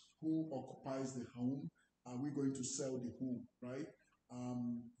there. Who occupies the home? Are we going to sell the home, right?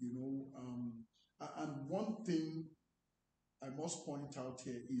 And one thing I must point out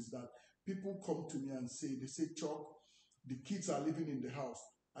here is that people come to me and say, Chuck, the kids are living in the house.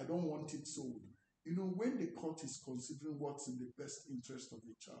 I don't want it sold. When the court is considering what's in the best interest of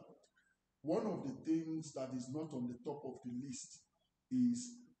the child, one of the things that is not on the top of the list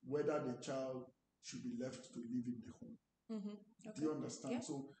is whether the child should be left to live in the home. Okay. Do you understand? Yeah.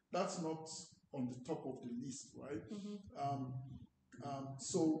 So that's not on the top of the list, right?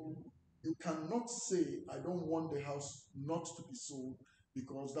 So you cannot say, I don't want the house not to be sold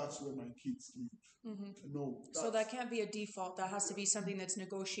because that's where my kids live. No. So that can't be a default. That has to be something that's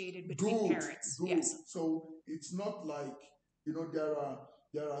negotiated between parents. Good. Yes. So it's not like,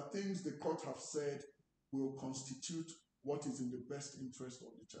 there are things the court have said will constitute what is in the best interest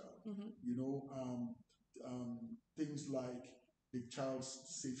of the child. Things like the child's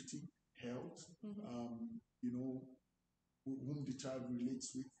safety, health, whom the child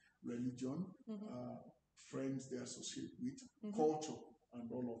relates with, religion, friends they associate with, culture,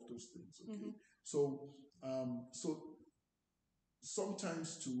 and all of those things. Okay, so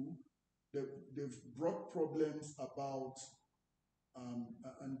sometimes too, they've brought problems about,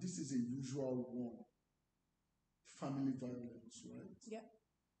 and this is a usual one, family violence, right? Yeah.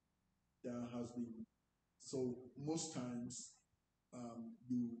 There has been. So most times,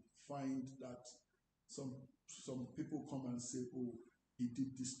 you find that some people come and say, oh, he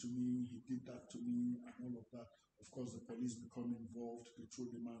did this to me, he did that to me, and all of that. Of course, the police become involved, they throw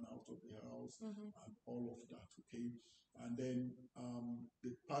the man out of the house, and all of that, okay? And then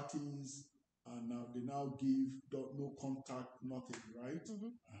the parties, they now give no contact, nothing, right?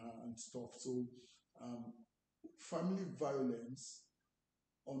 And stuff. So family violence,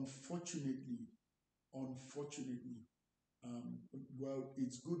 unfortunately, well,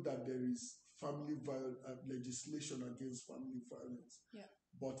 it's good that there is legislation against family violence. Yeah.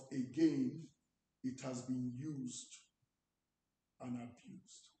 But again, it has been used and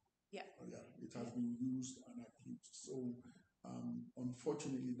abused. Yeah. It has been used and abused. So,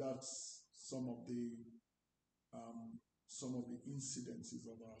 unfortunately, that's some of the incidences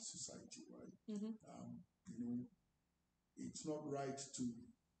of our society, right? It's not right to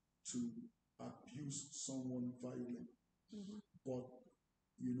abuse someone violently, but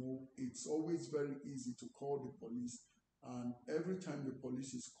it's always very easy to call the police, and every time the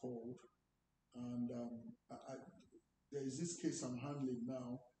police is called, and there is this case I'm handling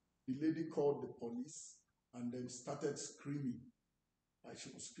now. The lady called the police and then started screaming. Like she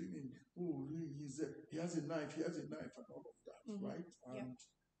was screaming, oh, really? He has a knife, and all of that, right? And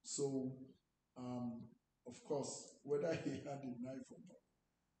So, of course, whether he had a knife or not,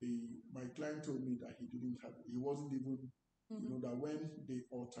 my client told me that he didn't have it. He wasn't even, that when the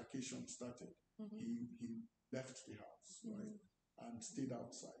altercation started, he left the house, right, and stayed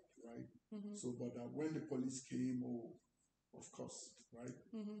outside, right. So, but when the police came, oh, of course, right,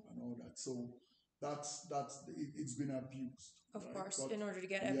 and all that. So it's been abused, Of right? course, But in order to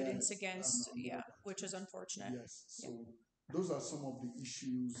get evidence yes, against, and all yeah, that. which is unfortunate. Yes. So those are some of the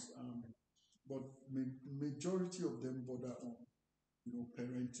issues, but majority of them border on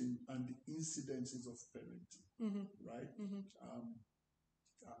parenting and the incidences of parenting, right?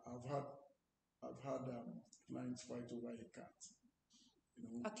 I've had clients fight over a cat.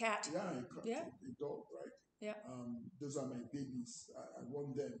 A cat. Yeah, a cat, Yeah. a dog, right? Yeah. Those are my babies. I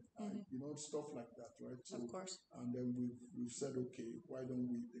want them. Stuff like that, right? So, of course. And then we've said, okay, why don't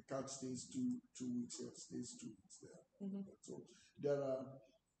we? The cat stays two weeks here, stays 2 weeks there. So there are,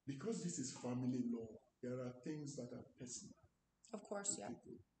 because this is family law, there are things that are personal. Of course, yeah.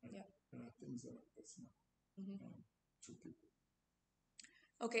 People, right? Yeah. There are things that are personal to people.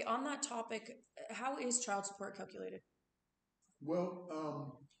 Okay, on that topic, how is child support calculated?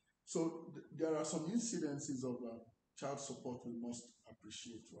 Well, so there are some incidences of child support we must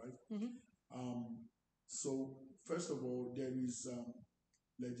appreciate, right? So first of all, there is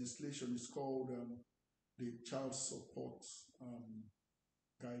legislation. It's called the Child Support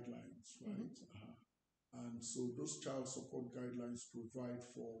Guidelines, right? And so those child support guidelines provide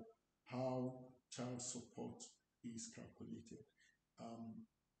for how child support is calculated.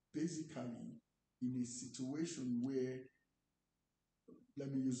 Basically, in a situation where,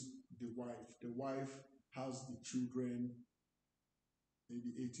 let me use the wife has the children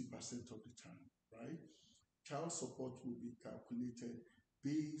maybe 80% of the time, right? Child support will be calculated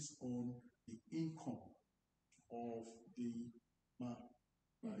based on the income of the man,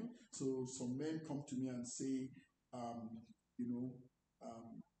 right? So some men come to me and say,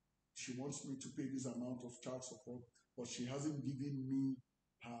 she wants me to pay this amount of child support, but she hasn't given me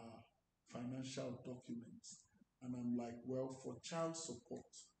her financial documents. And I'm like, well, for child support,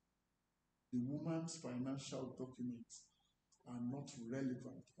 the woman's financial documents are not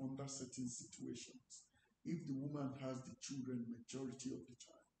relevant under certain situations. If the woman has the children majority of the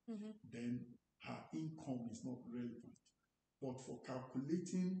time, then her income is not relevant. But for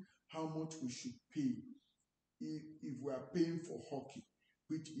calculating how much we should pay, if we are paying for hockey,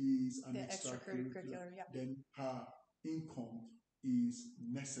 which is an extracurricular, then her income is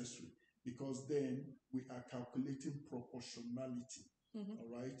necessary, because then we are calculating proportionality. All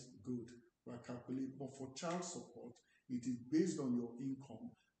right, good. We are calculating, but for child support, it is based on your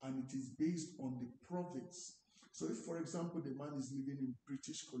income and it is based on the province. So if, for example, the man is living in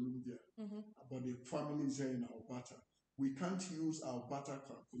British Columbia, but the family is here in Alberta, we can't use Alberta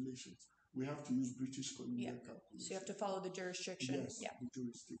calculations. We have to use British Columbia calculations. So you have to follow the jurisdiction. Yes, the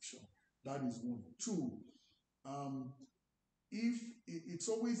jurisdiction. That is one. Two, if it's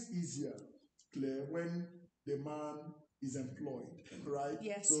always easier, Claire, when the man is employed, right?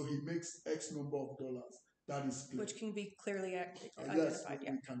 Yes. So he makes X number of dollars. That is clear. Which can be clearly identified. Yes, we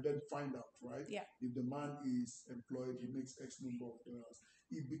can then find out, right? Yeah. If the man is employed, he makes X number of dollars.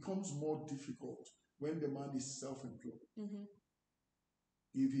 It becomes more difficult when the man is self-employed.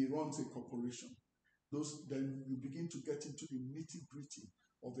 If he runs a corporation, then you begin to get into the nitty-gritty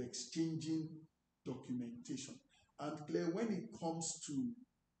of exchanging documentation. And Claire, when it comes to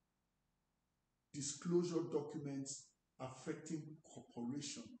disclosure documents affecting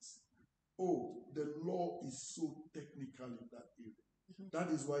corporations, the law is so technical in that area.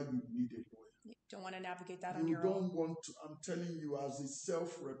 That is why you need a lawyer. You don't want to navigate that on your own. You don't want to, I'm telling you, as a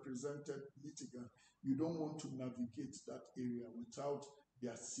self-represented litigant, you don't want to navigate that area without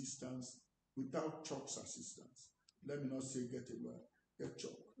the assistance, without Chuck's assistance. Let me not say get a lawyer, get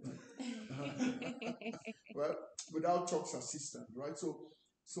Chuck. Right? Well, without Chuck's assistance, right?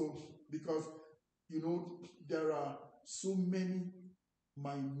 So because, there are so many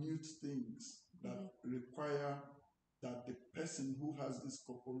minute things that require that the person who has this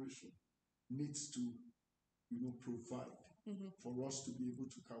corporation needs to, provide for us to be able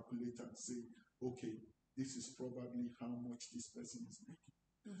to calculate and say, okay, this is probably how much this person is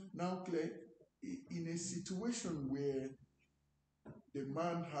making. Now, Claire, in a situation where the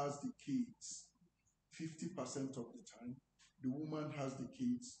man has the kids 50% of the time, the woman has the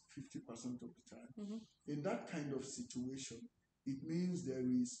kids 50% of the time, in that kind of situation, it means there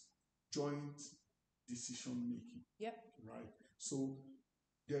is joint decision making. Yep. Right. So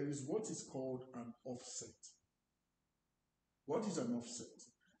there is what is called an offset. What is an offset?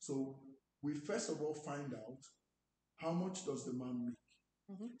 So we first of all find out how much does the man make.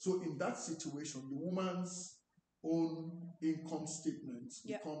 So in that situation, the woman's own income statements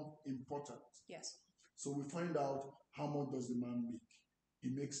Yep. become important. Yes. So we find out how much does the man make. He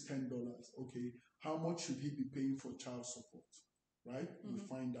makes $10. Okay, how much should he be paying for child support? Right? We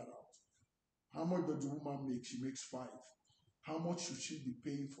find that out. How much does the woman make? She makes 5. How much should she be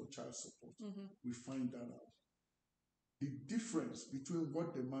paying for child support? We find that out. The difference between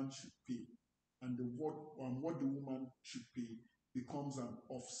what the man should pay and what the woman should pay becomes an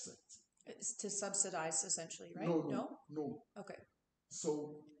offset. It's to subsidize, essentially, right? No. Okay.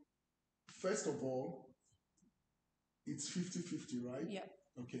 So, first of all, it's 50-50, right? Yeah.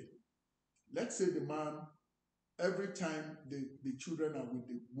 Okay. Let's say the man, every time the children are with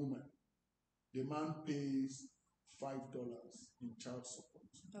the woman, the man pays $5 in child support.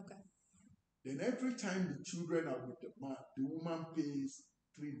 Okay. Then every time the children are with the man, the woman pays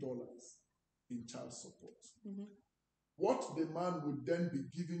 $3 in child support. What the man would then be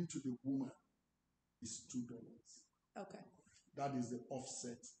giving to the woman is $2. Okay. That is the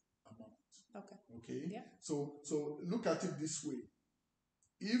offset amount. Okay. Okay? Yeah. So look at it this way.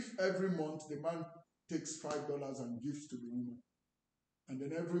 If every month the man takes $5 and gives to the woman, and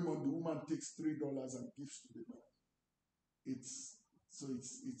then every month the woman takes $3 and gives to the man, it's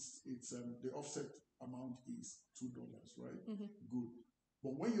the offset amount is $2, right? Good.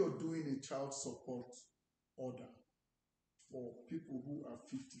 But when you're doing a child support order for people who are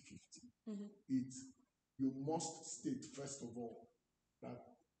 50-50, you must state first of all that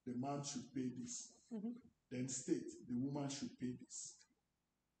the man should pay this. Then state the woman should pay this.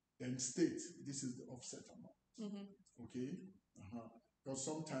 Then state this is the offset amount. Okay? Because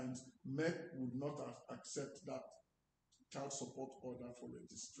sometimes MEC would not accept that child support order for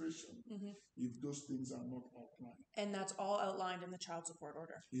registration if those things are not outlined. And that's all outlined in the child support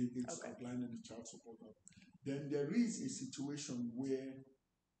order. It's outlined in the child support order. Then there is a situation where,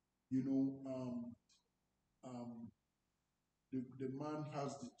 the man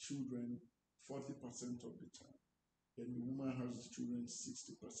has the children 40% of the time. Then the woman has the children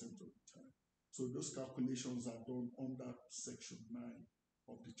 60% of the time. So those calculations are done under Section 9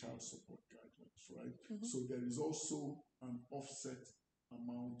 of the child support guidelines, right? So there is also an offset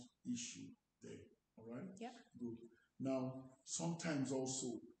amount issue there, all right? Yeah. Good. Now, sometimes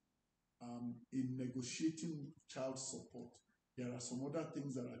also, in negotiating child support, there are some other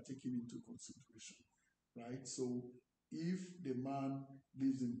things that are taken into consideration, right? So if the man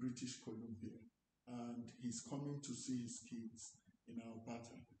lives in British Columbia and he's coming to see his kids in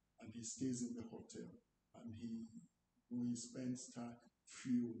Alberta and he stays in the hotel and when he spends time,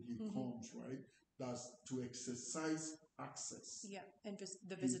 fuel, he comes, right? That's to exercise access. Yeah, and just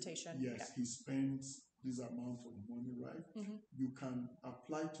the visitation. Yes, he spends this amount of money, right? You can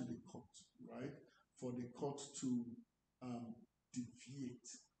apply to the court, right? For the court to deviate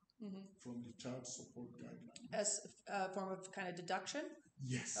from the child support guidelines. As a form of kind of deduction?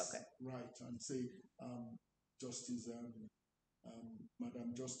 Yes. Okay. Right. And say, Justice,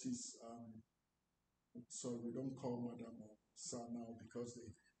 Madam Justice, sorry, we don't call Madam or Sir now because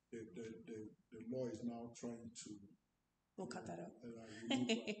the law is now trying to. We'll cut that out. All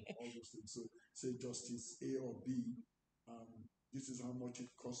those things. So say Justice A or B, this is how much it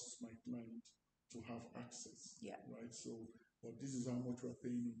costs my client to have access. Yeah. Right. So, but this is how much we're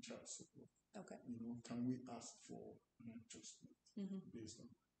paying in child support. Okay. Can we ask for an adjustment based on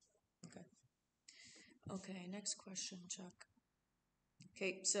that? Okay. Okay, next question, Chuck.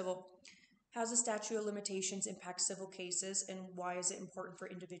 Okay, civil. How does the statute of limitations impact civil cases, and why is it important for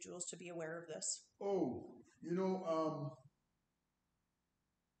individuals to be aware of this? Oh, and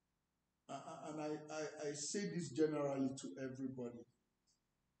I say this generally to everybody.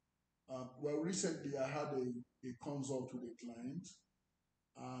 Well, recently I had a consult with a client,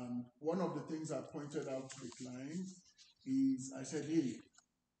 and one of the things I pointed out to the client is I said, hey,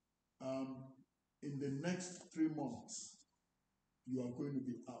 in the next 3 months, you are going to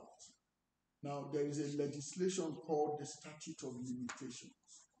be out. Now, there is a legislation called the Statute of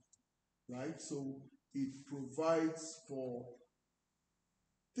Limitations, right? So it provides for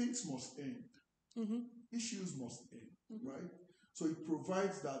things must end. Issues must end, right? So it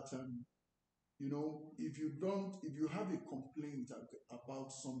provides that, if you have a complaint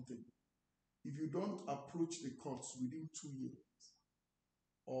about something, if you don't approach the courts within 2 years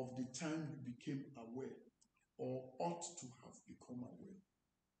of the time you became aware or ought to have become aware,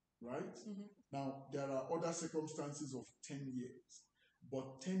 right? Now, there are other circumstances of 10 years,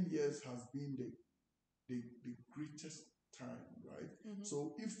 but 10 years has been the greatest time, right?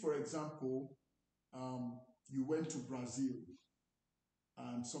 So if, for example, you went to Brazil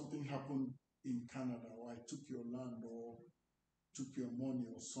and something happened in Canada, or I took your land, or took your money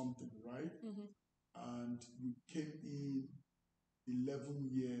or something, right? And you came in 11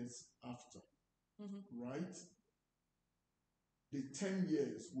 years after, right? The 10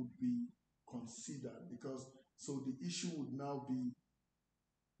 years would be considered because so the issue would now be,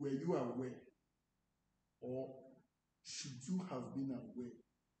 were you aware or should you have been aware?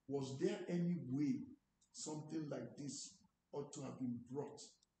 Was there any way something like this ought to have been brought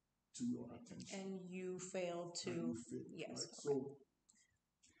to your attention? And you failed to. And you failed, yes. Right? Okay.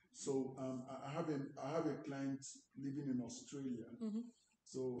 So I have a client living in Australia.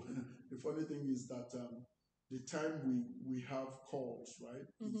 So the funny thing is that the time we have calls, right,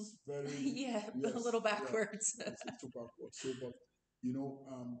 is very yeah, a little backwards. Yeah, it's too backwards. So, but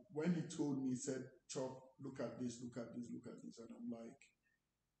when he told me, he said, "Chuck, look at this, look at this, look at this," and I'm like,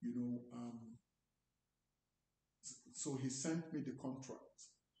 so he sent me the contract,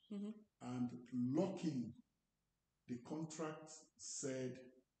 and luckily, the contract said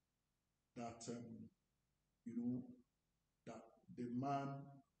that that the man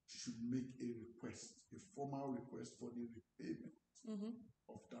should make a request, a formal request for the repayment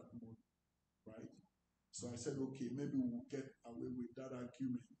of that money, right? So I said, okay, maybe we'll get away with that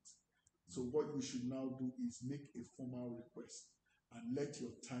argument. So what you should now do is make a formal request and let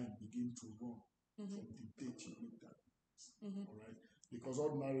your time begin to run from the date you make that request, all right? Because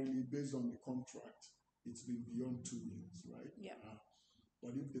ordinarily, based on the contract, it's been beyond 2 years, right? Yeah.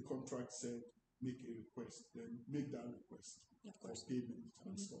 But if the contract said make a request, then make that request for payment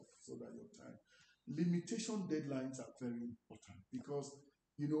and stuff so that your time. Limitation deadlines are very important because,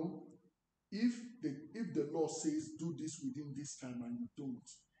 if the law says do this within this time and you don't,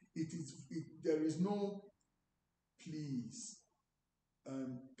 there is no please,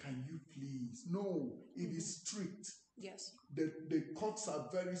 can you please? No, it is strict. Yes. The courts are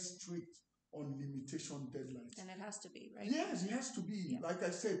very strict on limitation deadlines. And it has to be, right? Yes, it has to be. Yeah. Like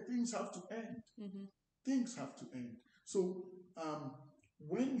I said, things have to end. Things have to end. So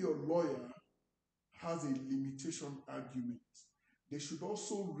when your lawyer has a limitation argument, they should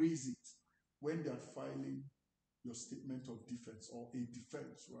also raise it when they're filing your statement of defense or a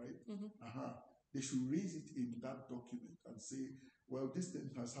defense, right? They should raise it in that document and say, well, this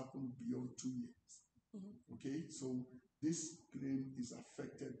thing has happened beyond 2 years. Okay, so this claim is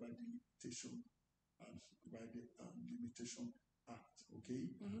affected by the limitation and by the Limitation Act. Okay,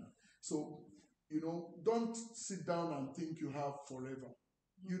 so don't sit down and think you have forever.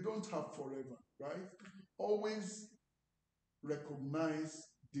 You don't have forever, right? Always recognize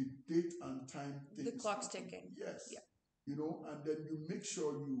the date and time. The clock's ticking. Yes. Yeah. And then you make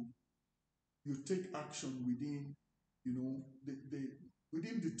sure you take action within,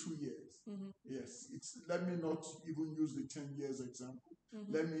 within the 2 years. Yes. Let me not even use the 10 years example.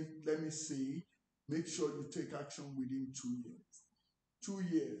 Let me say, make sure you take action within 2 years. 2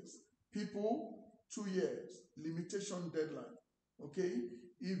 years. People, 2 years. Limitation deadline. Okay?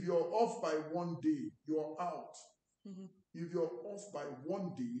 If you're off by 1 day, you're out. If you're off by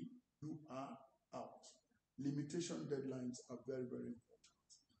 1 day, you are out. Limitation deadlines are very, very important.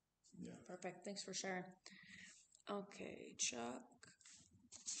 Yeah. Perfect. Thanks for sharing. Okay, Chuck.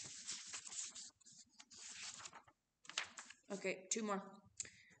 Okay, 2 more.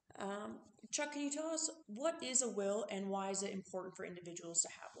 Chuck, can you tell us what is a will and why is it important for individuals to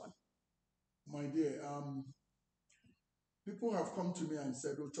have one? My dear, people have come to me and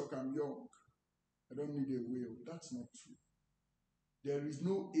said, "Oh, Chuck, I'm young. I don't need a will." That's not true. There is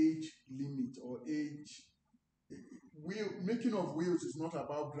no age limit or age. Making of wills is not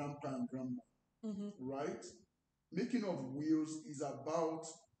about grandpa and grandma, right? Making of wills is about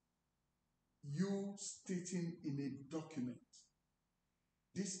you stating in a document,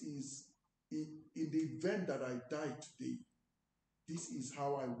 this is, in the event that I die today, this is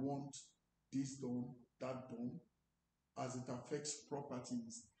how I want this done, that done, as it affects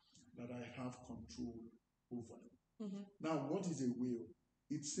properties that I have control over. Now, what is a will?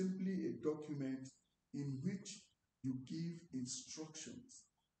 It's simply a document in which you give instructions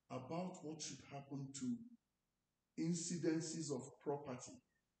about what should happen to incidences of property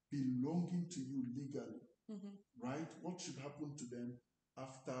belonging to you legally, right? What should happen to them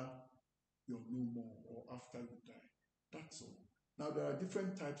after you're no more or after you die? That's all. Now, there are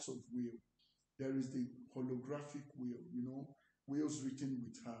different types of will. There is the holographic will, wills written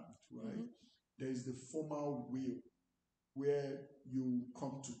with hand, right? There is the formal will, where you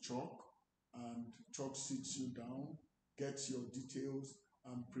come to Chuck and Chuck sits you down, gets your details,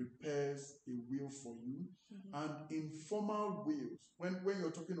 and prepares a will for you. And informal wills, when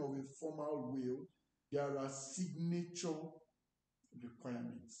you're talking of a formal will, there are signature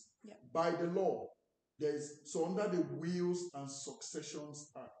requirements. Yeah. By the law, So under the Wills and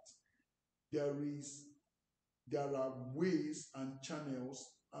Successions Act, there are ways and channels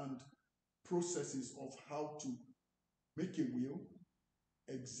and processes of how to make a will,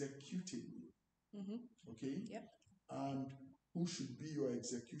 execute a will. Okay? Yep. And who should be your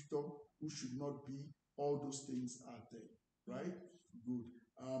executor, who should not be, all those things are there, right? Good.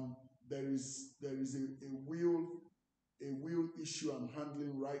 There is a will issue I'm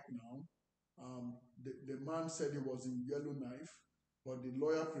handling right now. The man said it was in Yellowknife, but the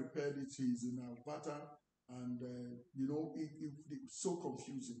lawyer prepared it. He's in Alberta, and it's so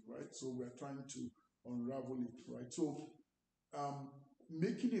confusing, right? So we're trying to unravel it, right? So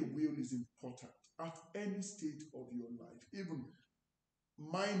making a will is important at any stage of your life, even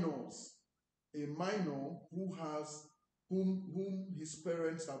minors. A minor whom his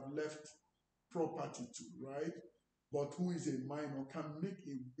parents have left property to, right? But who is a minor can make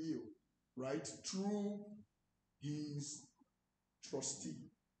a will, right, through his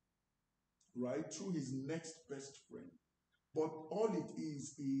trustee, right, through his next best friend. But all it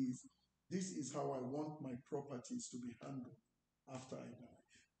is this is how I want my properties to be handled after I die.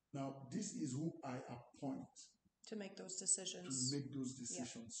 Now, this is who I appoint to make those decisions. Yeah.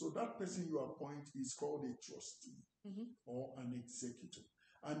 So that person you appoint is called a trustee or an executor.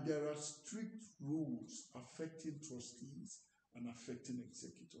 And there are strict rules affecting trustees and affecting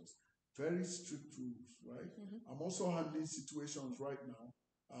executors. Very strict rules, right? I'm also handling situations right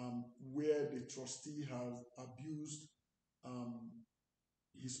now where the trustee has abused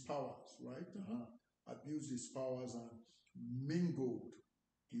his powers, right? Abused his powers and mingled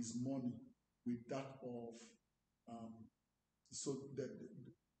his money with that of so that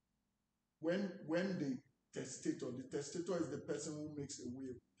when the testator is the person who makes a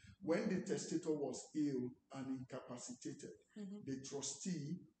will. When the testator was ill and incapacitated, the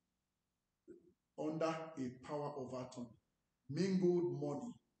trustee, under a power of attorney, mingled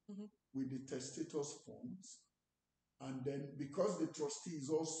money with the testator's funds, and then because the trustee is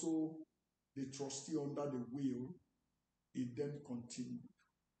also the trustee under the will, it then continued.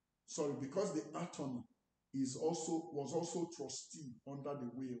 Sorry, because the attorney was also trustee under the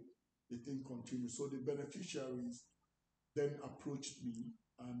will, the thing continued. So the beneficiaries then approached me,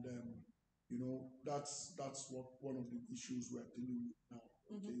 and that's what one of the issues we're dealing with now.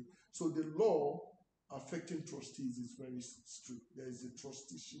 Okay, so the law affecting trustees is very strict. There is a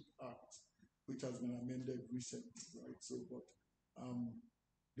Trusteeship Act which has been amended recently, right? So, but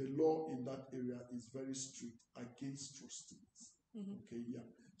the law in that area is very strict against trustees. Okay, yeah.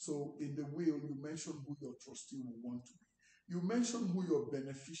 So in the will, you mentioned who your trustee will want to be. You mentioned who your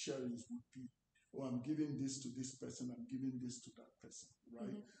beneficiaries would be. Oh, I'm giving this to this person, I'm giving this to that person,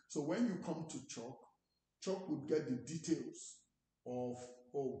 right? So when you come to Chuck would get the details of,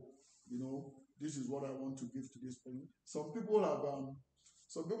 this is what I want to give to this person. Some people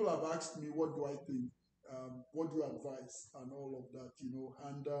have asked me, what do I think? What do you advise? And all of that,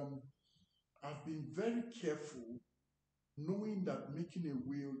 and I've been very careful, knowing that making a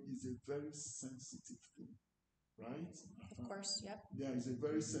will is a very sensitive thing, right? Of course, yep. Yeah, it's a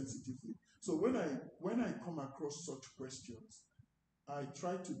very sensitive thing. So when I come across such questions, I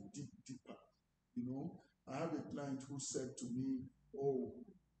try to dig deeper. I have a client who said to me, "Oh,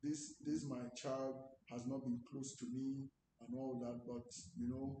 this my child has not been close to me and all that, but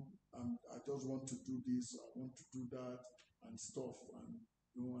I just want to do this, I want to do that and stuff,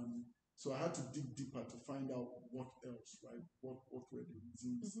 and so I had to dig deeper to find out what else, right? What were the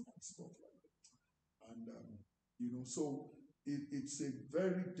reasons and stuff like that, and so it's a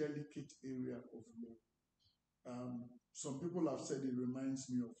very delicate area of law. Some people have said it reminds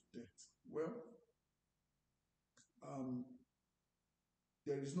me of death. Well,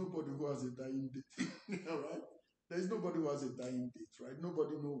 there is nobody who has a dying date, right? There is nobody who has a dying date, right?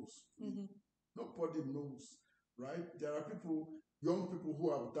 Nobody knows. Nobody knows, right? There are young people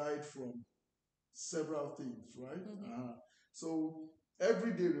who have died from several things, right? So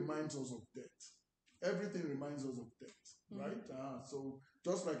every day reminds us of death. Everything reminds us of death, right? So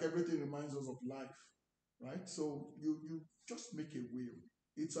just like everything reminds us of life, right? So you just make a will.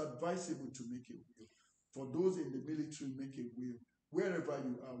 It's advisable to make a will. For those in the military, make a will. Wherever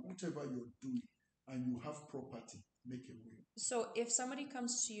you are, whatever you're doing, and you have property, make a will. So if somebody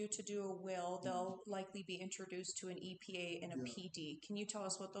comes to you to do a will, they'll likely be introduced to an EPA and a PD. Can you tell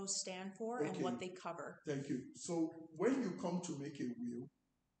us what those stand for and what they cover? Thank you. So when you come to make a will,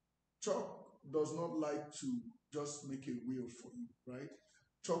 Chuck does not like to just make a will for you, right?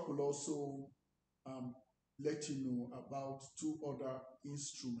 Chuck will also let you know about two other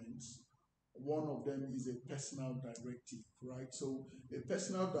instruments One of them is a personal directive, right? So a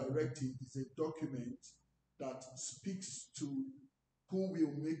personal directive is a document that speaks to who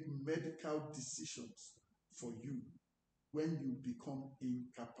will make medical decisions for you when you become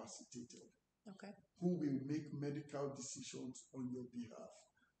incapacitated. Okay. Who will make medical decisions on your behalf?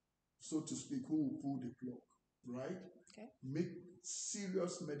 So to speak, who will pull the plug, right? Okay. Make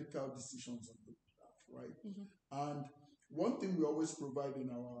serious medical decisions on your behalf, right? Mm-hmm. And one thing we always provide in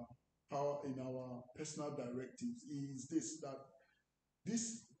our personal directives is this, that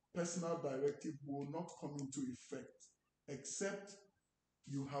this personal directive will not come into effect except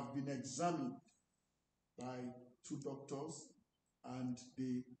you have been examined by 2 doctors and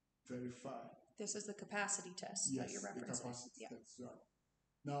they verify. This is the capacity test that you're Yes, the referencing. capacity test, right.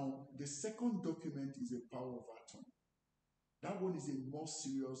 Now, the second document is a power of attorney. That one is a more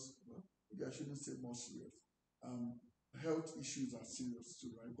serious, well, maybe I shouldn't say more serious. Health issues are serious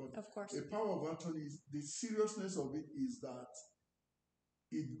too, right? But of course, a power of attorney, the seriousness of it is that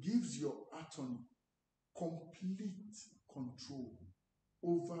it gives your attorney complete control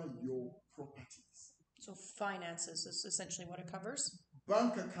over your properties. So finances is essentially what it covers.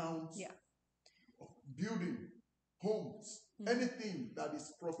 Bank accounts, yeah, building, homes, anything that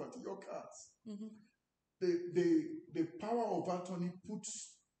is property, your cars. Mm-hmm. The power of attorney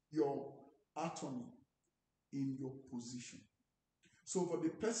puts your attorney in your position. So for the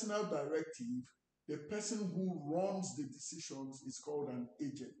personal directive, the person who runs the decisions is called an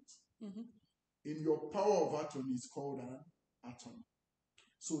agent. Mm-hmm. In your power of attorney is called an attorney.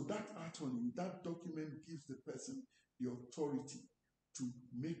 So that attorney, that document gives the person the authority to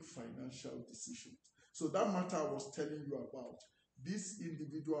make financial decisions. So that matter I was telling you about, this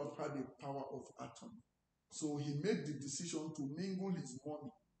individual had a power of attorney. So he made the decision to mingle his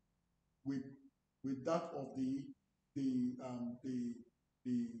money with that of the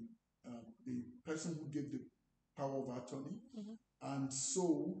person who gave the power of attorney. Mm-hmm. And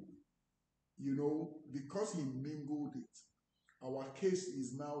so, because he mingled it, our case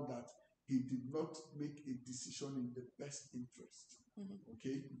is now that he did not make a decision in the best interest. Mm-hmm.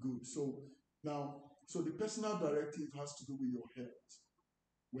 Okay, good. So the personal directive has to do with your health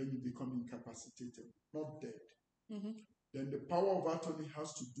when you become incapacitated, not dead. Mm-hmm. Then the power of attorney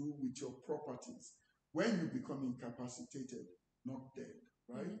has to do with your properties when you become incapacitated, not dead,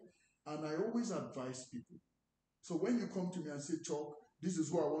 right? Mm-hmm. And I always advise people. So when you come to me and say, Chuck, this is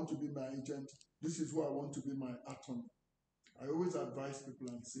who I want to be my agent, this is who I want to be my attorney, I always advise people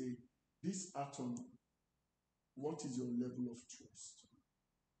and say, this attorney, what is your level of trust?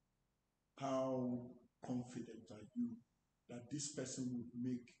 How confident are you that this person would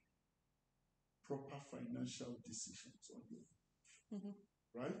make proper financial decisions on you?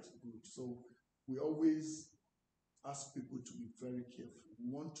 Mm-hmm. Right? Good. So we always ask people to be very careful.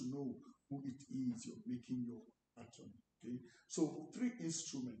 We want to know who it is you're making your attorney. Okay? So 3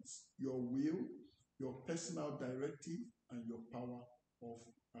 instruments: your will, your personal directive, and your power of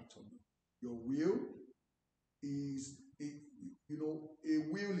attorney. Your will is a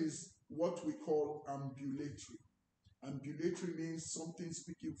will is what we call ambulatory. Ambulatory means something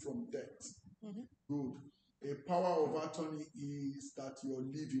speaking from death. Mm-hmm. Good. A power of attorney is that you're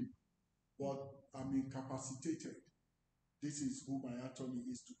living, but I'm incapacitated. This is who my attorney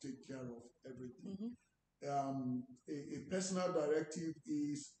is to take care of everything. Mm-hmm. A personal directive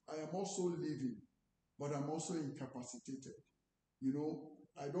is I am also living, but I'm also incapacitated.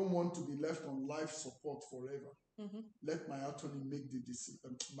 I don't want to be left on life support forever. Mm-hmm. Let my attorney make the decision,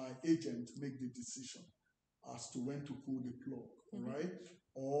 my agent make the decision as to when to pull the plug, mm-hmm. Right?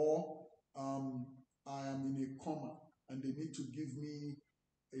 Or I am in a coma and they need to give me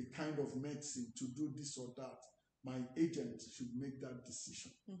a kind of medicine to do this or that. My agent should make that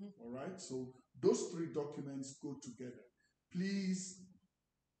decision. Mm-hmm. All right? So those 3 documents go together. Please,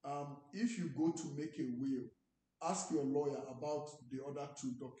 if you go to make a will, ask your lawyer about the other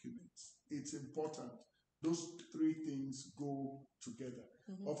 2 documents. It's important. Those 3 things go together.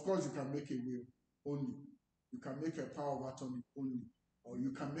 Mm-hmm. Of course, you can make a will only. You can make a power of attorney only. Or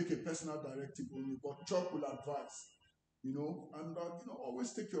you can make a personal directive only. But Chuck will advise. And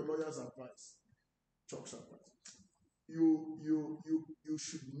always take your lawyer's advice. Chuck's advice. You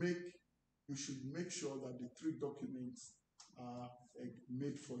should make sure that the 3 documents are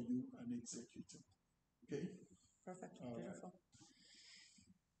made for you and executed. Okay? Perfect. Beautiful.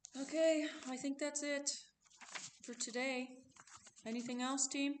 Right. Okay, I think that's it for today. Anything else,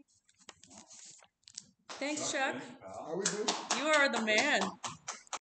 team? Thanks, Chuck. Are we good? You are the man.